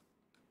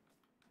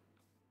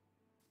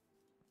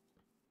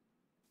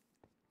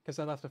 Because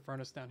I left a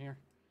furnace down here.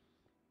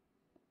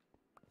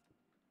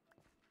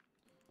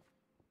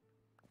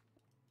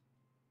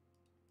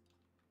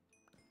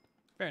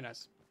 Very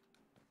nice.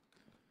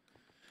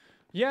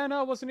 Yeah,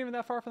 no, it wasn't even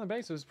that far from the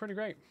base. It was pretty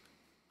great.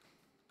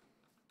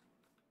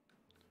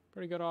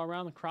 Pretty good all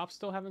around. The crops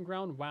still haven't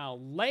grown. Wow,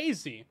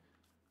 lazy.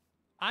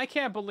 I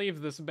can't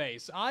believe this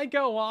base. I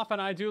go off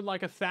and I do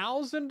like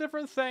 1,000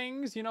 different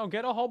things, you know,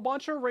 get a whole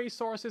bunch of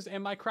resources,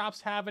 and my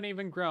crops haven't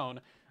even grown.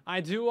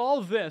 I do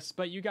all this,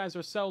 but you guys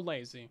are so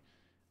lazy.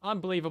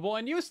 Unbelievable.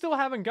 And you still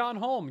haven't gone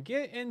home.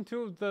 Get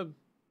into the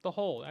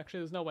hole.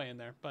 Actually, there's no way in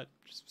there, but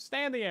just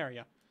stay in the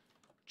area.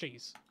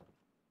 Jeez.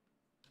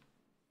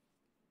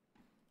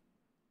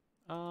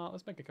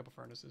 Let's make a couple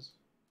furnaces.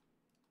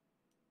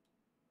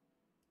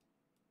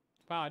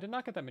 Wow, I did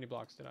not get that many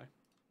blocks, did I?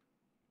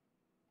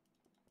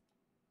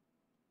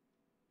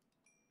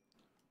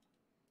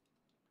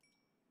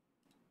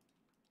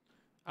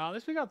 At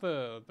least we got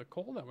the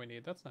coal that we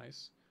need. That's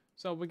nice.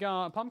 So we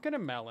got pumpkin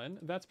and melon.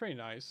 That's pretty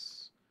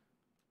nice.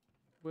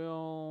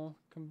 We'll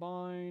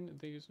combine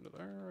these into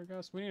there, I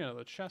guess. We need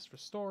another chest for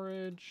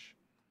storage.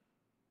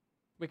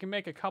 We can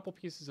make a couple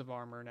pieces of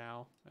armor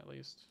now, at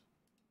least.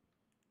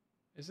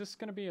 Is this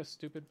going to be a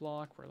stupid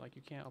block where, like,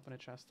 you can't open a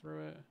chest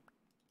through it?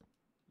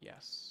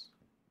 Yes.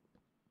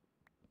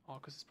 Oh,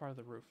 because it's part of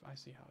the roof. I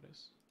see how it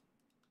is.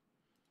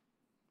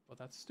 Well,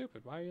 that's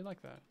stupid. Why are you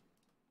like that?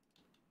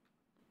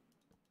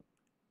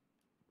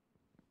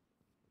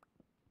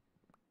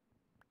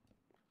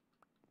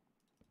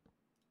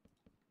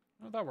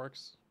 Oh, that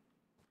works.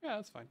 Yeah,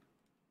 that's fine.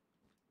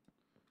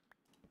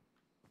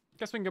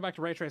 Guess we can go back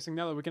to ray tracing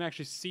now that we can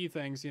actually see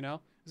things, you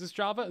know? Is this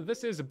Java?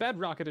 This is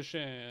Bedrock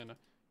Edition.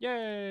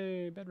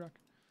 Yay, Bedrock.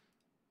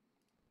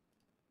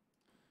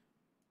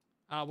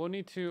 We'll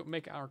need to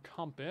make our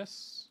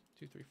compass.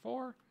 2, 3,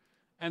 4.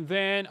 And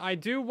then I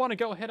do want to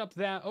go hit up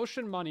that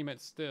ocean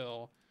monument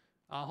still.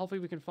 Hopefully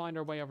we can find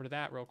our way over to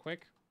that real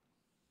quick.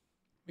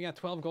 We got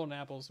 12 golden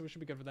apples, so we should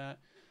be good for that.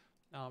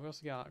 We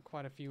also got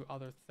quite a few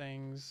other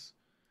things.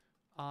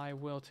 I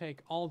will take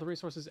all the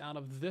resources out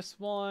of this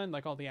one,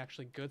 like all the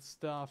actually good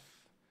stuff.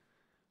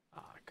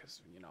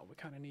 Because, you know, we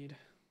kind of need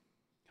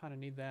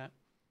that.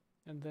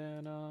 And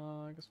then,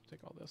 I guess we'll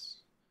take all this.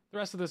 The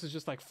rest of this is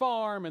just like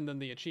farm and then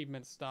the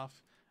achievement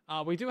stuff.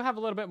 We do have a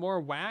little bit more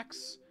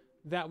wax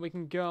that we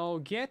can go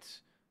get.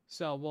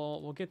 So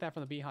we'll get that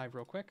from the beehive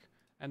real quick.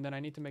 And then I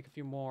need to make a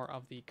few more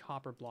of the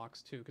copper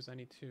blocks too, because I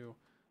need to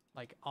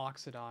like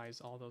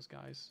oxidize all those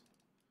guys.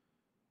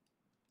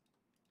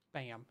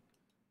 Bam.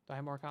 Do I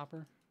have more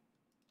copper?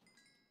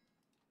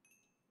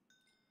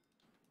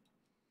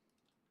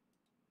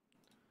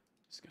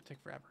 It's gonna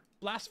take forever.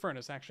 Blast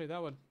furnace, actually,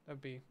 that would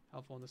be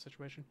helpful in this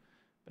situation.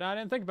 But I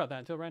didn't think about that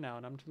until right now,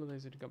 and I'm too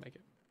lazy to go make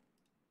it.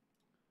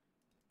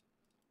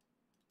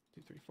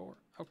 2, 3, 4.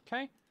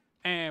 Okay.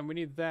 And we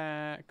need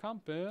that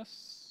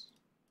compass.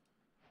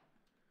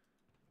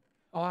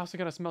 Oh, I also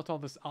gotta smelt all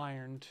this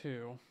iron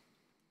too.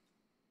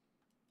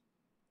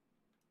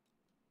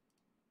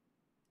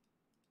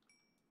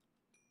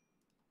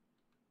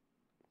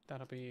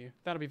 That'll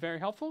be very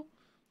helpful.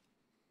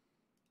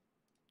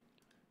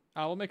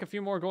 We'll make a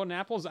few more golden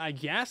apples, I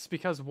guess,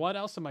 because what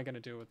else am I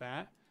gonna do with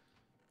that?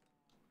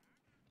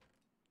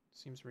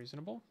 Seems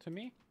reasonable to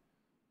me.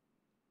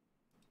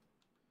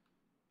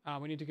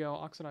 We need to go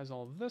oxidize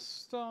all this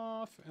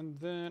stuff, and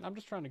then I'm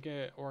just trying to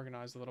get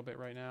organized a little bit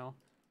right now.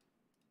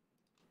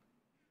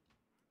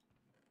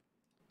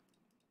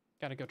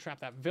 Gotta go trap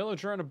that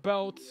villager in a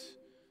boat.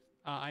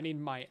 I need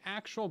my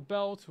actual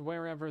boat,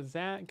 wherever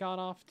that got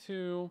off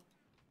to.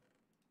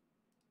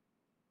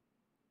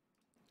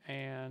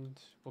 And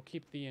we'll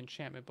keep the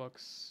enchantment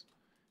books.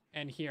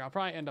 And here, I'll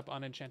probably end up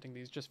unenchanting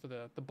these just for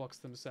the books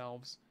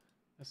themselves.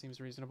 That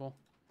seems reasonable.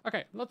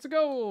 Okay, let's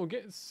go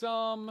get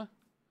some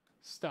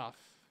stuff.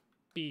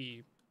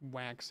 Bee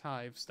wax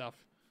hive stuff.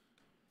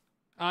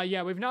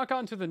 Yeah, we've not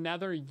gotten to the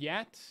nether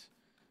yet.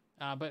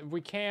 But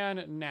we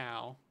can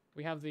now.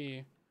 We have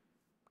the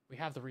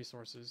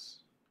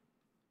resources.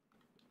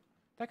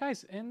 That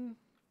guy's in.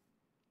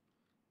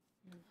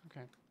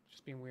 Okay,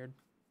 just being weird.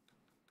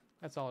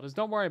 That's all it is.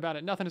 Don't worry about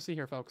it. Nothing to see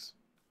here, folks.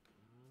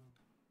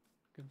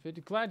 Good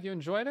video. Glad you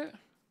enjoyed it.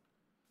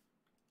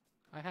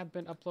 I have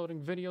been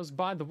uploading videos,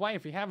 by the way.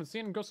 If you haven't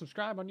seen them, go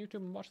subscribe on YouTube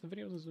and watch the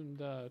videos and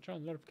turn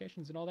on the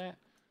notifications and all that.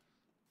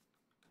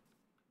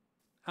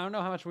 I don't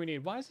know how much we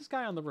need. Why is this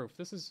guy on the roof?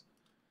 This is...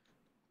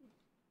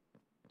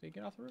 Did he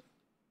get off the roof?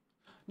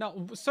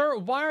 No, sir,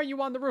 why are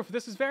you on the roof?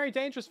 This is very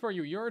dangerous for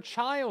you. You're a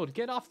child.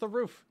 Get off the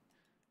roof.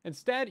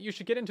 Instead, you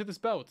should get into this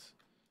boat.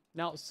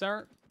 Now,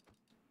 sir...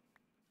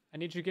 I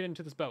need you to get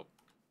into this boat.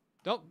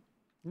 Don't.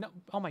 No.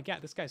 Oh my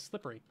god, this guy's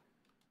slippery.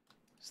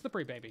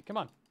 Slippery baby. Come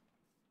on.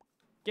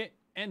 Get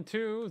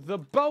into the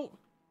boat.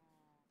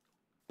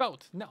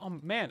 Boat. No, oh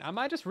man. Am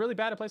I just really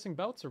bad at placing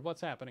boats or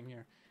what's happening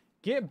here?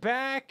 Get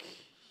back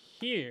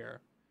here.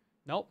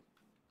 Nope.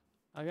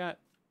 I got.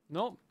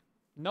 Nope.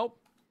 Nope.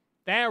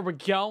 There we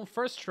go.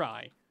 First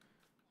try.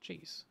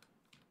 Jeez.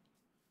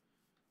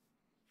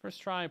 First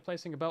try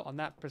placing a boat on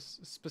that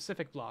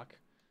specific block.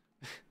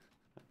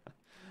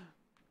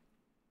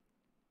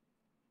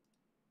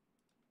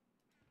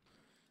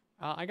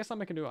 I guess I'll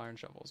make a new iron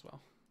shovel as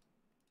well.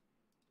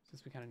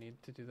 Since we kind of need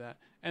to do that.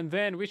 And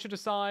then we should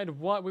decide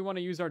what we want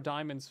to use our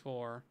diamonds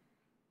for.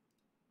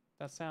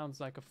 That sounds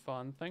like a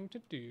fun thing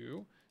to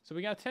do. So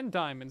we got 10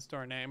 diamonds to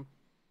our name.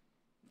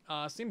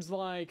 Seems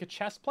like a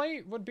chest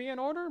plate would be in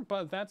order,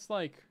 but that's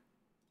like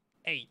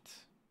 8.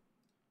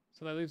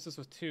 So that leaves us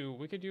with 2.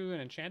 We could do an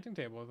enchanting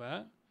table with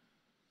that.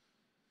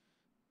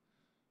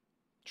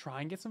 Try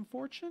and get some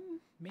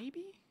fortune,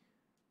 maybe?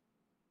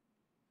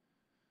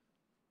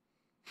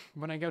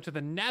 When I go to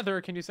the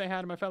nether, can you say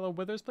hi to my fellow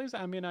withers, please?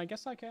 I mean, I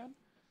guess I can.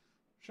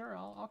 Sure,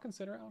 I'll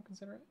consider it. I'll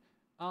consider it.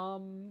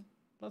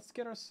 Let's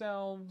get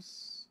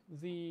ourselves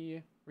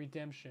the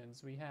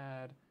redemptions. We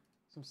had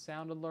some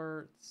sound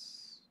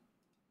alerts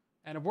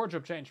and a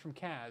wardrobe change from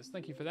Kaz.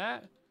 Thank you for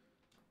that.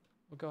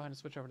 We'll go ahead and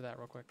switch over to that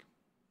real quick.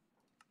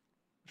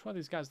 Which one of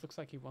these guys looks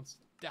like he wants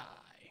to die?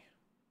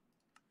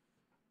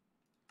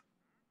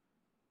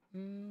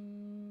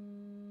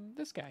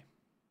 This guy.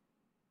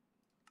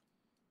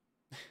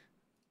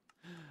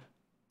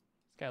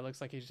 Guy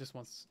looks like he just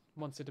wants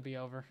it to be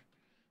over.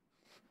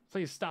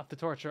 Please stop the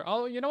torture.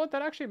 Oh, you know what?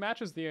 That actually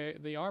matches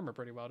the armor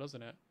pretty well,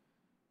 doesn't it?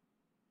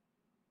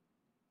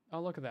 Oh,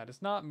 look at that.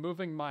 It's not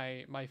moving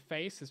my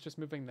face. It's just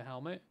moving the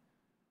helmet.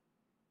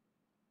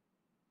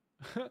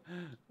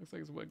 Looks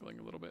like it's wiggling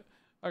a little bit.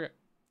 Okay.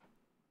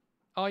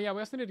 Oh, yeah. We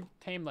also need to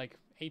tame like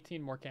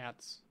 18 more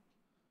cats.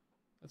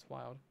 That's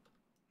wild.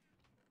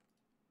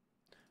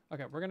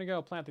 Okay. We're going to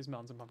go plant these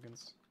melons and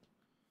pumpkins.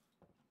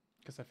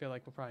 Because I feel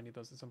like we'll probably need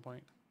those at some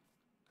point.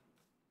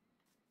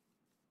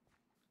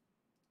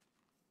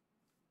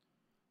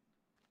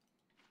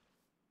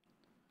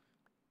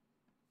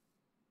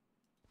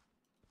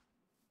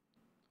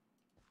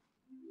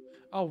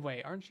 Oh,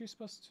 wait. Aren't you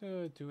supposed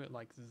to do it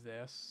like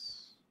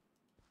this?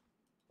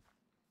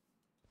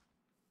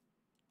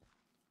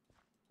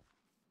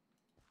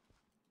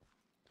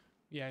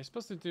 Yeah, you're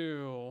supposed to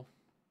do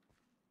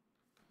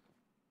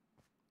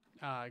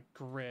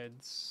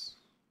grids,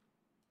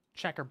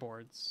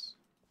 checkerboards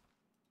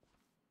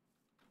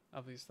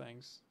of these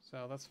things.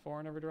 So that's 4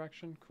 in every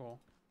direction. Cool.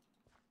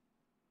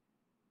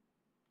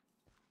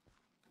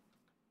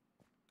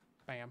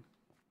 Bam.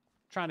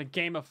 Trying to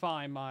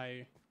gamify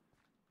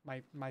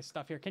my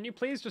stuff here. Can you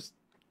please just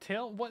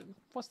tell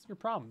what's your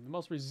problem? The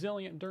most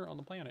resilient dirt on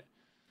the planet.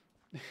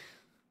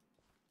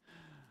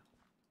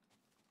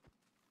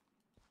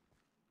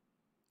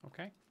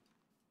 Okay.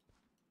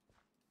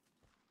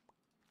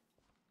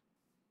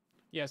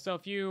 Yeah, so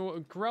if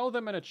you grow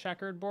them in a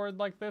checkered board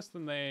like this,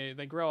 then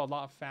they grow a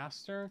lot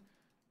faster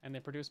and they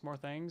produce more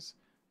things.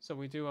 So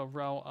we do a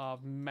row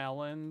of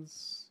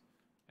melons,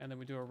 and then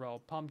we do a row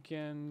of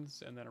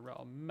pumpkins, and then a row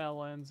of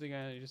melons.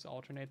 Again, you just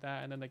alternate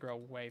that, and then they grow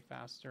way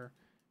faster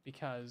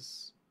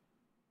because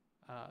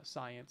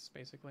science,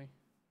 basically.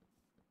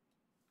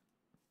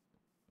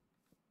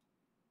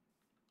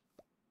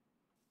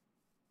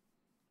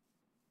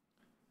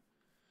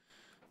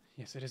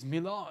 Yes, it is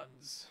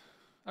melons.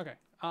 Okay,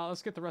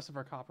 let's get the rest of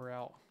our copper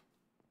out.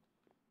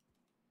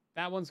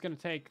 That one's going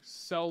to take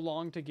so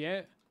long to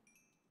get.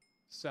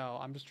 So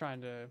I'm just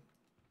trying to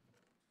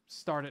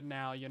start it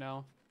now, you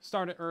know?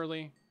 Start it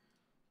early.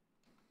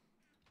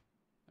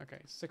 Okay,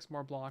 6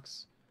 more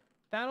blocks.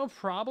 That'll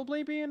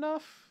probably be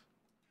enough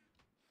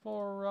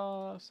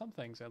for some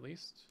things, at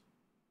least.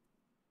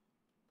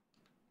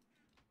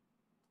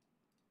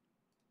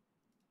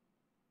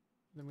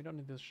 Then we don't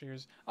need those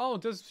shears. Oh,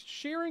 does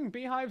shearing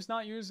beehives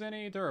not use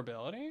any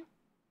durability?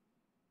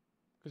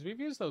 Because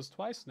we've used those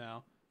twice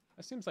now.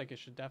 That seems like it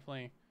should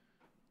definitely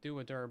do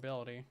a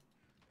durability.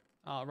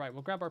 Right,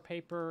 we'll grab our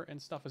paper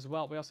and stuff as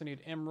well. We also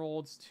need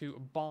emeralds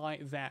to buy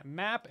that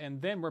map,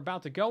 and then we're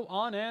about to go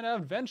on an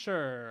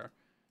adventure.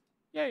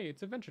 Yay,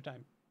 it's adventure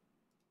time.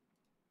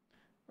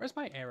 Where's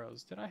my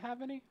arrows? Did I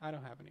have any? I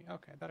don't have any.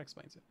 Okay, that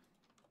explains it.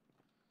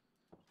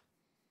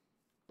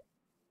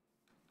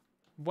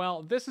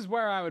 Well, this is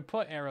where I would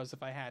put arrows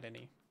if I had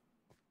any.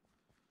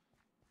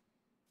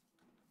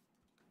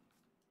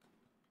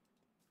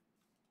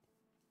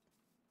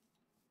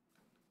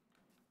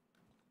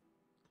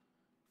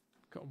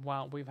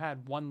 Wow, we've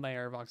had 1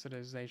 layer of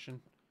oxidization.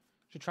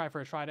 Should try for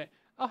a trident.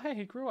 Oh, hey,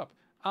 he grew up.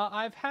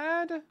 I've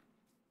had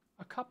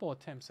a couple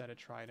attempts at a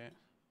trident.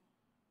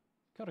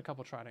 Got a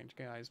couple trident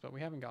guys, but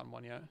we haven't gotten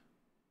one yet.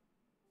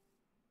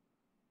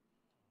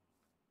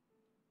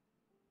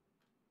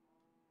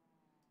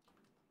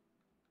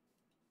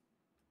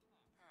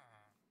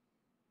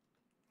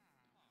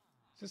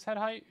 Is this head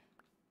height?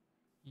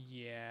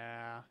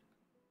 Yeah.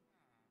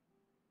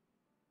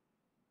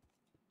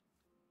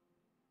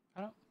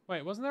 I don't...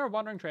 Wait, wasn't there a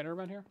wandering trader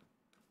around here?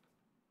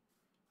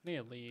 I need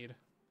a lead.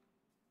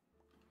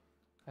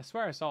 I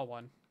swear I saw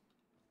one.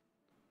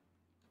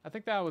 I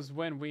think that was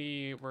when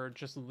we were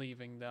just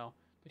leaving, though.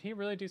 Did he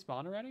really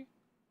despawn already?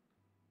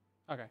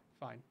 Okay,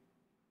 fine.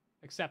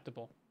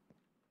 Acceptable.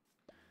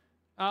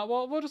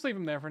 Well, we'll just leave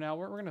him there for now.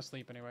 We're going to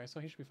sleep anyway,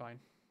 so he should be fine.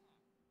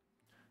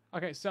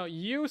 Okay, so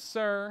you,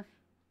 sir...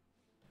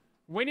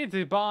 We need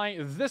to buy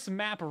this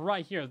map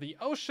right here, the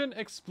Ocean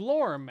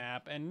Explorer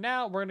map, and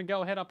now we're going to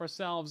go hit up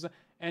ourselves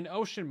an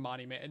ocean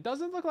monument. It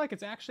doesn't look like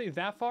it's actually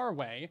that far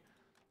away,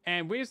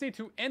 and we just need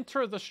to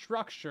enter the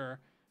structure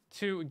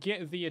to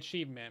get the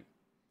achievement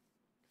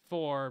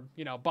for,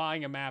 you know,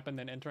 buying a map and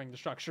then entering the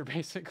structure,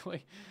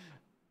 basically.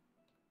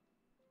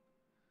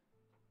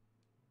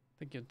 I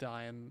think you'll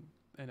die in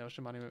an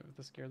ocean monument with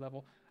the scare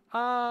level.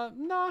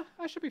 Nah,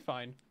 I should be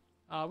fine.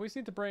 We just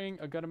need to bring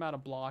a good amount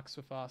of blocks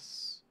with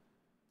us.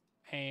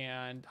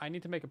 And I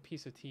need to make a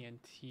piece of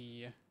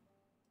TNT.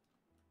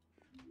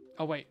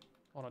 Oh, wait.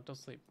 Hold on, don't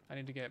sleep. I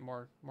need to get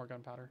more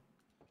gunpowder.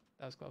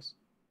 That was close.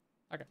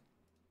 Okay.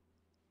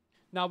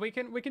 Now, we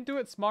can do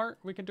it smart.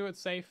 We can do it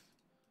safe.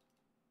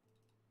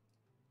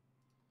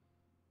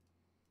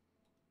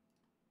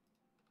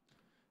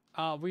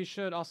 We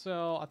should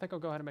also... I think I'll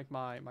go ahead and make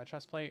my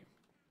chest plate.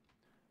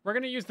 We're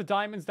going to use the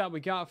diamonds that we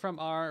got from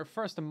our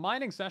first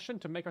mining session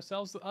to make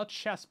ourselves a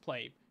chest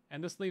plate.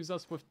 And this leaves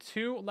us with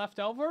 2 left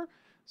over.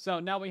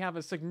 So now we have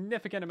a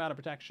significant amount of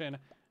protection,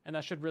 and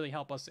that should really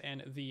help us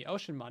in the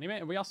ocean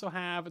monument. And we also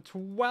have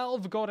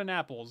 12 golden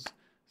apples,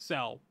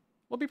 so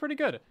we'll be pretty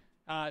good.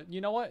 You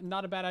know what?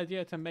 Not a bad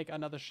idea to make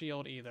another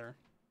shield either,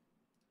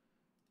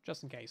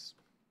 just in case.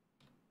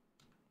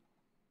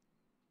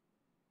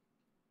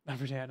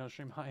 Every day I don't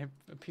stream Hive,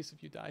 a piece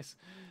of you dies.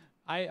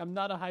 I am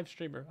not a Hive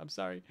streamer. I'm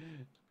sorry,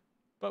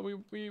 but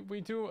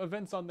we do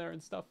events on there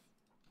and stuff,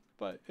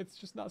 but it's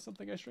just not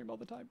something I stream all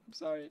the time. I'm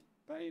sorry.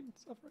 Pain,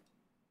 suffering.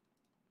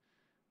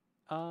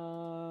 You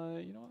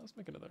know what? Let's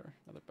make another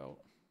boat.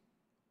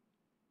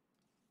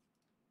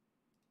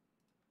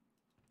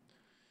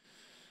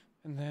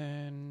 And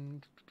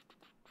then...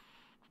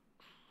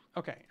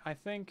 Okay, I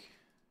think...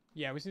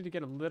 Yeah, we just need to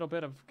get a little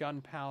bit of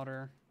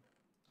gunpowder.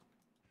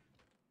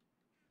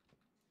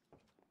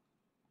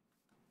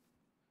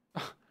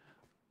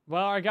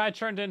 Well, our guy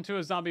turned into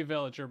a zombie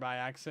villager by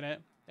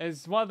accident.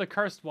 Is one of the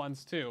cursed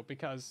ones too,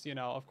 because, you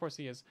know, of course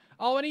he is.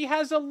 Oh, and he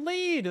has a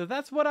lead!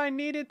 That's what I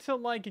needed to,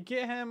 like,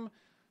 get him,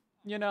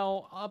 you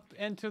know, up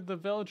into the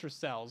villager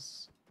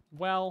cells.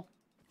 Well,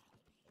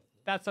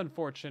 that's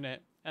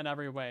unfortunate in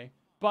every way.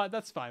 But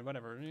that's fine,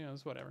 whatever. You know,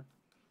 it's whatever.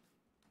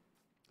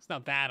 It's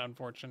not that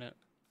unfortunate.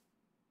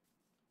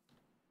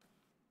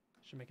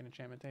 Should make an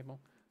enchantment table.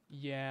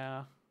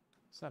 Yeah.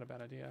 It's not a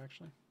bad idea,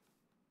 actually.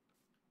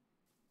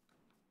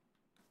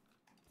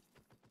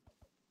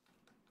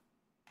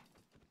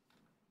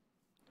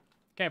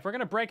 Okay, if we're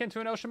gonna break into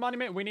an ocean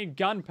monument, we need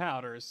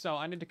gunpowder. So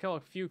I need to kill a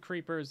few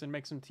creepers and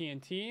make some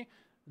TNT.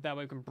 That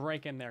way we can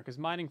break in there, because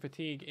mining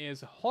fatigue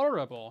is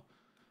horrible.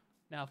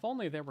 Now, if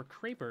only there were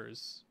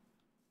creepers.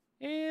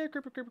 Yeah,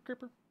 creeper, creeper,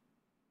 creeper.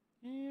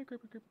 Yeah,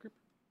 creeper, creeper, creeper.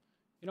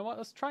 You know what?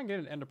 Let's try and get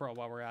an ender pearl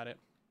while we're at it.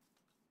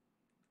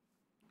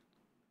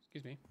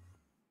 Excuse me.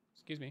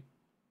 Excuse me.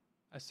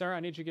 Sir, I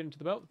need you to get into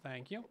the boat.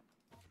 Thank you.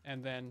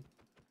 And then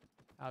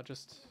I'll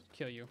just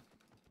kill you.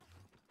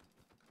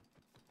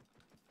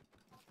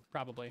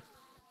 Probably.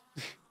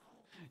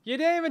 You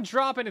didn't even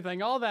drop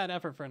anything. All that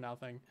effort for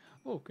nothing.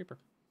 Oh, creeper.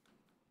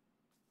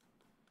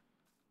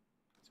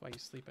 That's why you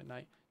sleep at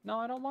night. No,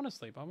 I don't want to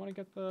sleep. I want to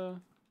get the...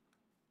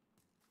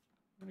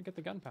 I'm gonna get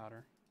the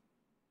gunpowder.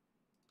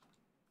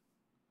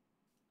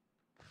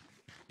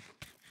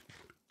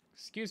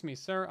 Excuse me,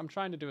 sir. I'm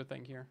trying to do a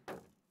thing here.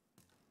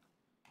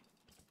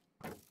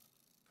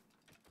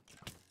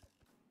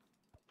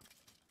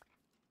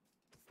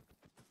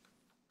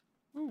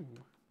 Ooh.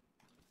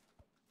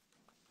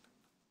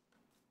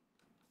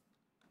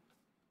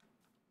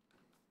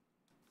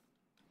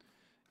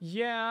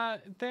 Yeah,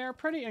 they're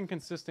pretty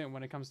inconsistent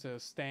when it comes to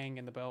staying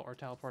in the boat or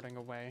teleporting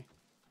away.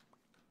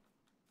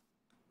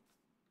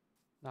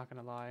 Not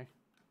gonna lie.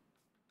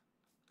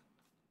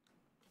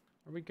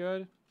 Are we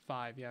good?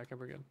 5. Yeah, okay,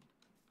 we're good.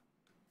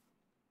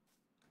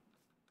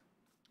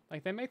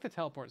 Like, they make the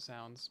teleport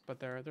sounds, but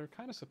they're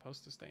kind of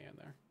supposed to stay in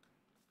there.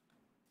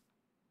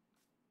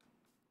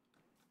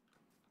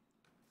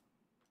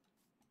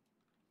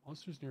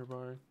 Monsters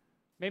nearby.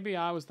 Maybe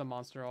I was the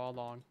monster all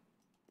along.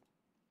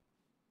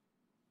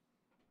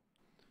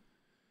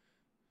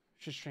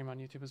 Should stream on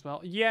YouTube as well.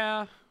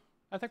 Yeah,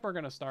 I think we're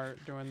gonna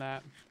start doing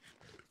that.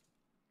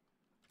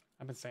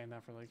 I've been saying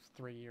that for like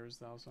 3 years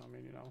though, so I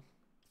mean, you know,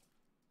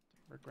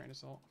 for a grain of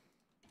salt.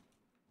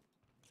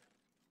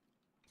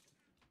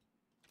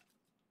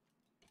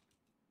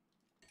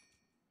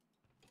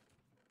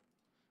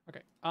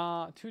 Okay,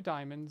 2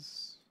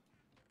 diamonds,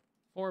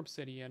 4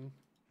 obsidian,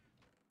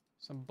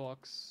 some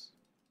books.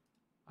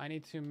 I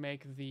need to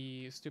make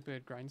the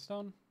stupid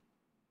grindstone,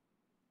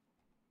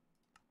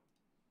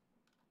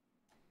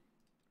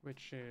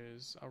 which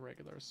is a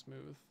regular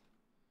smooth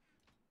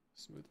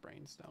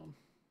brainstone.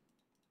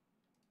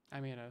 I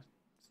mean,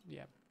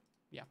 yeah,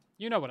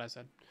 you know what I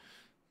said.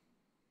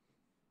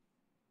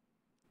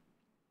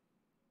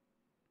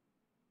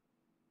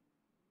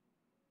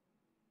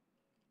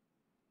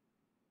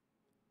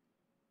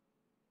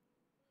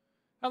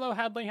 Hello,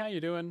 Hadley, how you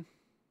doing?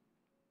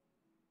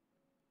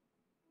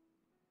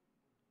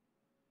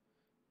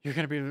 You're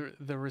gonna be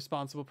the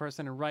responsible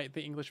person and write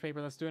the English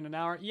paper that's due in an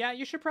hour? Yeah,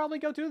 you should probably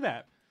go do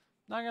that.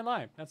 Not gonna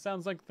lie, that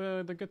sounds like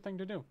the good thing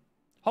to do.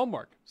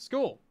 Homework,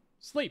 school,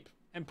 sleep,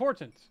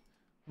 important.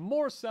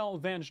 More cell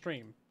than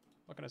stream.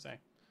 What can I say?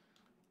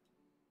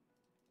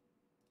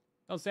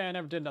 Don't say I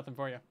never did nothing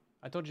for you.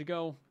 I told you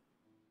go.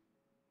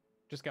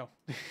 Just go.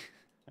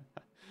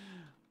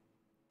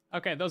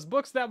 Okay, those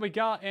books that we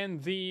got in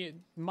the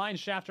mine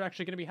shaft are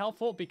actually going to be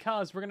helpful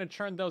because we're going to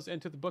turn those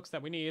into the books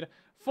that we need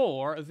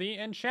for the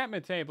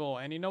enchantment table.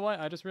 And you know what?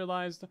 I just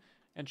realized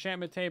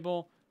enchantment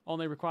table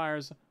only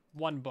requires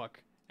 1 book.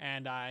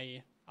 And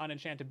I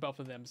unenchanted both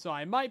of them. So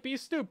I might be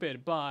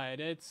stupid, but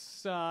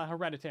it's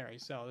hereditary.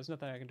 So there's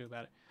nothing I can do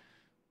about it.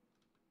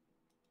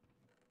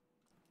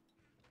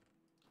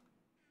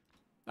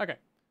 Okay.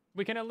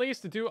 We can at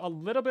least do a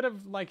little bit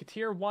of, like,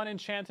 tier 1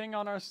 enchanting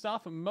on our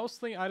stuff.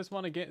 Mostly, I just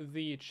want to get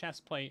the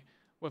chest plate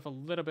with a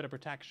little bit of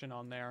protection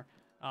on there.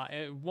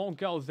 It won't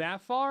go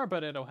that far,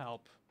 but it'll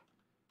help.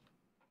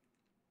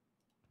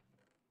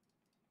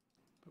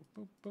 Boop,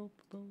 boop, boop,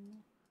 boop.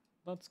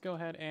 Let's go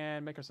ahead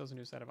and make ourselves a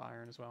new set of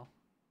iron as well.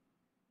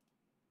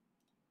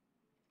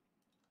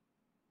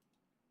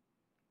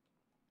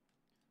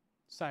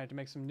 Decided to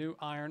make some new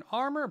iron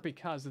armor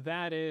because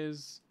that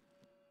is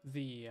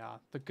the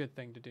good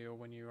thing to do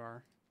when you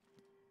are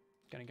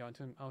gonna go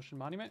into an ocean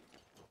monument.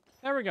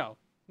 There we go.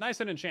 Nice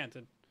and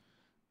enchanted.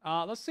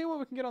 Let's see what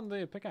we can get on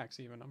the pickaxe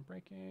even.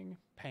 Unbreaking,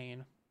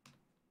 pain,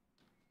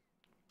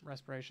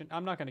 respiration.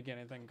 I'm not gonna get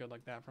anything good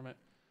like that from it.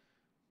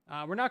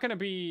 We're not gonna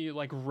be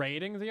like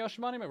raiding the ocean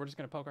monument. We're just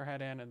gonna poke our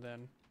head in and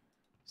then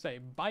say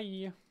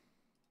bye.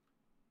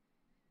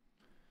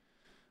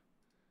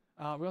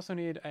 We also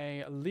need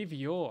a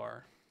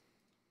levior.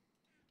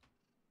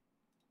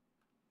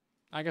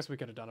 I guess we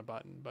could have done a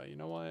button, but you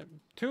know what?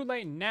 Too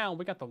late now.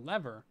 We got the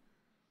lever.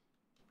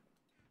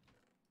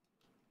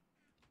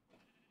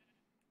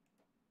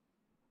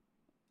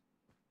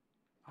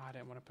 I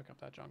didn't want to pick up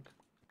that junk.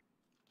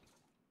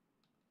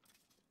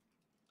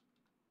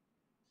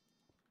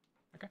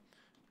 Okay.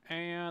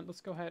 And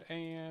let's go ahead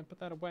and put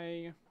that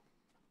away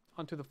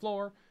onto the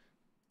floor.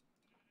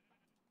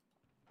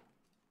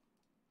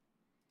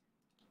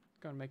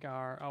 Gonna make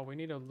our... Oh, we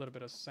need a little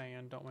bit of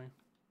sand, don't we?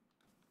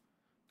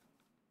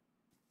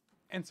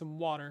 And some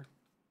water.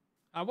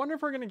 I wonder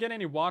if we're gonna get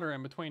any water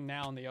in between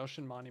now and the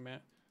ocean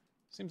monument.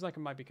 Seems like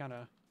it might be kind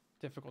of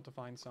difficult to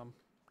find some.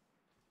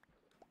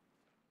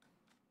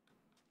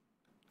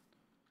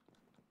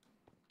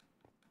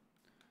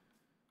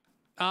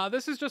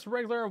 This is just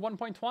regular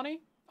 1.20.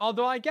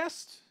 Although I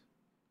guessed,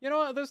 you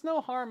know, there's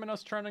no harm in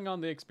us turning on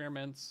the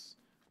experiments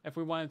if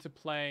we wanted to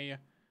play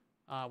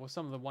with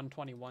some of the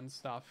 121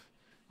 stuff.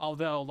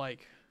 Although,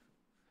 like,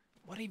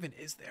 what even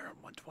is there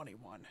in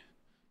 121?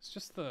 It's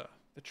just the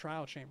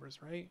trial chambers,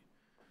 right?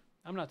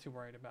 I'm not too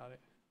worried about it.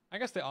 I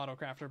guess the auto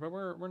crafter, but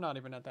we're not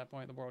even at that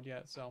point in the world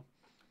yet, so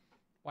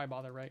why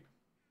bother, right?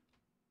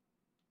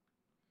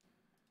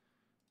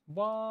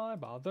 Why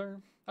bother?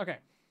 Okay.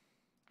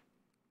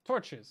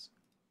 Torches,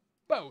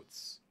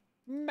 boats,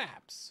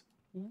 maps,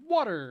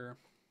 water.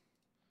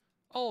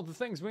 All the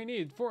things we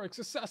need for a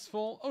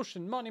successful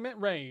ocean monument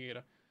raid.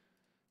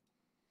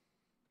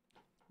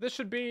 This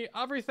should be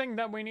everything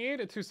that we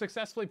need to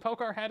successfully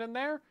poke our head in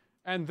there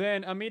and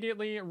then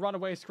immediately run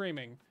away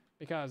screaming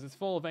because it's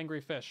full of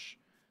angry fish.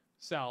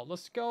 So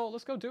let's go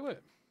do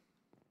it.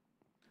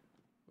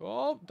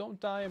 Oh, don't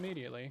die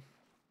immediately.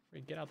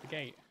 We get out the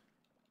gate.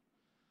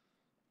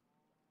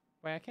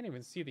 Wait, I can't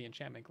even see the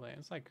enchantment glint.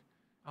 It's like,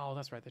 oh,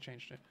 that's right, they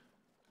changed it.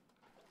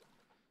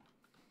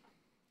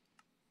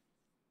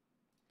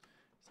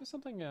 Is there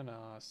something in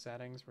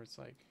settings where it's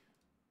like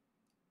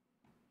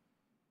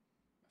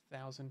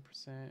 1000%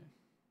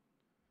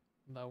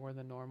 lower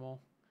than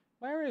normal?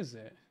 Where is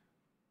it?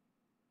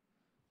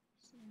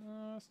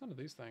 It's none of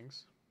these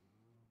things.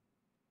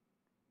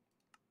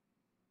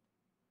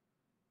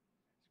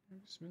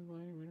 Smooth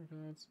lighting, winter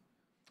guides.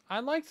 I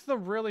liked the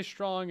really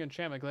strong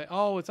enchantment glint.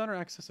 Oh, it's under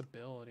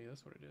accessibility.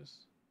 That's what it is.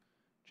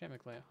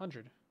 Enchantment glint,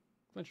 100.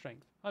 Glint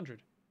strength,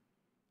 100.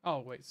 Oh,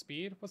 wait,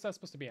 speed? What's that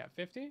supposed to be at?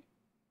 50?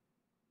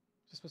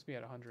 It's supposed to be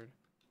at 100.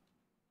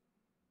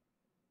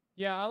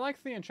 Yeah, I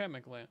like the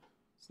enchantment glint.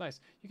 It's nice.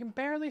 You can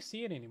barely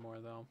see it anymore,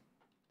 though.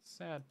 It's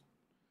sad.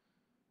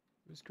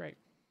 It was great.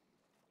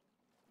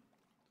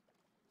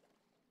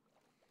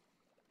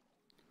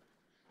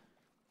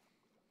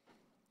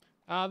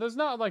 There's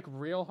not like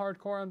real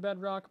hardcore on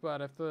Bedrock,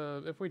 but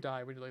if we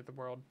die, we delete the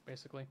world,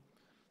 basically.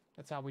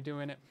 That's how we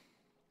doing it.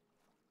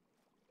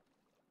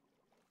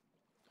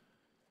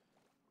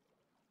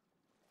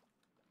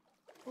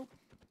 Oh,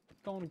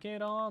 gonna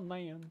get on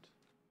land.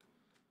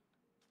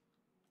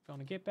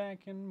 Gonna get back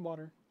in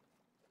water.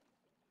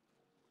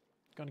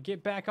 Gonna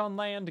get back on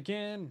land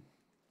again.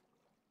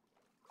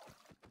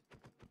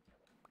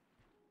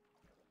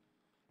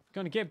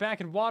 Gonna get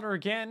back in water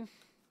again.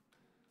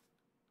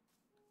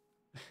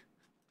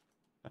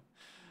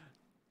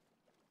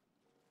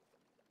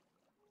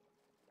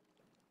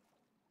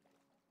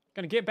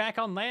 Gonna get back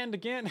on land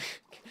again.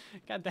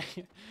 God dang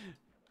it.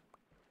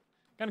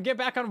 Gonna get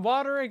back on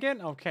water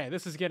again? Okay,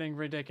 this is getting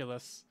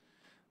ridiculous.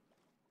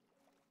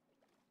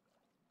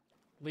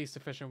 Least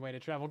efficient way to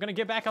travel. Gonna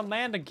get back on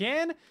land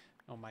again?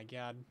 Oh my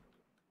god.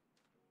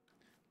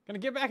 Gonna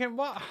get back in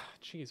water.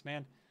 Jeez,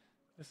 man.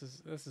 This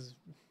is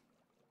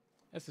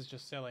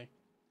just silly.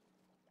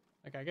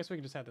 Okay, I guess we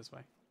can just head this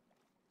way.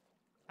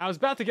 I was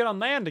about to get on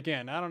land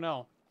again. I don't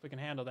know if we can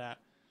handle that.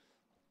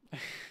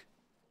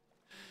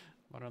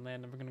 Water on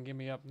land never gonna give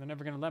me up. They're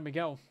never gonna let me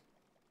go.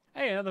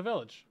 Hey, another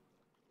village.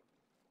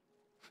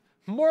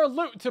 More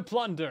loot to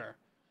plunder.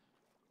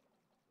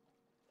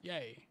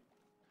 Yay.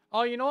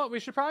 Oh, you know what? We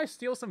should probably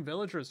steal some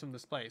villagers from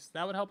this place.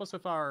 That would help us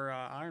with our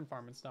iron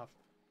farm and stuff.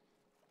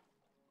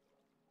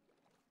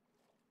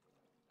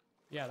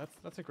 Yeah,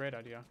 that's a great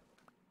idea.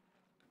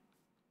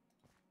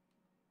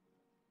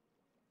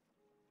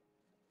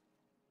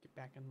 Get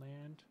back in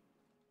land.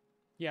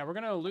 Yeah, we're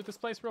gonna loot this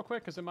place real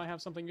quick because it might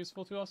have something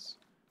useful to us.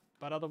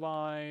 But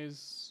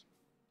otherwise,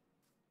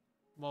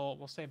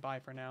 we'll say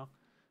bye for now.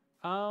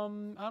 I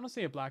don't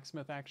see a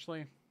blacksmith,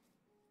 actually.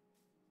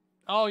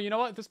 Oh, you know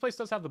what? This place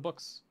does have the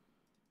books.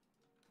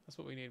 That's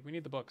what we need. We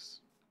need the books.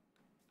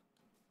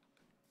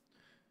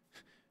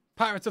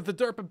 Pirates of the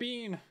Derpy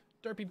Bean.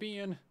 Derpy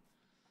Bean.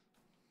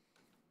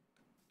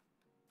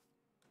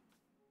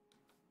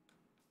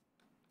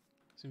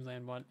 Seems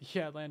land won.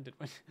 Yeah, land did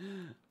win.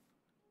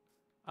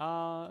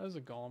 There's a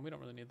golem. We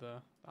don't really need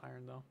the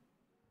iron, though.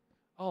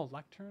 Oh,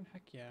 lectern?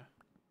 Heck yeah.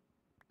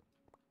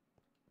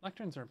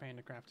 Lecterns are a pain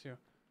to craft, too.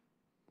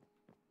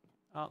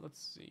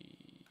 Let's see.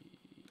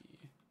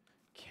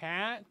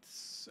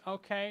 Cats?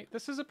 Okay.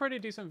 This is a pretty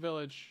decent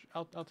village.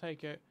 I'll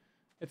take it.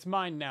 It's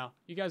mine now.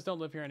 You guys don't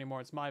live here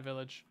anymore. It's my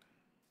village.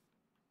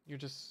 You're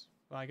just...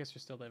 Well, I guess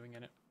you're still living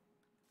in it.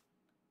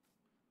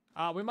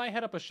 We might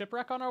head up a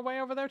shipwreck on our way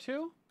over there,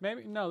 too?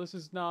 Maybe? No, this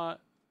is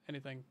not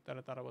anything that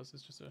I thought it was.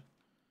 It's just a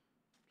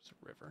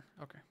river.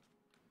 Okay.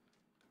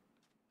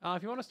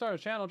 If you want to start a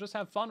channel, just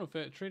have fun with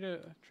it. Treat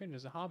it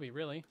as a hobby,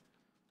 really.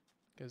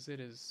 Because it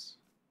is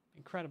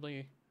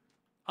incredibly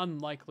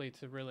unlikely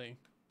to really,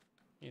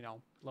 you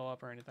know, blow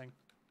up or anything.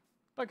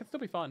 But it can still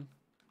be fun.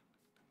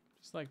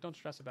 Just, like, don't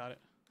stress about it.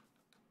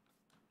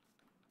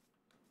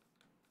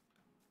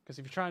 Because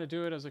if you're trying to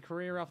do it as a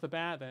career off the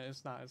bat, then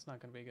it's not going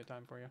to be a good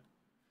time for you.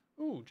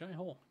 Ooh, giant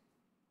hole.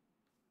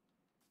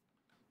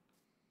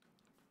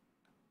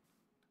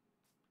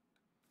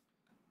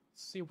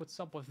 Let's see what's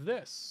up with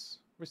this.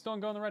 We're still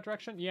going in the right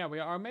direction? Yeah, we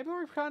are. Maybe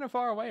we're kind of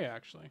far away,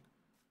 actually.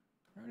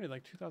 We're already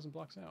like 2,000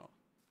 blocks out.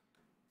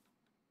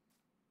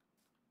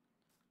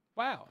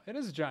 Wow, it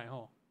is a giant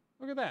hole.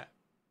 Look at that.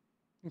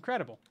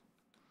 Incredible.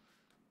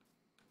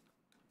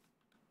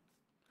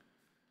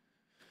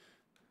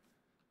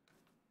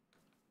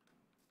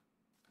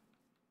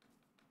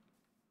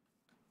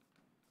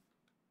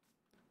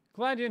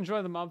 Glad you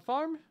enjoy the mob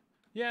farm.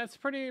 Yeah, it's a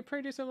pretty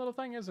decent little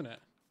thing, isn't it?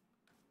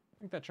 I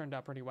think that turned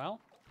out pretty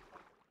well.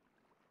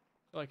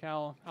 I like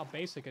how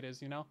basic it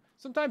is, you know?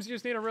 Sometimes you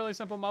just need a really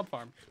simple mob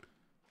farm.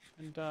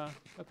 And that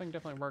thing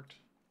definitely worked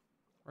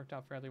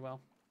out fairly well.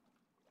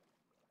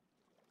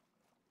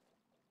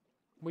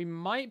 We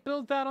might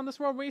build that on this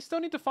world. We still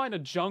need to find a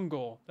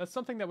jungle. That's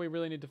something that we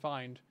really need to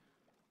find.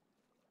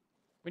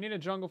 We need a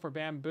jungle for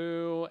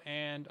bamboo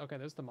and... Okay,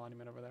 there's the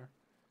monument over there.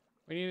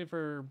 We need it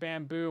for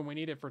bamboo, and we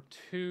need it for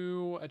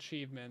 2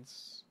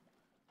 achievements.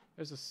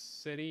 There's a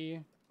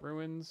city,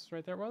 ruins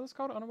right there. What is it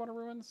called? Underwater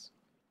ruins?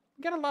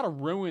 We got a lot of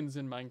ruins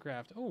in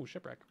Minecraft. Oh,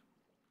 shipwreck.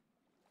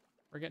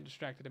 We're getting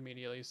distracted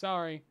immediately.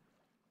 Sorry.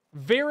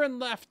 Viren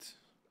left.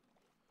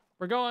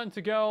 We're going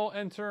to go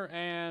enter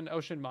an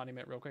ocean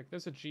monument real quick.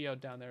 There's a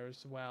geode down there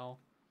as well.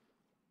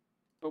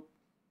 Boop.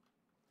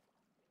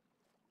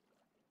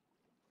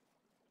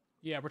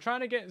 Yeah, we're trying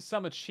to get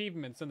some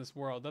achievements in this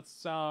world.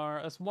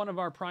 That's one of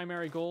our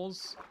primary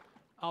goals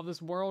of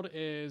this world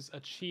is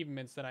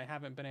achievements that I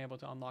haven't been able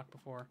to unlock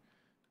before.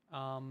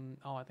 Oh,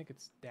 I think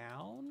it's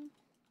down.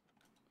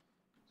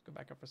 Let's go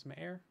back up for some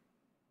air.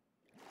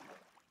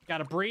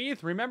 Gotta breathe.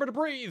 Remember to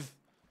breathe.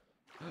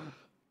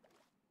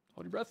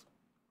 Hold your breath.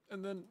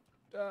 And then,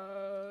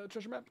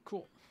 treasure map.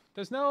 Cool.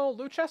 There's no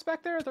loot chest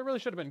back there? There really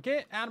should have been.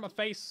 Get out of my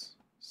face,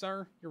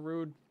 sir. You're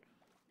rude.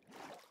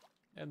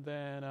 And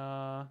then,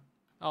 oh,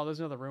 there's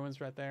another ruins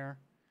right there.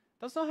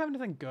 Does not have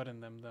anything good in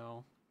them,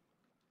 though.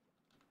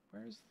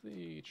 Where's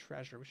the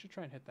treasure? We should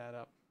try and hit that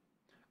up.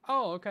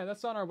 Oh, okay.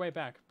 That's on our way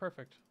back.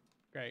 Perfect.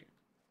 Great.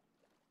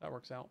 That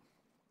works out.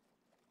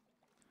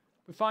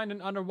 We find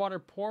an underwater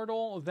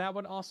portal. That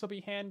would also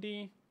be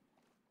handy.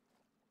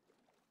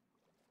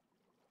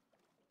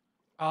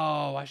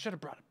 Oh, I should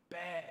have brought a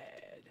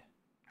bed.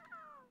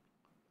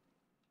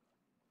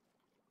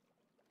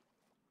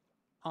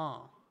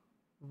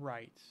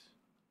 Right.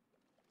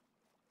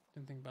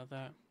 Didn't think about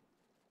that.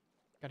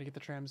 Gotta get the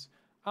trims.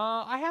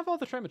 I have all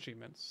the trim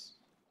achievements.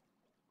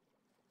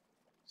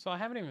 So I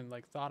haven't even,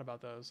 like, thought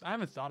about those. I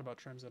haven't thought about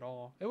trims at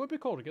all. It would be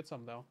cool to get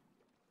some, though.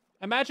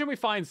 Imagine we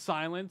find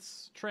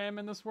silence trim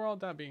in this world.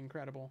 That'd be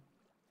incredible.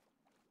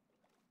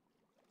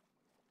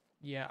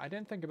 Yeah, I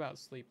didn't think about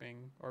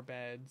sleeping or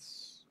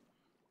beds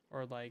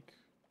or, like,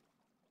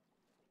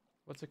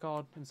 what's it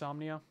called?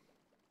 Insomnia.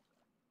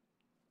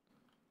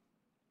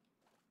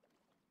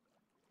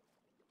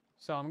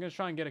 So I'm going to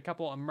try and get a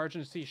couple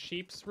emergency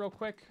sheeps real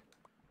quick.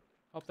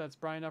 Hope that's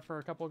bright enough for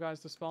a couple guys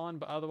to spawn,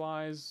 but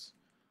otherwise,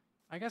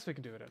 I guess we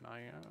can do it at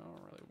night. I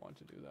don't really want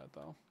to do that,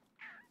 though.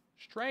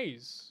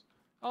 Strays.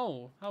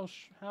 Oh,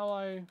 how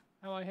I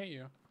hate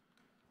you.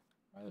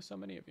 Why are there so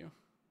many of you?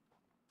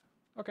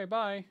 Okay,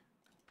 bye.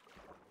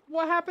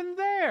 What happened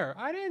there?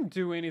 I didn't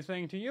do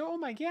anything to you. Oh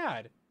my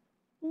god.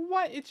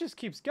 What? It just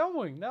keeps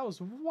going. That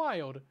was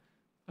wild.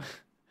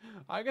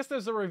 I guess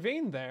there's a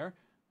ravine there.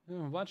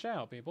 Watch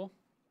out, people.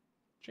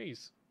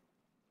 Jeez.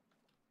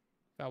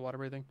 Got water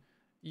breathing.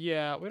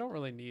 Yeah, we don't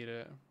really need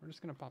it. We're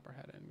just gonna pop our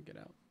head in and get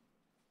out.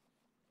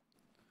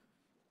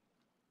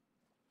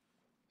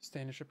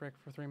 Stay in a shipwreck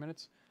for 3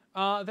 minutes.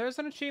 There's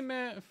an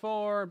achievement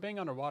for being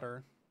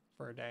underwater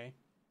for a day.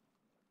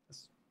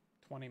 It's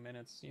 20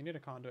 minutes. You need a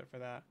conduit for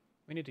that.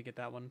 We need to get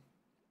that one.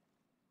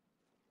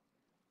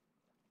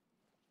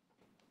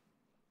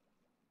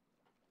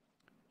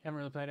 Haven't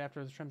really played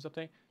after the Trims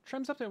update.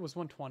 Trims update was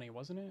 120,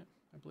 wasn't it?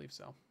 I believe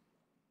so.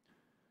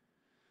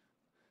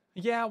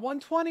 Yeah,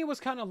 120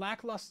 was kind of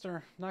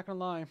lackluster, not gonna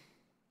lie. It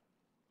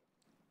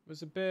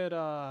was a bit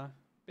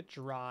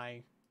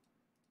dry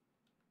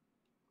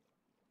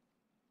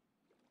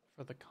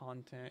for the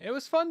content. It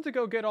was fun to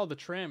go get all the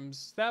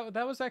trims. That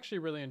was actually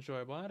really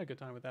enjoyable. I had a good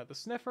time with that. The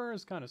sniffer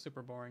is kind of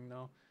super boring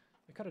though.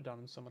 They could have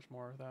done so much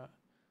more of that,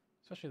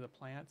 especially the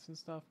plants and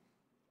stuff.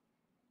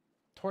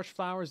 Torch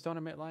flowers don't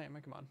emit light. I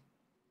mean, come on.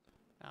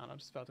 I don't know.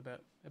 Just felt a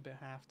bit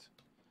halved.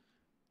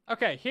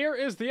 Okay, here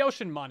is the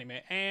ocean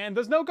monument, and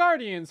there's no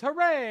guardians.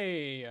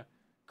 Hooray!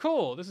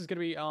 Cool. This is gonna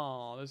be.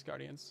 Oh, there's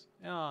guardians.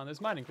 Oh,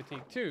 there's mining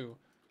fatigue too.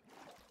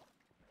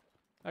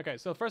 Okay,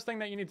 so first thing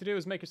that you need to do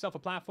is make yourself a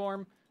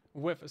platform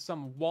with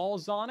some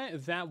walls on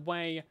it. That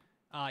way,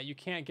 You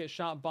can't get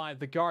shot by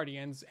the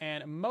Guardians,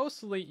 and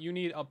mostly you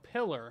need a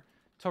pillar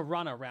to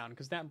run around,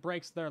 because that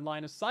breaks their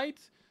line of sight.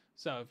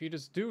 So if you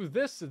just do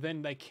this,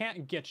 then they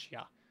can't get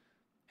ya.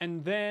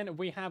 And then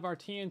we have our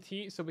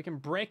TNT, so we can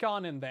break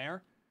on in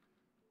there.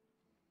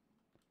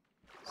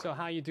 So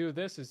how you do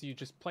this is you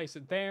just place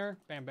it there.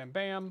 Bam, bam,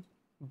 bam.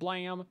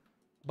 Blam.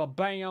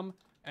 Ba-bam.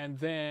 And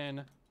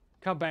then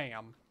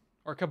kabam.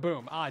 Or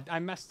kaboom. Ah, I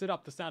messed it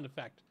up, the sound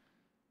effect.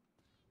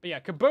 But yeah,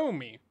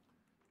 kaboomy.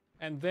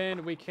 And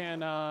then we can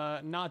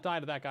not die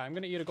to that guy. I'm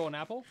going to eat a golden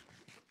apple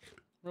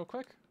real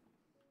quick.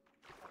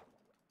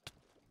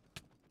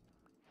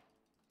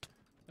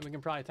 And we can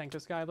probably tank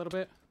this guy a little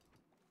bit.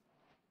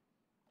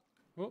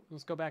 Whoop,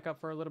 let's go back up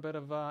for a little bit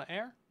of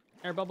air.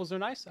 Air bubbles are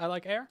nice. I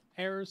like air.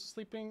 Air is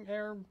sleeping.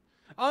 Air.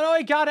 Oh no,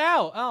 he got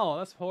out. Oh,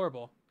 that's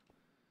horrible.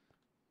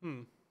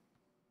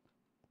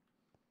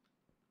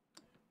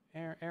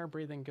 Air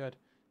breathing good.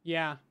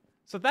 Yeah.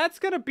 So that's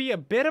going to be a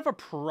bit of a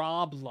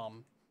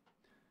problem.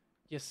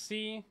 You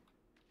see?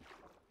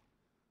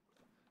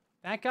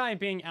 That guy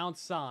being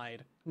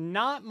outside.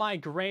 Not my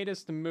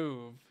greatest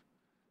move.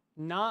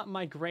 Not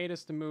my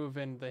greatest move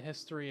in the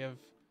history of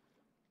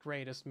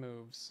greatest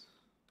moves.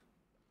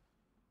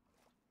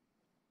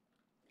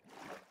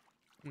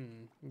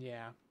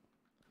 Yeah.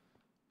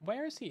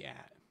 Where is he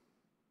at?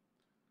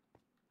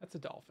 That's a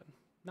dolphin.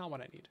 Not what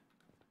I need.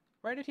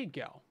 Where did he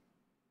go?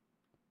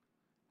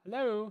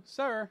 Hello,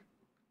 sir?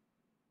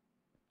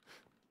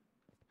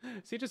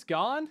 Is he just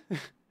gone?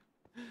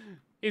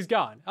 He's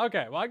gone.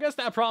 Okay, well, I guess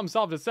that problem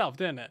solved itself,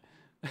 didn't it?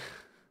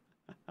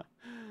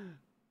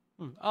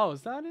 Oh,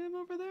 is that him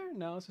over there?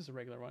 No, it's just a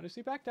regular one. Is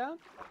he back down?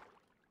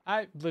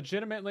 I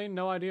legitimately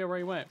no idea where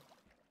he went.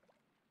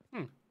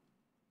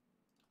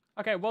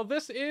 Okay, well,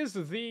 this is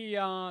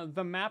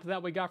the map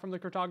that we got from the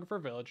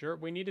cartographer villager.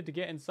 We needed to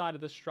get inside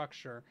of this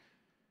structure.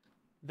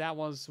 That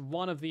was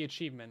one of the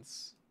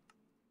achievements.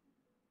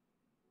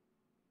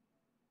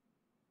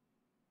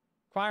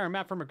 Acquire a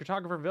map from a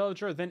cartographer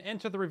villager, then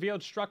enter the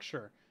revealed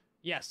structure.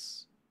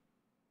 Yes,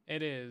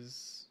 it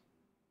is.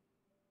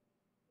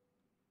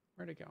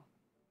 Where'd it go?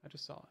 I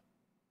just saw it.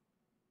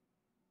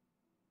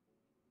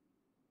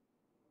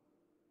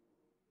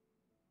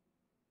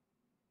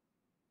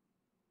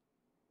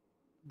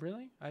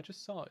 Really? I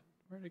just saw it.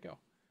 Where'd it go?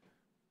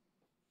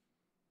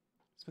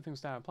 Smithing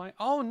style apply.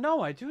 Oh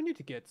no, I do need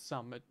to get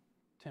some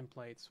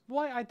templates.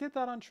 Why? I did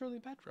that on Truly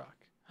Bedrock.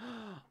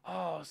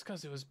 Oh, it's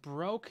because it was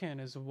broken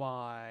is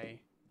why.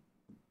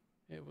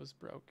 It was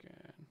broken.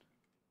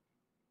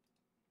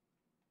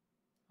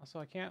 Also,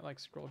 I can't like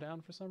scroll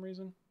down for some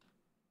reason.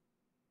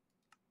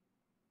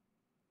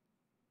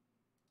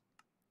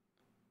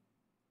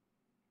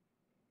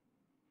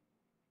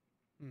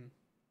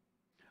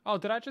 Oh,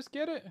 did I just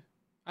get it?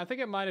 I think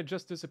it might have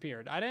just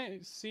disappeared. I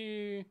didn't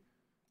see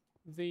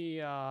the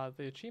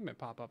achievement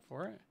pop up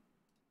for it.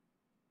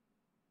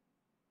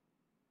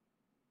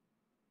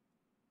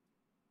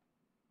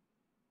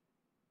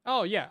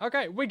 Oh, yeah.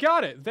 Okay, we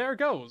got it. There it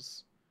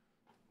goes.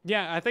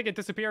 Yeah, I think it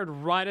disappeared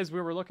right as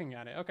we were looking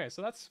at it. Okay,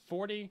 so that's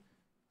 40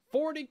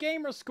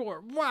 gamer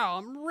score. Wow,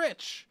 I'm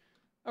rich.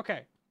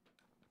 Okay.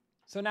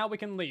 So now we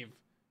can leave.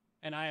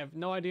 And I have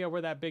no idea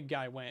where that big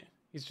guy went.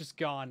 He's just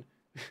gone.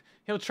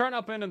 He'll turn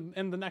up in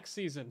the next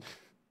season.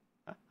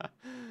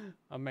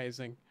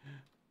 Amazing.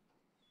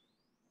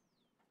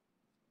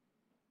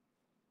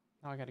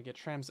 Now I gotta get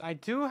trims. I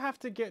do have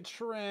to get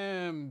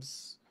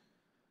trims.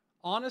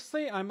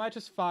 Honestly, I might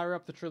just fire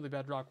up the Truly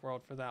Bedrock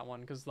world for that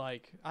one, because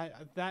like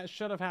that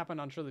should have happened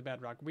on Truly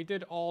Bedrock. We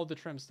did all the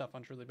trim stuff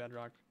on Truly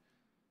Bedrock.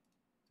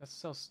 That's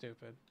so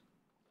stupid.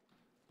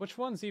 Which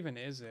ones even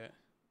is it?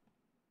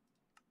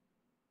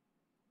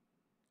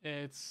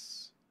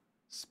 It's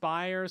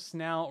Spire,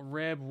 Snout,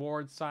 Rib,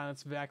 Ward,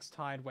 Silence, Vex,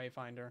 Tide,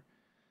 Wayfinder.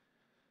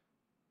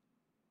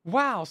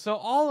 Wow, so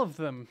all of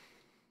them.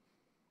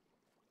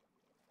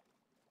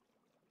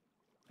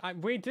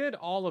 We did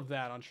all of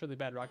that on Truly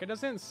Bedrock. It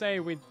doesn't say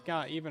we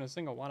got even a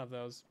single one of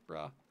those,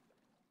 bruh.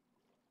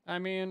 I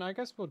mean, I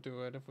guess we'll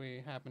do it if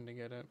we happen to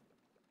get it.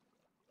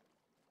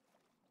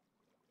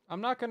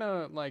 I'm not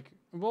gonna, like,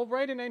 we'll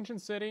raid an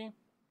ancient city,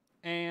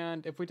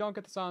 and if we don't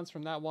get the silence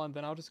from that one,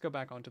 then I'll just go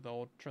back onto the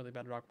old Truly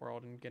Bedrock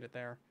world and get it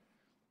there.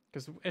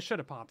 Because it should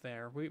have popped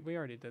there. We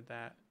already did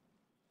that.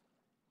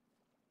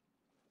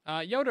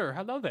 Yoder,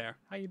 hello there.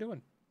 How you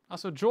doing?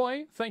 Also,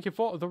 Joy, thank you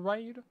for the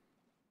raid.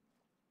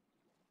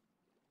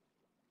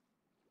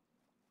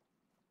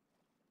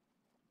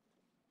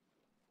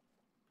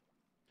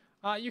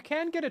 You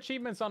can get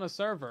achievements on a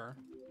server,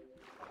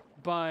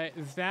 but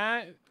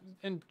that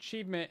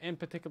achievement in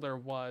particular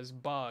was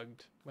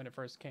bugged when it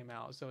first came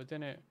out, so it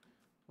didn't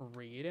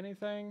read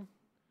anything.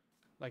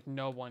 Like,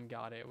 no one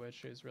got it,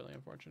 which is really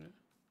unfortunate.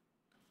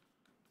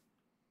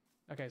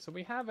 Okay, so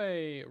we have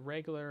a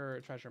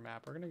regular treasure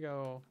map. We're gonna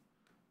go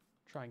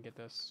try and get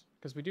this,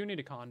 because we do need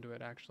a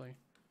conduit, actually.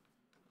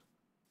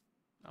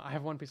 I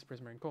have one piece of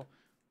prismarine. Cool.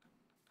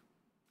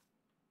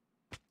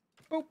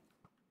 Boop.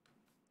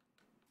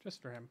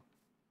 Just for him.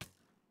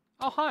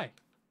 Oh, hi.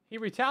 He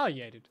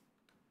retaliated.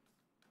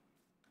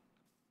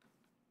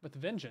 With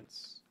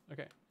vengeance.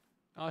 Okay.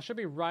 It should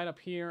be right up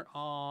here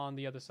on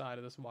the other side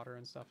of this water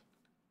and stuff.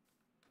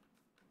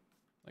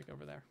 Like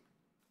over there.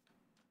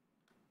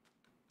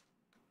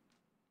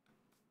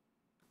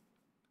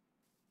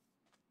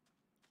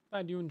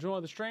 Glad you enjoy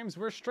the streams.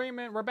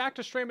 We're back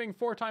to streaming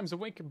 4 times a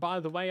week, by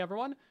the way,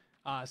 everyone.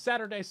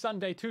 Saturday,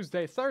 Sunday,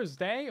 Tuesday,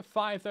 Thursday,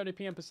 5:30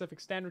 p.m. Pacific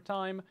Standard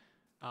Time,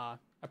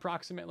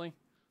 approximately.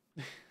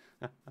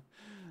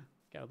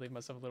 Gotta leave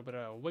myself a little bit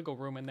of wiggle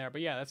room in there.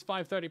 But yeah, that's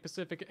 5:30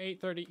 Pacific,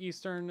 8:30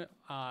 Eastern,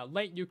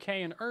 late UK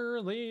and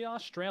early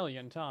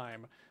Australian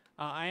time.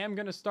 I am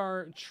going to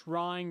start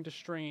trying to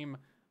stream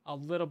a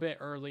little bit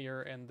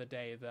earlier in the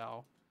day,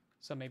 though.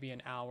 So maybe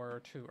an hour or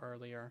 2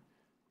 earlier,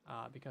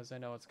 because I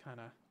know it's kind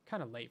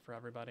of late for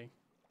everybody.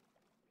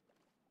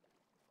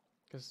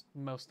 Because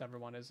most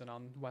everyone isn't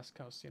on West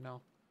Coast, you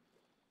know.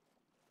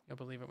 You'll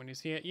believe it when you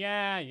see it.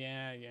 Yeah.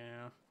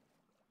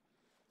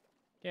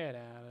 Get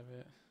out of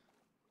it.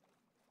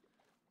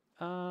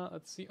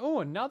 Let's see. Oh,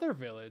 another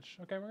village.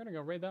 Okay, we're gonna go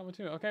raid that one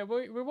too. Okay,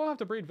 we will have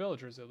to breed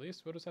villagers at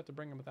least. We'll just have to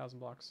bring them 1,000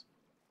 blocks.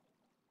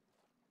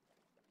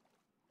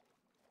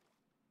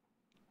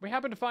 We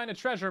happen to find a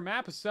treasure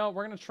map, so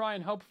we're gonna try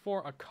and hope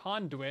for a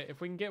conduit.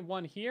 If we can get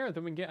one here,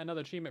 then we can get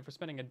another achievement for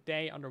spending a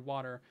day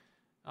underwater.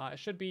 It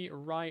should be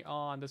right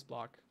on this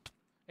block.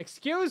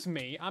 Excuse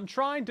me, I'm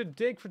trying to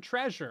dig for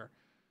treasure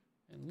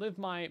and live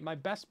my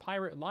best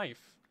pirate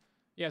life.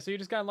 Yeah, so you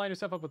just gotta line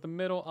yourself up with the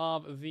middle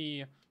of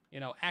the, you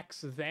know,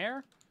 X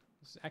there.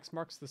 This X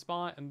marks the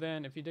spot, and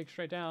then if you dig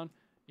straight down,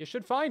 you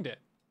should find it.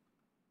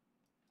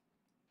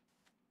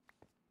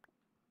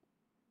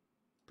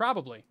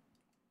 Probably.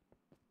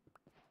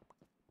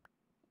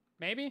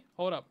 Maybe?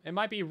 Hold up. It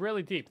might be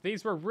really deep.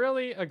 These were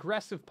really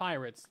aggressive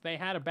pirates. They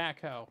had a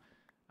backhoe.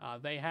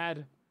 They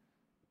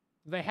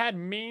had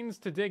means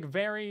to dig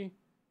very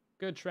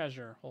good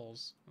treasure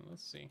holes.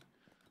 Let's see.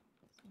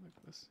 Look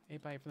at this.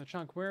 8x8 from the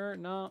chunk. We're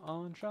not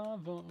on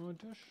Java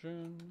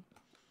Edition.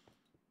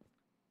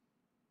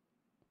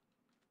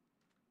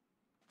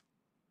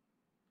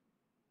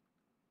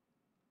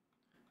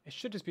 It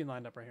should just be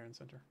lined up right here in the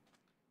center.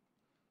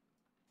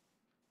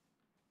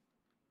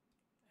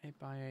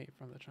 8x8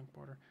 from the chunk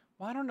border.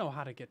 Well, I don't know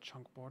how to get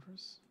chunk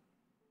borders.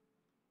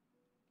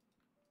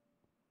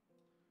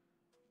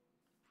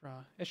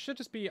 Bruh. It should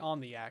just be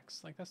on the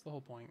X. Like, that's the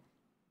whole point.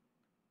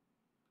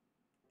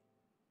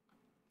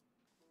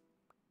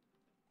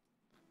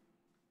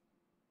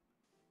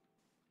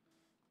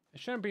 It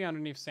shouldn't be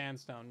underneath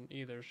sandstone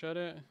either, should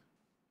it?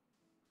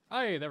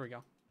 Hey, there we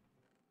go.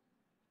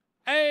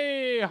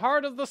 Hey,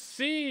 Heart of the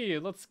Sea!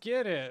 Let's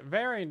get it.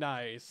 Very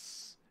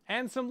nice.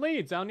 And some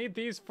leads. I'll need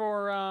these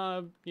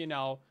for, you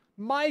know,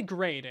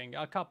 migrating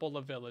a couple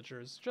of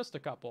villagers. Just a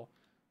couple.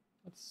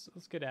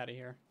 Let's get out of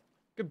here.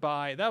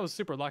 Goodbye. That was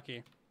super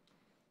lucky.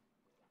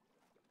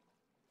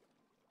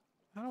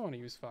 I don't want to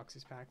use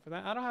Foxy's pack for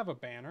that. I don't have a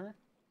banner.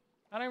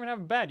 I don't even have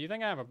a bed. You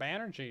think I have a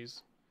banner?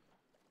 Jeez.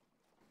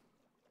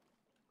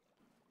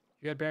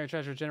 You had buried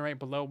treasure generate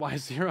below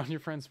Y0 on your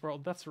friend's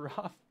world. That's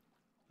rough.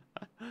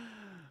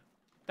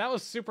 That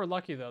was super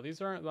lucky, though.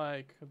 These aren't,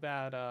 like,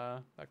 that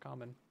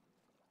common.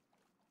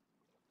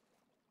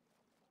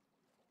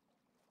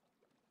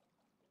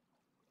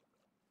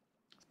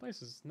 This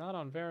place is not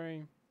on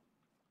very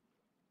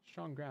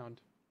strong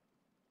ground.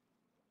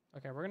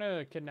 Okay, we're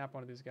gonna kidnap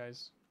one of these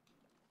guys.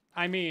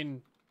 I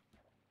mean...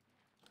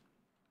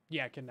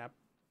 yeah, kidnap.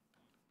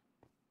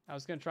 I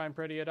was gonna try and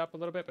pretty it up a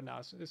little bit, but no,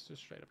 it's just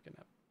straight up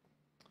kidnap.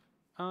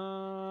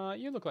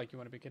 You look like you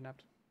want to be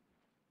kidnapped.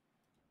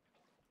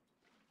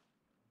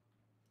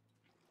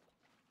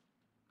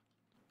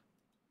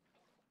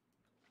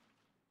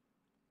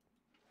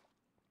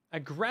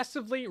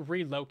 Aggressively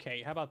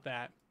relocate. How about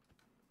that?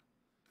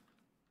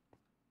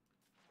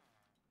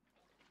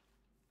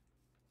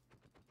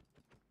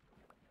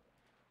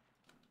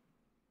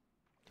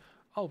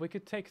 Oh, we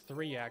could take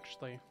 3,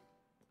 actually.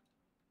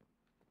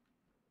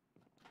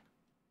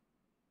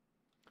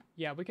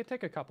 Yeah, we could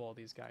take a couple of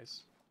these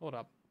guys. Hold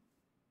up.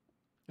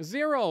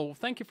 0,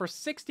 thank you for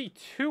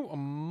 62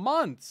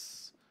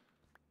 months.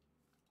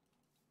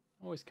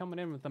 Always coming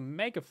in with the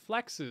mega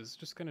flexes.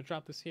 Just gonna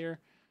drop this here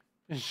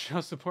and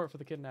show support for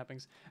the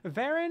kidnappings.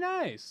 Very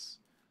nice.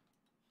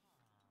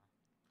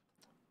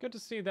 Good to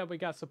see that we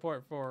got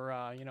support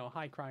for, you know,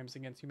 high crimes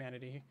against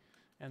humanity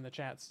in the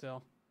chat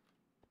still.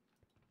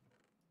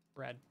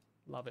 Bread.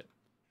 Love it.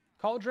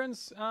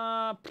 Cauldrons?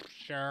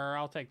 Sure,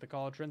 I'll take the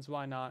cauldrons.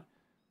 Why not?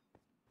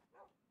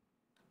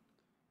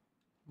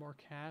 More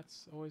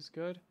cats. Always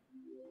good.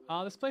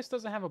 This place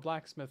doesn't have a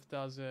blacksmith,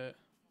 does it?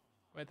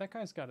 Wait, that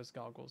guy's got his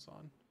goggles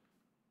on.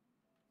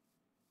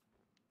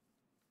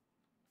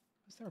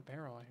 Is there a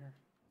barrel out here?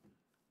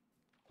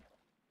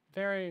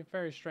 Very,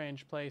 very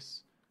strange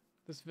place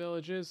this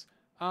village is.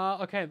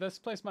 Okay, this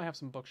place might have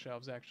some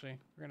bookshelves, actually.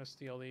 We're gonna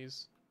steal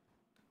these.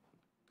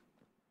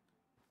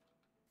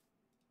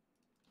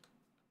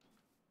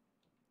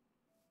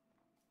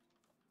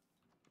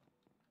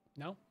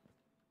 No?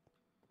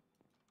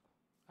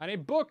 I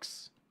need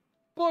books!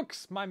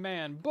 Books, my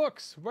man!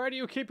 Books! Where do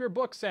you keep your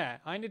books at?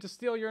 I need to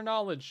steal your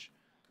knowledge.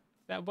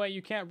 That way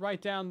you can't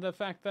write down the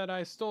fact that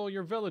I stole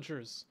your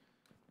villagers.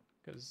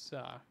 Because,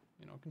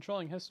 you know,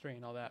 controlling history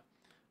and all that.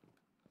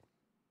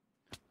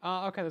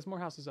 Okay, there's more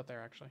houses up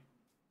there, actually.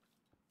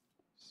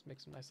 Just make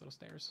some nice little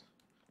stairs.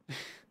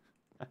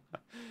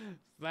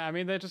 I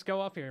mean, they just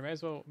go up here. May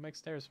as well make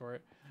stairs for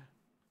it.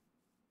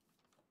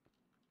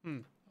 Oh.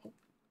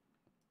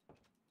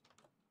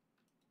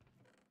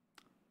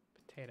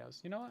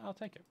 Potatoes. You know what? I'll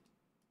take it.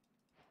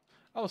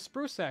 Oh,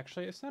 spruce,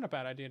 actually. It's not a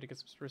bad idea to get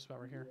some spruce while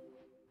we're here.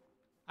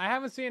 I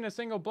haven't seen a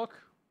single book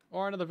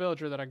or another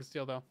villager that I can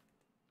steal, though.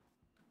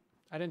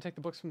 I didn't take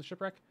the books from the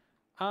shipwreck.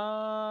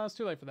 It's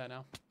too late for that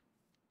now. You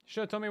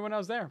should have told me when I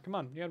was there. Come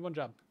on, you had one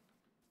job.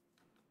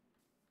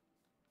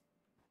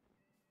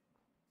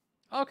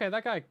 Okay,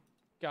 that guy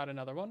got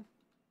another one.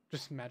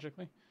 Just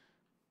magically.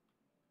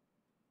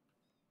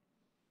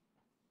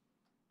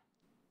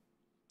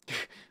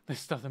 They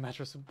stuffed the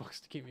mattress with books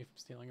to keep me from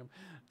stealing them.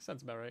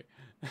 Sounds about right.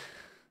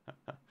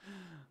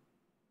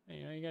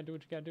 You know, you gotta do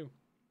what you gotta do.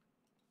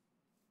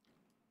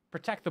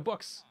 Protect the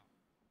books.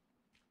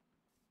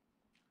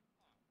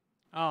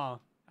 Oh,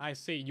 I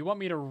see. You want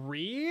me to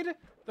read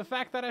the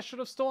fact that I should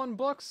have stolen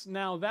books?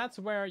 Now, that's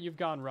where you've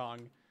gone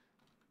wrong.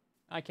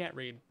 I can't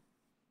read.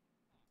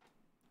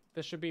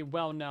 This should be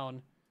well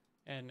known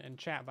in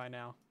chat by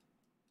now.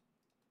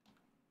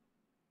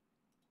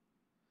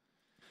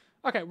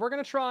 Okay, we're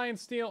going to try and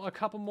steal a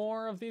couple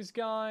more of these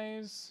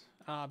guys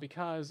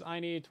because I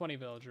need 20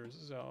 villagers,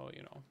 so,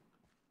 you know.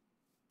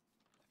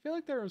 I feel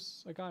like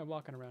there's a guy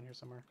walking around here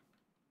somewhere.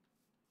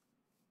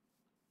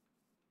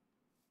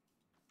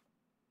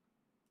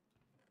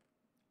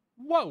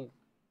 Whoa!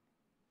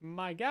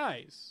 My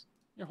guys,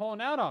 you're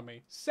holding out on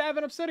me.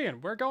 7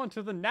 obsidian. We're going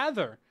to the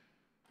nether.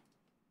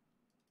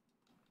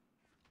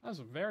 That was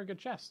a very good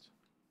chest.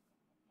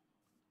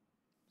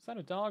 Is that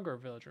a dog or a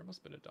villager? It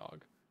must have been a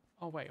dog.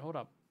 Oh, wait, hold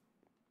up.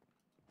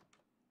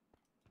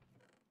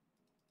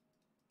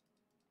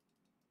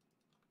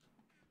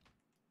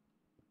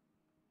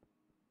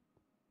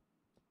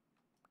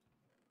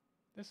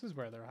 This is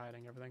where they're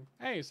hiding everything.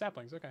 Hey,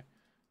 saplings. Okay.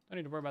 Don't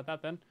need to worry about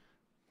that then.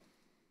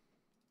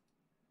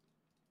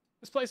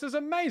 This place is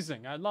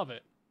amazing. I love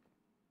it.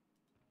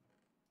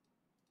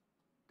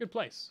 Good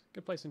place.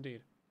 Good place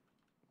indeed.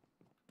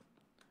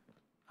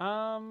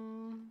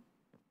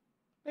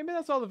 Maybe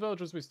that's all the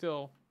villagers we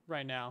steal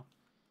right now.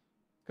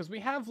 Because we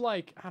have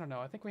like, I don't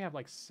know, I think we have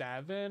like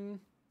 7.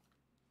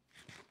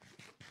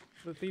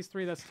 With these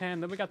 3, that's 10.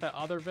 Then we got that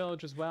other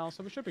village as well,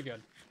 so we should be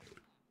good.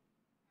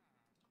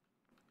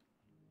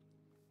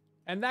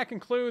 And that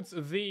concludes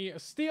the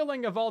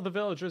stealing of all the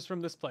villagers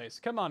from this place.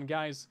 Come on,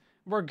 guys.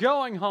 We're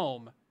going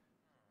home.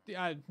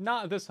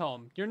 Not this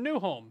home. Your new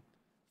home.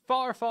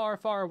 Far, far,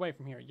 far away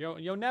from here.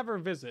 You'll never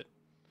visit.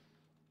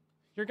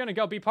 You're gonna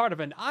go be part of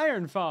an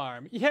iron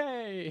farm.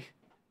 Yay!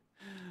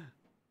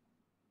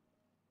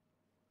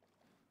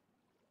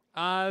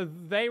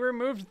 They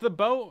removed the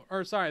boat,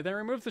 or sorry, they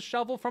removed the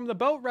shovel from the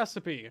boat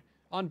recipe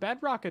on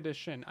Bedrock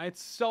Edition.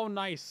 It's so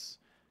nice.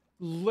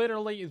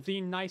 Literally the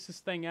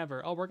nicest thing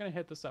ever. Oh, we're gonna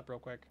hit this up real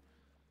quick.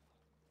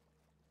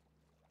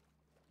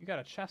 You got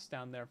a chest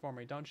down there for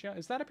me, don't you?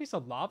 Is that a piece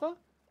of lava?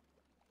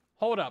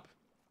 Hold up.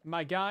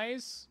 My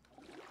guys,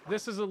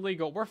 this is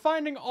illegal. We're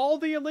finding all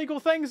the illegal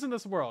things in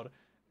this world.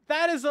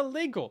 That is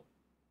illegal.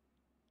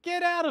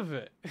 Get out of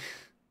it.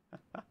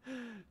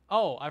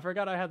 Oh, I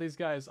forgot I had these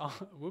guys. Oh,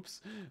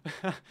 whoops.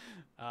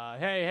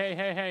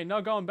 Hey.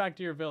 No going back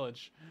to your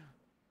village.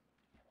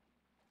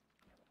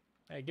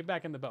 Hey, get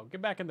back in the boat.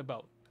 Get back in the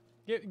boat.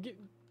 Get.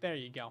 There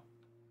you go.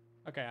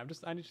 Okay,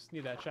 I just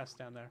need that chest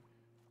down there.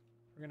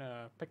 We're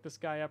gonna pick this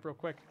guy up real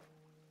quick.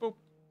 Boop.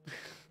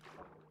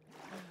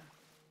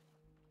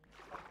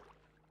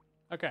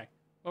 Okay.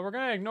 Well, we're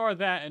gonna ignore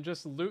that and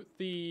just loot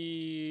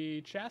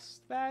the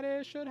chest that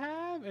it should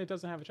have. It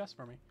doesn't have a chest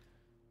for me.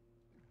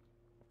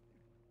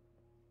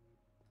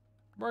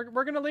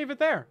 We're gonna leave it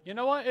there. You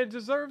know what? It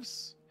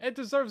deserves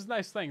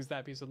nice things,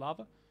 that piece of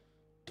lava.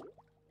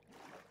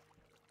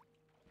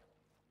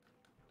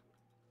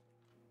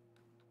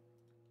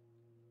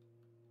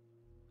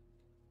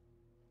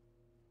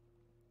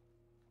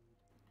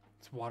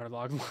 It's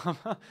waterlogged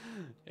lava.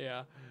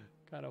 Yeah,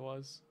 kind of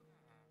was.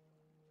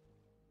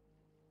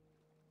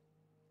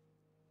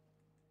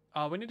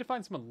 We need to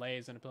find some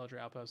Malays in a pillager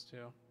outpost,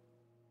 too.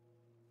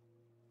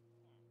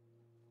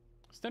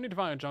 Still need to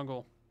find a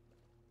jungle.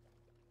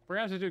 We're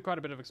going to have to do quite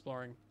a bit of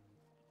exploring.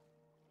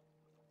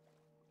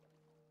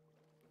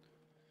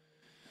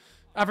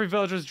 Every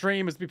villager's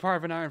dream is to be part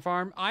of an iron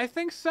farm. I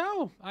think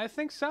so. I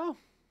think so.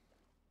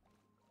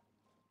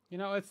 You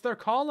know, it's their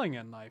calling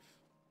in life.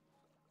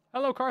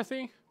 Hello,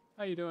 Carthy.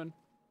 How you doing?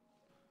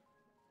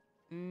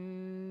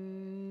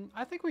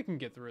 I think we can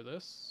get through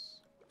this.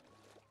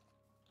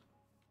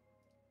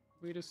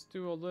 We just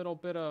do a little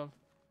bit of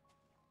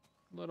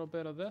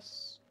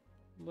this,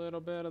 little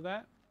bit of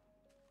that.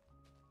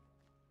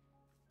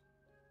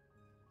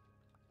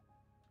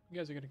 You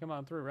guys are gonna come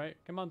on through, right?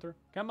 Come on through.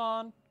 Come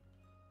on.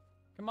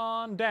 Come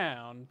on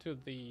down to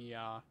the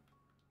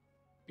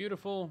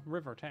beautiful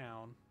river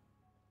town.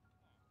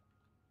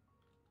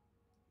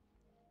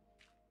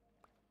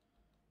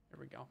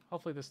 we go.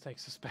 Hopefully this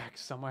takes us back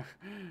somewhere.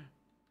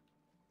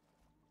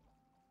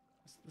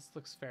 This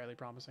looks fairly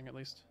promising, at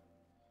least.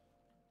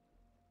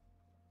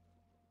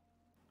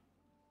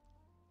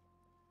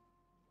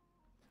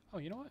 Oh,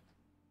 you know what?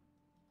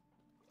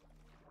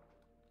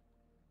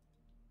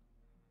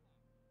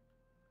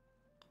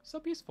 So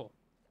peaceful.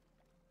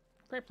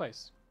 Great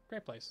place.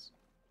 Great place.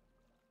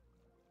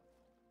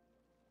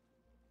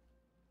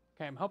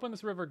 Okay, I'm hoping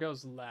this river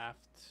goes left.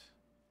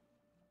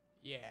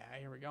 Yeah,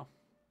 here we go.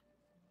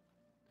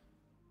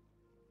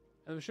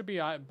 And we should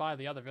be by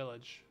the other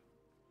village,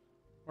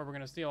 where we're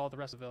going to steal all the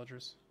rest of the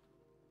villagers.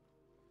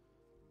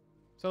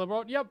 Solo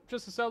world? Yep,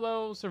 just a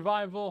solo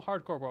survival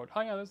hardcore world.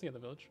 Oh yeah, there's the other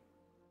village.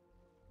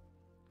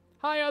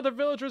 Hi, other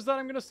villagers that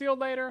I'm going to steal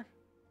later.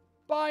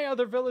 Bye,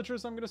 other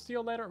villagers I'm going to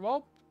steal later.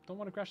 Well, don't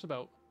want to crash the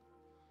boat.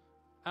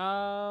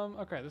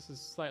 Okay, this is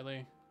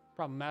slightly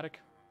problematic.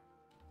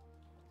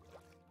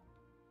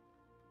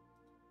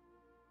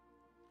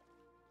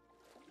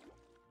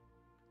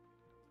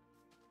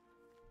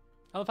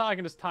 I love how I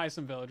can just tie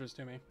some villagers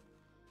to me.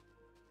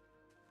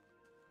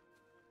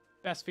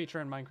 Best feature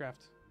in Minecraft.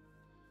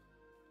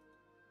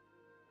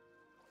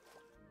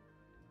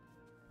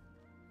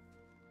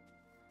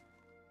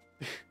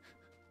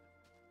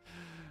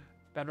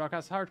 Bedrock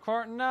has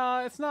hardcore?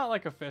 No, it's not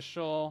like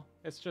official.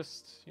 It's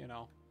just, you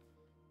know,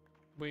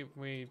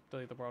 we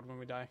delete the world when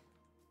we die.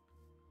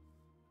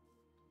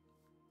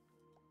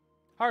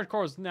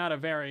 Hardcore is not a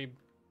very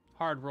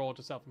hard rule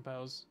to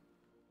self-impose.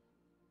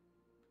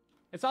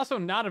 It's also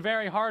not a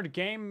very hard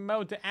game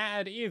mode to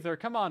add either.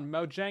 Come on,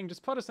 Mojang,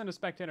 just put us into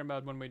spectator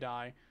mode when we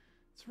die.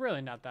 It's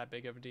really not that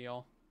big of a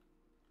deal.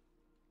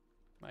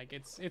 Like,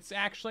 it's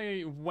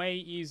actually way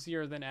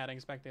easier than adding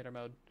spectator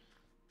mode.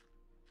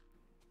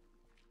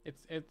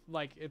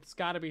 It's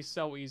gotta be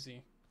so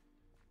easy.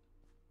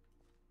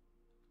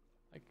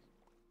 Like,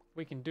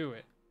 we can do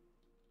it.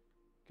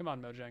 Come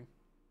on, Mojang.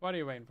 What are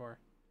you waiting for?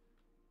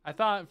 I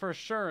thought for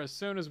sure as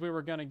soon as we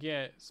were gonna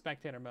get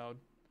spectator mode,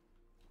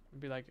 it'd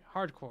be like,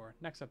 hardcore,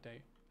 next update.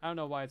 I don't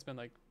know why it's been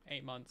like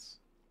 8 months.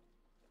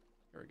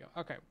 Here we go.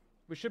 Okay,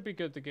 we should be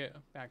good to get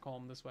back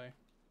home this way.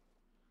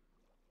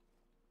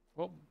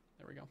 Whoa,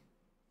 there we go.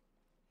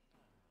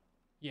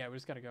 Yeah, we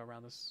just gotta go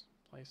around this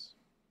place.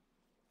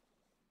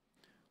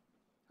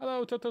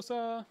 Hello,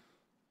 Totosa.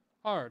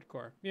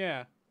 Hardcore,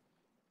 yeah.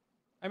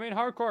 I mean,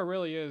 hardcore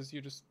really is,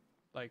 you just,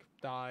 like,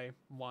 die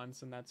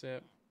once and that's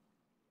it.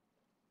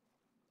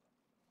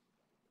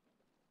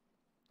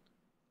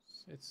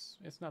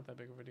 It's not that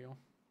big of a deal.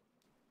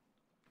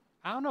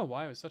 I don't know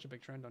why it was such a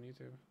big trend on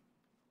YouTube.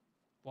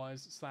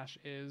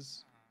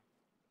 Was/is.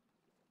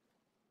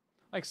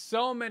 Like,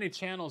 so many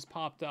channels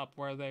popped up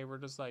where they were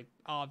just, like,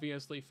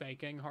 obviously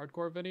faking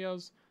hardcore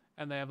videos,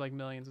 and they have, like,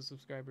 millions of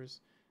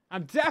subscribers.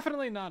 I'm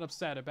definitely not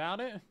upset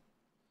about it.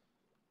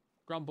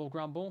 Grumble,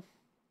 grumble.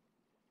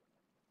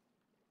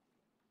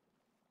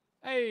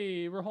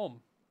 Hey, we're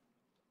home.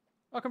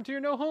 Welcome to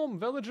your new home,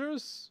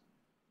 villagers.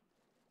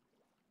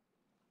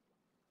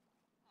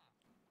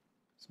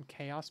 Some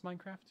chaos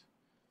Minecraft.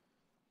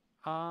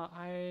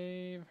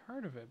 I've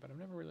heard of it, but I've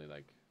never really,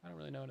 like, I don't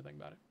really know anything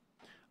about it.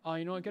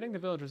 You know what? Getting the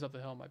villagers up the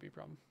hill might be a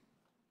problem.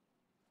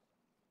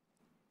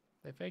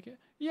 They fake it?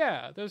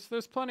 Yeah,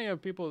 there's plenty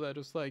of people that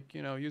just, like,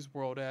 you know, use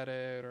world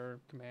edit or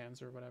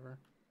commands or whatever.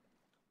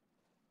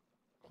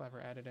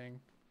 Clever editing.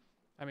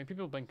 I mean,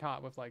 people have been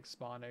caught with, like,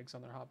 spawn eggs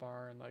on their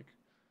hotbar and, like,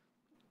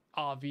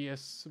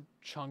 obvious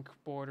chunk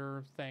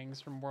border things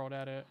from world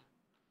edit.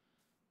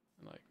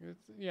 And, like,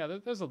 yeah,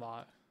 there's a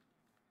lot.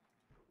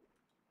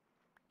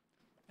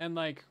 And,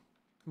 like,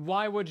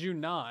 why would you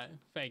not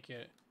fake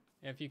it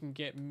if you can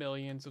get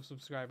millions of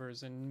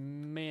subscribers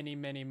and many,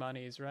 many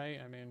monies, right?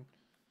 I mean,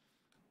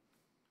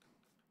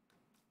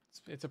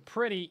 it's a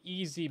pretty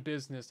easy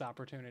business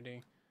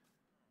opportunity,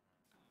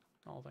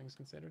 all things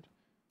considered.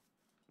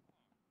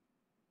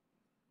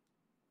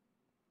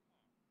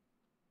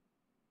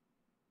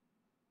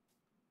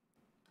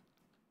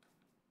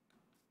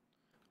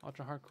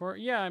 Ultra hardcore?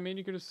 Yeah, I mean,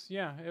 you could just,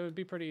 yeah, it would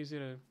be pretty easy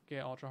to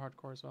get ultra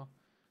hardcore as well.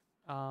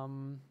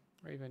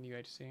 Or even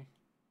UHC.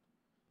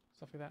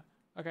 Stuff like that.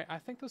 Okay, I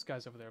think those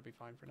guys over there will be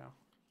fine for now.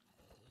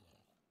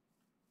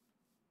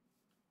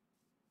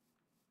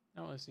 I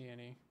don't really see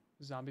any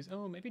zombies.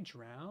 Oh, maybe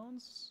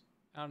drowns?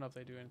 I don't know if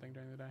they do anything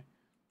during the day.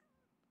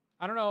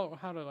 I don't know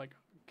how to, like,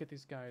 get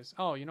these guys.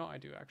 Oh, you know what I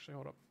do, actually.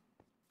 Hold up.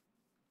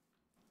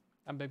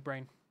 I'm big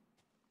brain.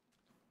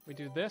 We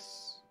do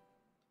this.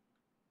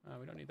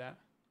 We don't need that.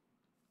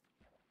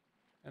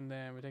 And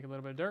then we take a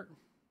little bit of dirt.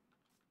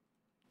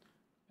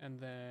 And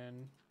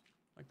then,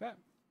 like that.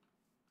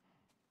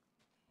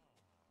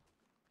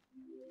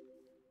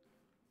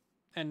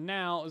 And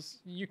now,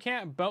 you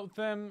can't boat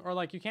them, or,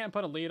 like, you can't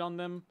put a lead on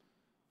them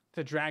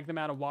to drag them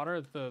out of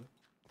water. The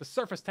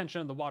surface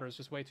tension of the water is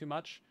just way too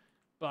much.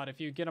 But if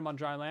you get them on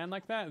dry land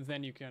like that,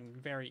 then you can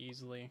very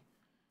easily,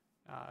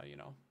 you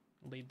know,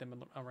 lead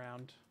them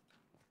around.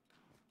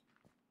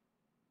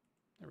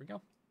 There we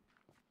go.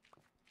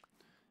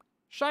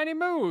 Shiny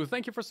Moo,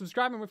 thank you for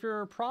subscribing with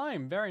your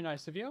Prime. Very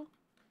nice of you.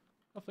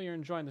 Hopefully you're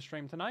enjoying the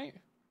stream tonight.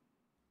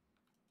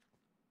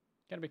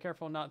 Gotta be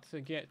careful not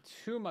to get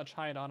too much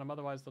height on them,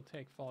 otherwise they'll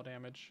take fall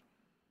damage.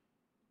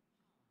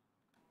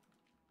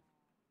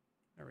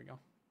 There we go.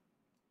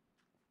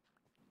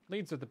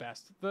 Leads are the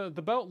best. The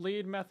boat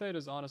lead method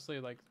is honestly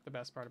like the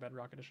best part of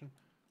Bedrock Edition.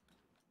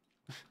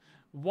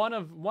 one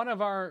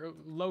of our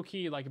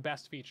low-key like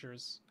best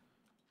features.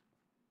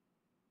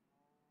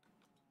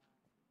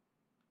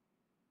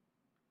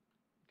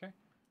 Okay.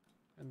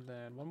 And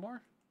then one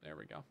more. There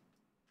we go.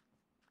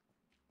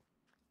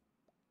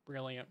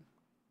 Brilliant.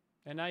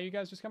 And now you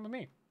guys just come with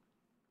me.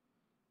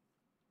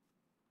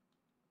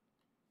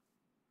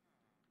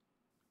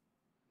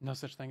 No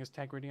such thing as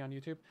integrity on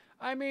YouTube.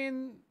 I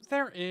mean,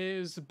 there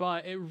is,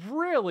 but it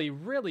really,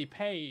 really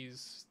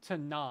pays to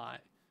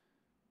not.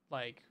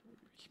 Like,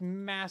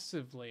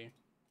 massively.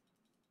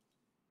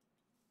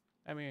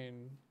 I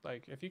mean,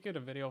 like, if you get a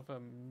video with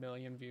 1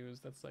 million views,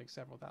 that's like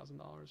several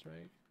 $1,000s,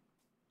 right?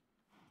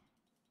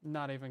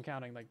 Not even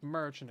counting, like,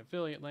 merch and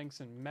affiliate links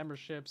and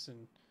memberships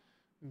and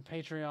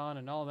Patreon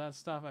and all that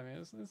stuff. I mean,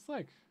 it's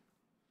like...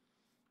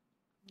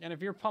 And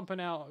if you're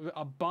pumping out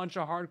a bunch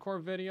of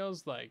hardcore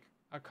videos, like,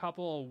 a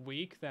couple a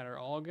week that are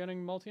all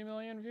getting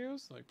multi-million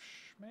views, like,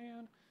 psh,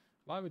 man,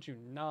 why would you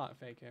not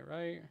fake it,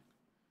 right?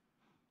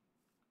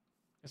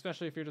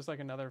 Especially if you're just like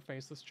another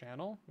faceless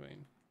channel. I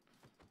mean,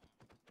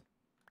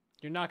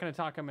 you're not going to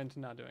talk them into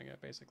not doing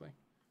it, basically.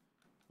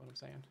 That's what I'm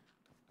saying.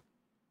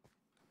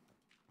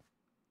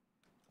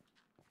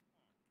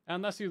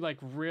 Unless you like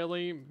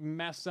really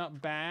mess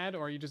up bad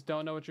or you just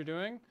don't know what you're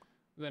doing,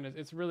 then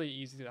it's really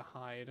easy to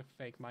hide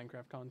fake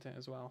Minecraft content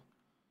as well.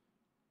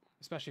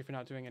 Especially if you're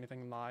not doing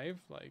anything live,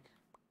 like,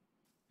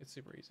 it's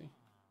super easy.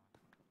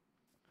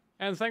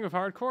 And the thing with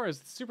hardcore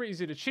is it's super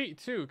easy to cheat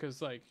too,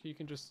 because like you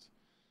can just,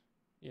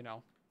 you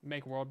know,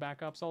 make world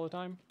backups all the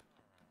time.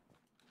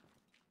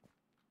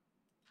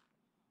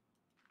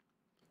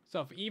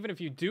 So even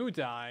if you do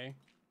die,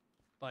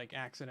 like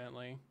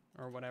accidentally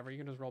or whatever, you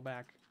can just roll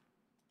back.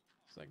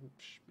 It's like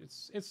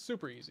it's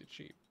super easy to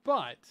cheat.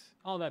 But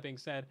all that being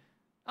said,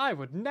 I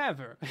would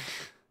never.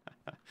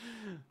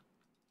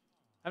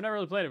 I've never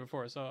really played it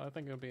before, so I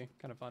think it would be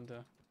kind of fun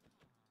to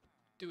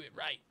do it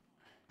right.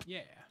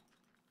 Yeah.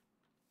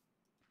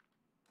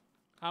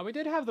 We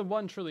did have the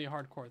one truly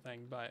hardcore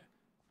thing, but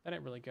that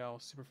didn't really go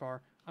super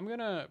far. I'm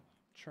gonna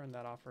turn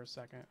that off for a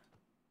second.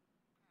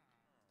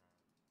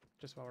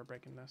 Just while we're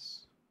breaking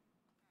this.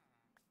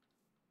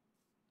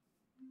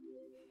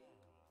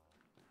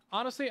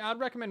 Honestly, I'd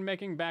recommend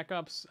making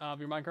backups of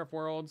your Minecraft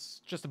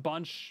worlds, just a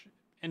bunch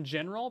in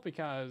general,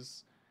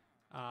 because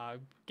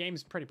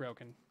game's pretty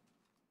broken.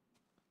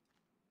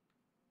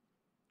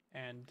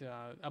 And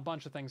a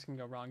bunch of things can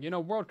go wrong. You know,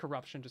 world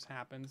corruption just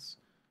happens.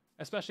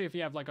 Especially if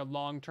you have like a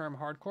long-term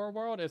hardcore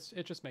world,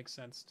 it just makes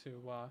sense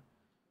to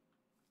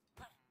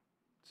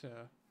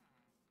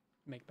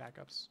make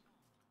backups.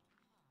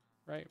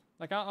 Right?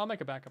 Like, I'll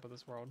make a backup of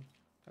this world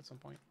at some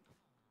point.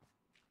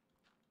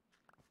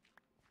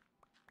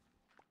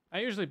 I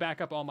usually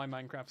back up all my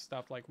Minecraft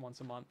stuff like once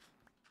a month.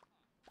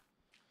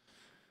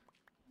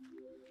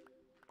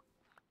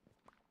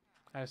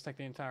 I just take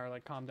the entire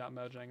like calmed out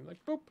Mojang,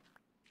 like boop,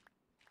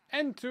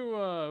 into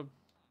a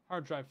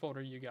hard drive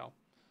folder you go.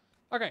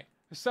 Okay,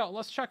 so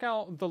let's check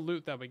out the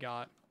loot that we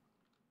got.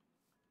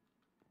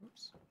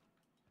 Oops.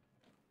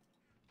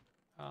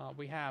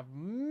 We have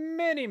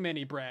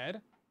many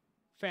bread.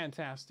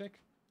 Fantastic.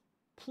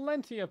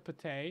 Plenty of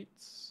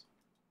potatoes.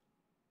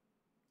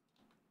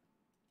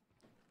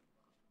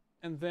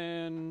 And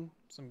then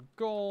some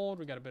gold.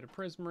 We got a bit of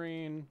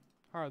prismarine.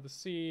 Heart of the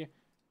Sea.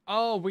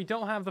 Oh, we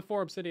don't have the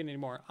 4 obsidian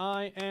anymore.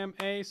 I am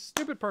a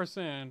stupid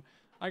person.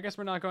 I guess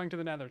we're not going to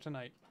the Nether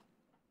tonight.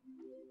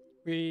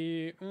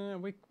 We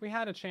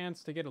had a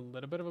chance to get a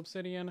little bit of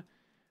obsidian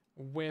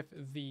with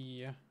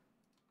the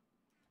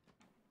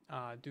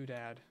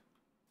doodad,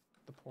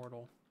 the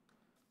portal,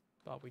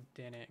 but we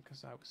didn't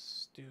because I was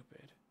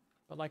stupid.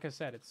 But like I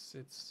said,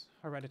 it's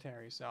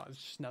hereditary, so there's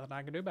just nothing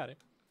I can do about it.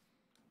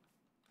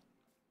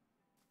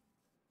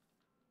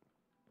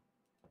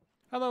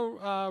 Hello,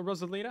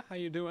 Rosalita. How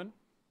you doing?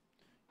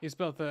 He's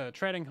built the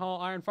trading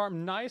hall iron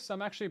farm. Nice.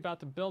 I'm actually about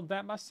to build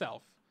that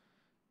myself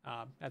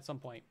at some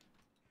point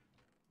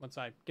once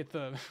I get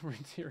the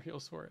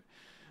materials for it.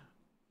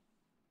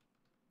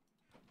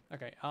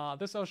 Okay,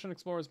 this Ocean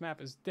Explorers map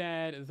is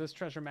dead. This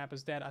treasure map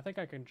is dead. I think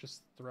I can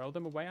just throw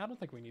them away. I don't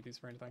think we need these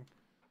for anything.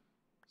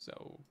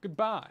 So,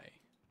 goodbye.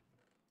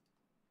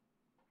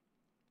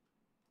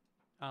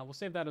 We'll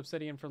save that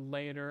obsidian for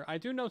later. I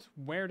do know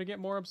where to get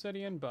more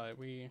obsidian, but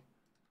we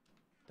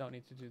don't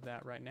need to do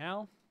that right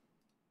now.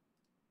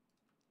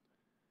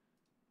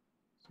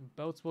 Some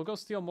boats. We'll go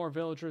steal more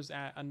villagers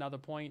at another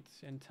point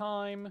in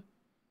time.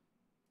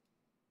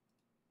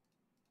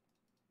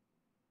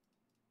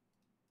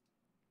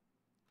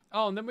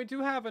 Oh, and then we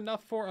do have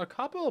enough for a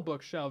couple of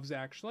bookshelves,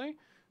 actually.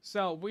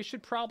 So we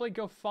should probably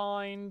go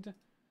find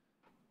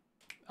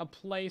a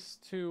place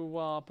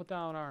to put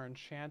down our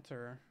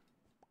enchanter.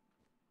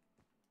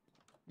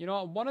 You know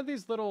what? One of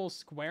these little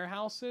square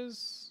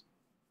houses,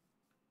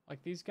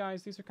 like these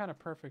guys, these are kind of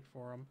perfect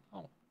for them.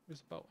 Oh, there's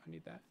a boat. I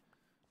need that.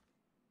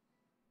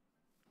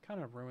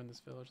 kind of ruined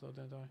this village though,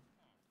 didn't I?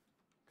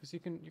 Because you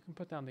can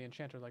put down the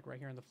enchanter like right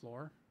here on the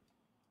floor.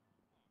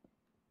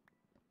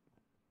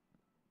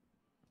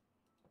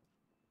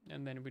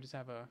 And then we just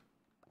have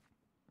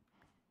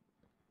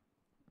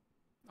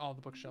all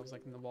the bookshelves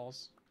like in the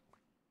walls.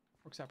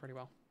 Works out pretty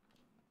well.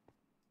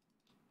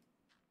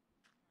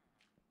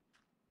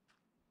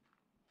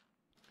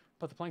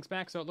 Put the planks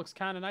back so it looks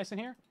kind of nice in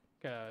here.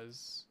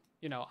 Because,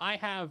 you know, I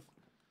have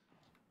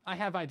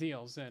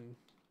ideals and,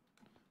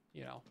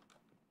 you know,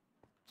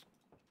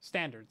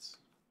 standards.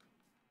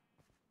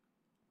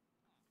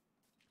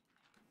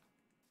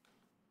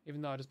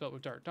 Even though it is built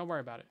with dirt. Don't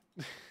worry about it.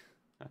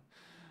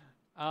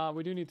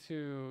 We do need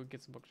to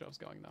get some bookshelves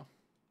going, though.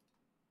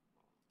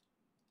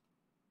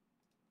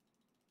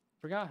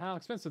 Forgot how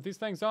expensive these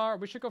things are.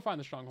 We should go find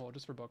the stronghold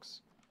just for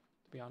books,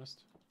 to be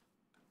honest.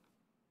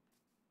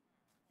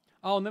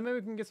 Oh, and then maybe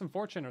we can get some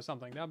fortune or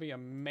something. That'd be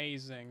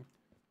amazing.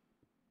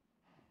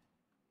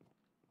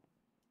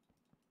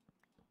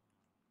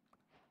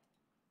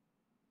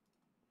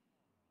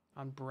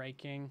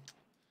 Unbreaking.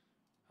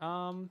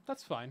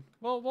 That's fine.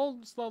 Well, we'll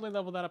slowly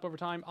level that up over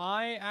time.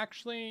 I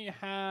actually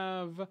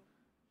have...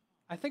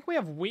 I think we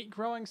have wheat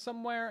growing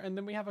somewhere, and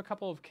then we have a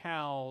couple of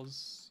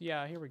cows.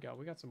 Yeah, here we go.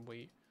 We got some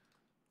wheat.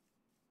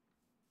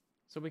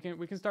 So we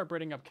can start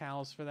breeding up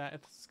cows for that.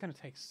 It's gonna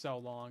take so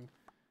long.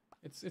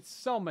 It's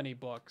so many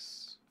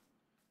books.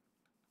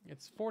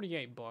 It's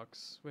 48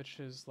 books, which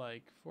is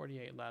like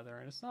 48 leather,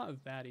 and it's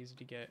not that easy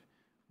to get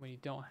when you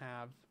don't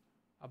have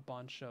a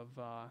bunch of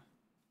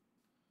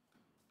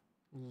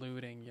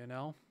looting, you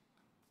know?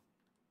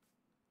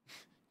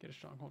 Get a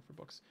stronghold for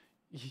books.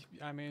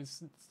 I mean,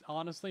 it's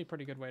honestly a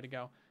pretty good way to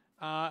go.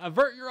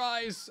 Avert your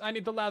eyes! I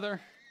need the leather.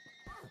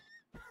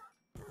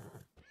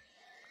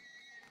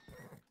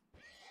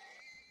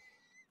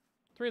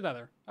 Three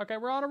leather. Okay,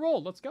 we're on a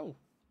roll. Let's go.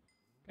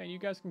 Okay, you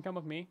guys can come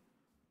with me.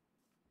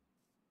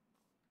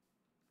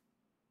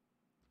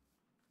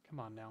 Come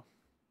on now.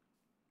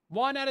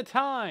 One at a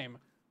time.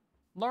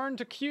 Learn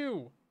to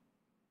queue.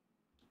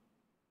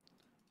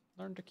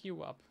 Learn to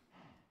queue up.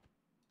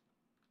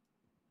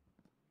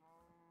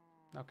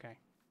 Okay.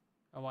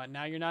 Oh, what?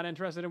 Now you're not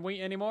interested in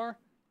wheat anymore?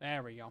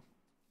 There we go.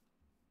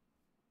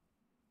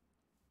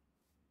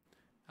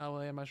 Will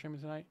I have my streaming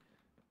tonight?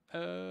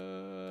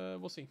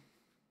 We'll see.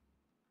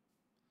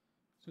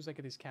 As soon as I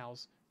get these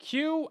cows.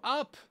 Queue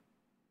up!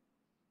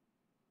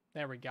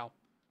 There we go.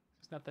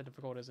 It's not that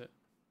difficult, is it?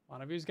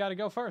 One of you's got to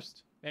go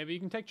first. Maybe you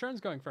can take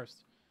turns going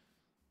first.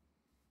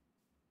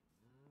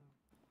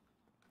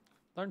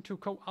 Learn to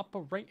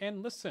cooperate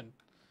and listen.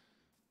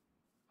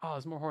 Oh,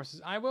 there's more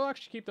horses. I will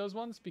actually keep those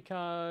ones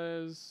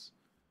because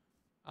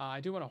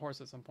I do want a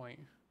horse at some point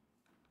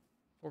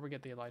before we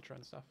get the elytra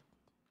and stuff.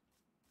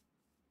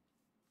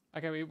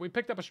 Okay, we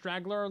picked up a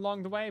straggler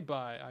along the way,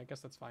 but I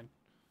guess that's fine.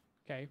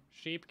 Okay,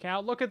 sheep, cow.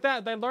 Look at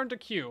that. They learned to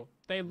queue.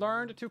 They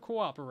learned to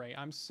cooperate.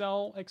 I'm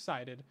so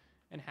excited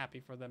and happy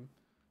for them.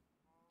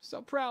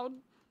 So proud.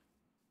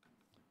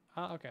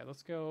 Okay,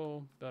 let's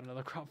go build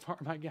another crop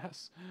farm, I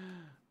guess.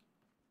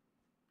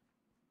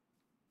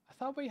 I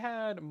thought we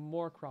had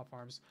more crop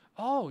farms.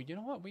 Oh, you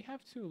know what? We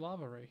have 2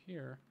 lava right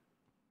here.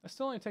 That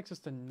still only takes us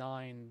to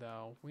 9,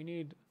 though. We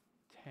need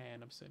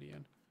 10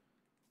 obsidian.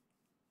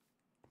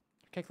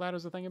 Cake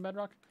ladder's a thing in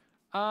Bedrock?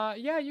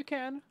 Yeah, you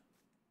can.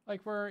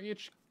 Like where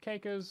each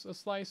cake is a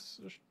slice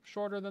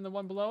shorter than the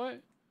one below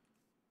it.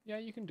 Yeah,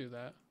 you can do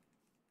that.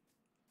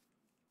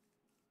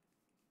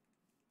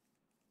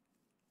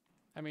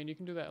 I mean, you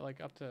can do that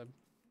like up to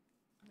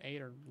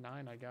 8 or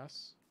 9, I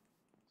guess.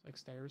 It's like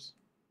stairs.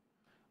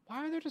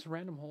 Why are there just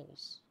random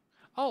holes?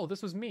 Oh,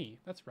 this was me.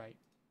 That's right.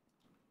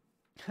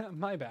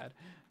 My bad.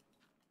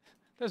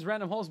 There's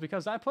random holes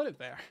because I put it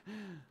there.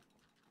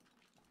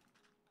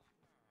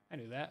 I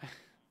knew that.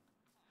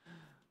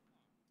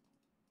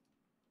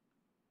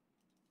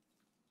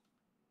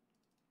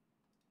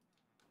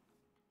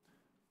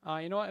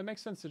 You know what? It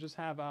makes sense to just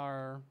have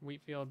our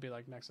wheat field be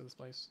like next to this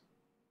place.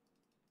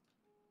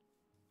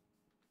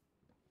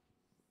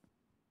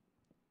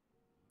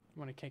 You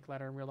want a cake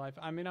ladder in real life?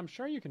 I mean, I'm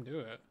sure you can do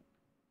it.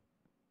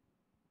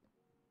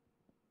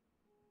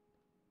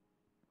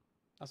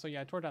 Also,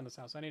 yeah, I tore down this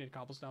house. I needed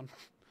cobblestone.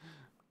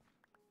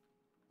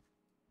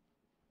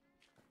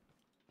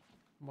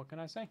 What can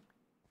I say?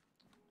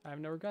 I have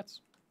no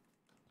regrets.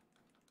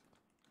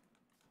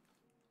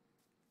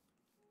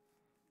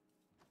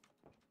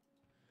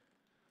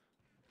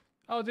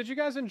 Oh, did you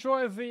guys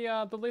enjoy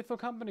the Lethal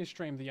Company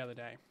stream the other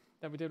day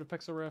that we did with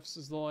Pixel Riffs,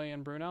 Zloy,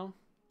 and Bruno?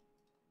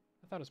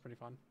 I thought it was pretty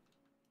fun.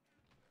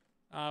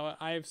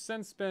 I've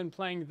since been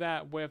playing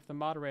that with the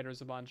moderators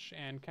a bunch,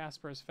 and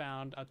Casper has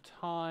found a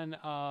ton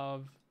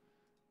of,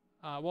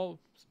 well,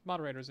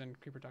 moderators and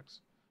Creeper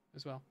Ducks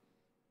as well.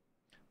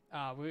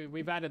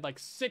 We've added like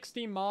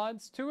 60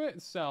 mods to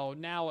it, so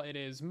now it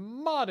is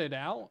modded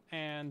out,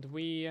 and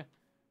we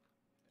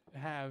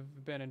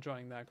have been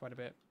enjoying that quite a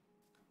bit.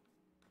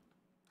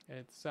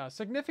 It's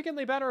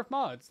significantly better with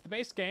mods. The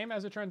base game,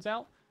 as it turns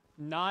out,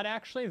 not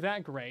actually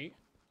that great.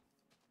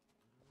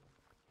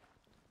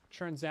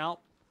 Turns out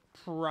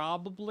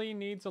probably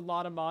needs a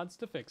lot of mods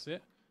to fix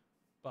it.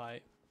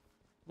 But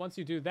once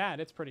you do that,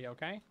 it's pretty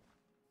okay.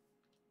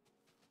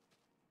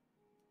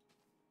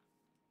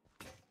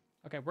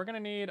 Okay, we're going to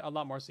need a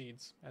lot more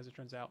seeds, as it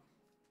turns out.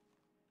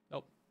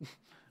 Nope.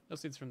 No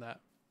seeds from that.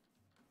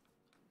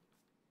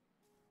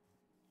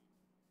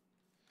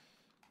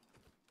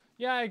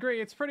 Yeah, I agree.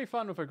 It's pretty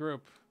fun with a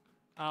group.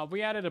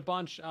 We added a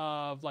bunch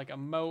of, like,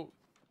 emote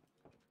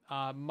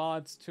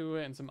mods to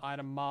it and some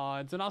item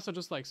mods. And also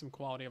just, like, some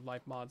quality of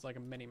life mods, like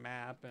a mini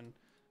map and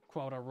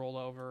quota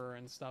rollover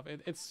and stuff.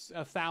 It's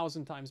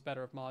 1,000 times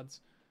better with mods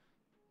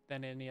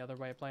than any other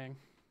way of playing.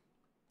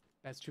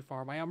 That's too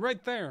far away. I'm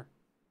right there.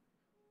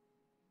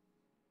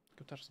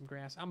 Go touch some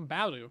grass. I'm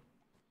about to.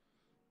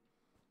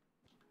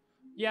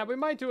 Yeah, we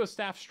might do a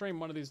staff stream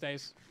one of these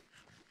days.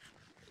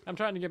 I'm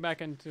trying to get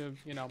back into,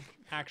 you know,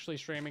 actually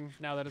streaming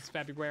now that it's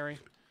February.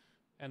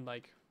 And,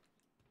 like,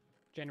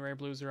 January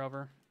blues are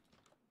over.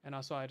 And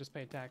also I just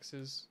paid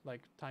taxes,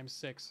 like,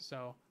 ×6.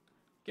 So,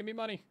 give me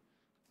money.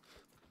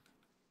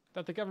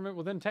 That the government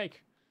will then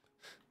take.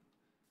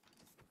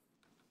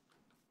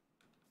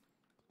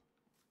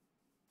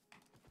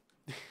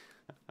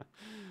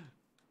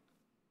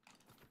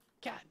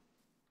 God.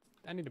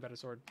 I need a better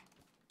sword.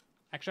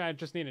 Actually, I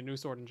just need a new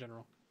sword in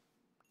general.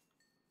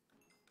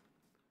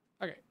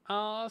 Okay,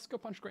 let's go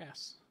punch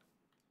grass.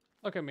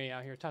 Look at me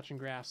out here touching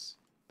grass.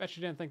 Bet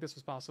you didn't think this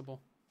was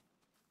possible.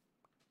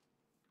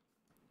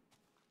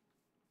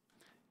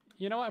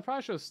 You know what? I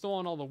probably should have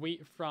stolen all the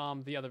wheat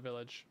from the other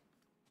village.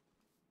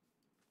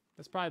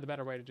 That's probably the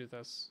better way to do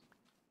this.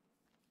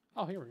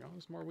 Oh, here we go.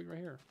 There's more wheat right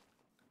here.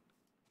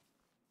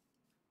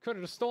 Could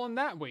have stolen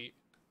that wheat.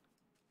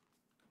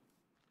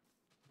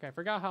 Okay, I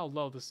forgot how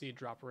low the seed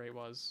drop rate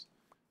was.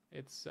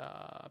 It's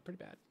pretty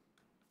bad.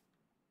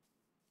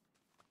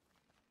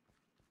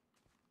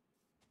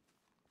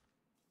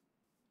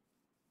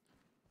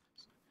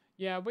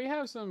 Yeah, we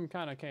have some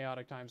kind of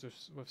chaotic times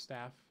with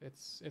staff.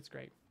 It's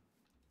great.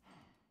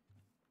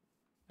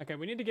 Okay,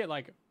 we need to get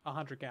like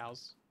 100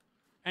 cows.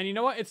 And you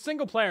know what? It's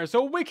single player,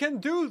 so we can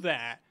do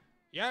that.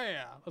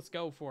 Yeah, let's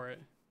go for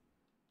it.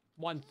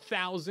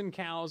 1,000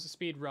 cows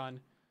speed run.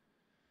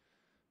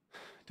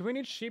 Do we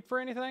need sheep for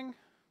anything?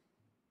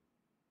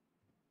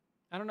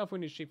 I don't know if we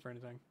need sheep for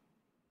anything.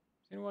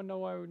 Does anyone know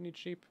why we need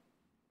sheep?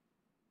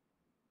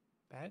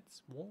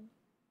 Beds? Wool?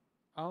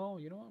 Oh,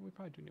 you know what? We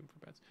probably do need them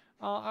for beds.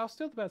 I'll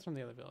steal the beds from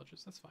the other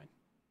villages. That's fine.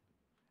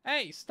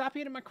 Hey, stop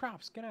eating my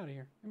crops. Get out of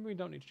here. Maybe we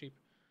don't need sheep.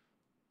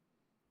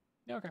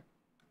 Yeah, okay.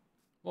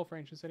 Wool for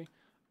Ancient City.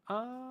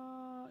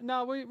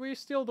 No, we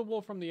steal the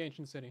wool from the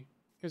Ancient City.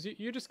 Because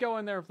you just go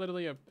in there with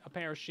literally a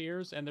pair of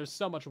shears, and there's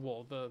so much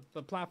wool.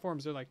 The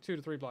platforms are like 2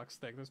 to 3 blocks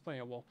thick. There's plenty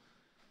of wool.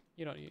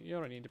 You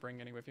don't need to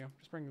bring any with you.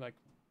 Just bring like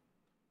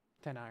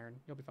 10 iron.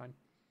 You'll be fine.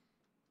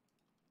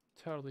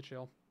 Totally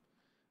chill.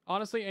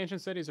 Honestly,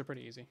 ancient cities are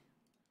pretty easy.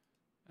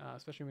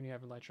 Especially when you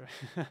have elytra.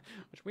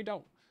 Which we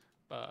don't.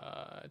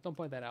 But don't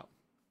point that out.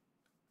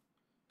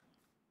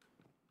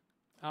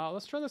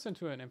 Let's turn this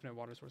into an infinite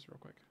water source real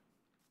quick.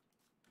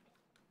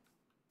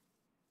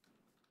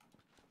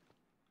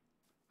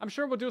 I'm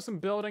sure we'll do some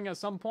building at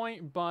some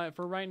point, but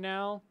for right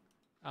now,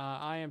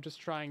 I am just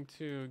trying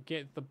to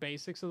get the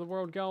basics of the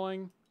world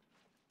going.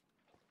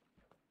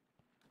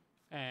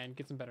 And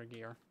get some better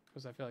gear,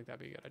 because I feel like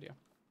that'd be a good idea.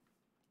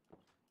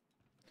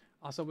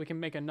 Also, we can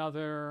make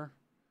another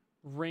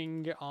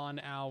ring on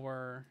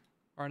our,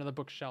 or another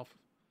bookshelf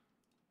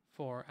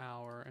for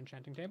our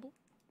enchanting table.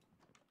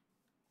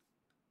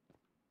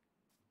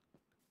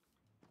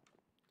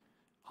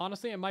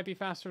 Honestly, it might be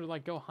faster to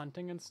like go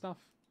hunting and stuff.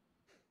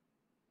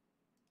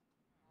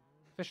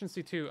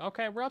 Efficiency 2.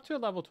 Okay, we're up to a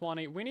level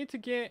 20. We need to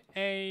get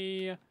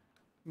a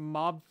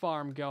mob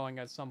farm going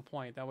at some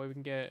point. That way we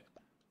can get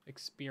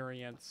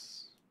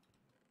experience.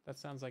 That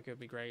sounds like it would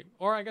be great.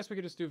 Or I guess we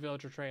could just do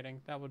villager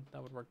trading. That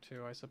would work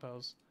too, I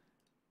suppose.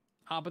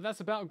 But that's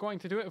about going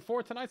to do it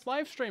for tonight's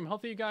live stream.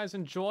 Hopefully you guys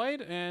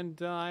enjoyed,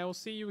 and I will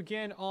see you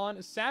again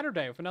on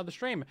Saturday with another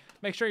stream.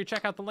 Make sure you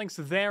check out the links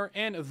there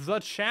in the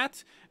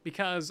chat,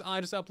 because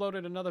I just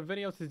uploaded another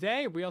video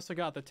today. We also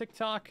got the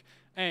TikTok,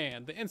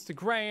 and the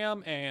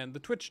Instagram, and the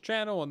Twitch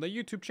channel, and the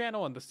YouTube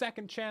channel, and the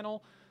second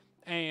channel.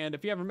 And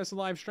if you ever miss a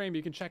live stream,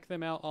 you can check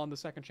them out on the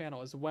second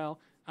channel as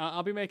well.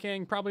 I'll be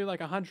making probably like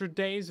 100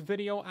 days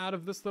video out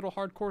of this little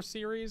hardcore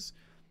series.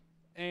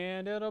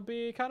 And it'll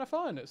be kind of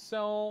fun.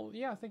 So,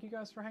 yeah, thank you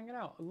guys for hanging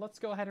out. Let's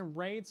go ahead and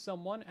raid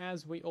someone,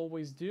 as we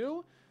always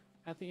do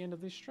at the end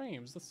of these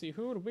streams. Let's see,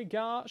 who do we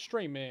got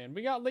streaming?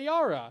 We got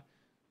Liara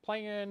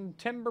playing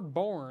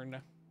Timberborn.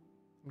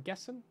 I'm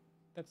guessing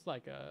that's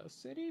like a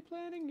city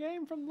planning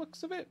game from the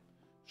looks of it.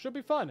 Should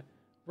be fun.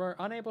 We're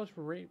unable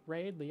to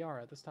raid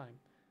Liara this time.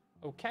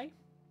 Okay.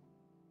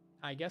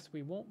 I guess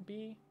we won't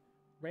be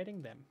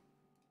raiding them.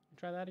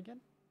 Try that again.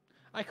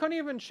 I couldn't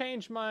even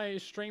change my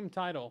stream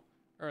title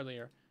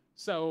earlier.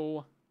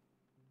 So,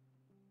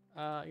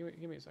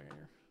 give me a second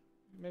here.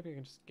 Maybe I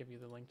can just give you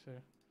the link to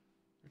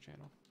your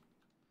channel.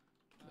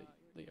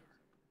 Liara.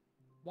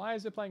 Why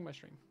is it playing my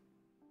stream?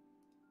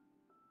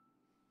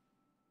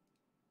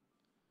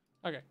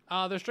 Okay.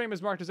 The stream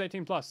is marked as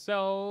 18+,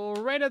 so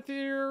rate at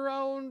your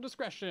own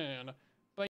discretion.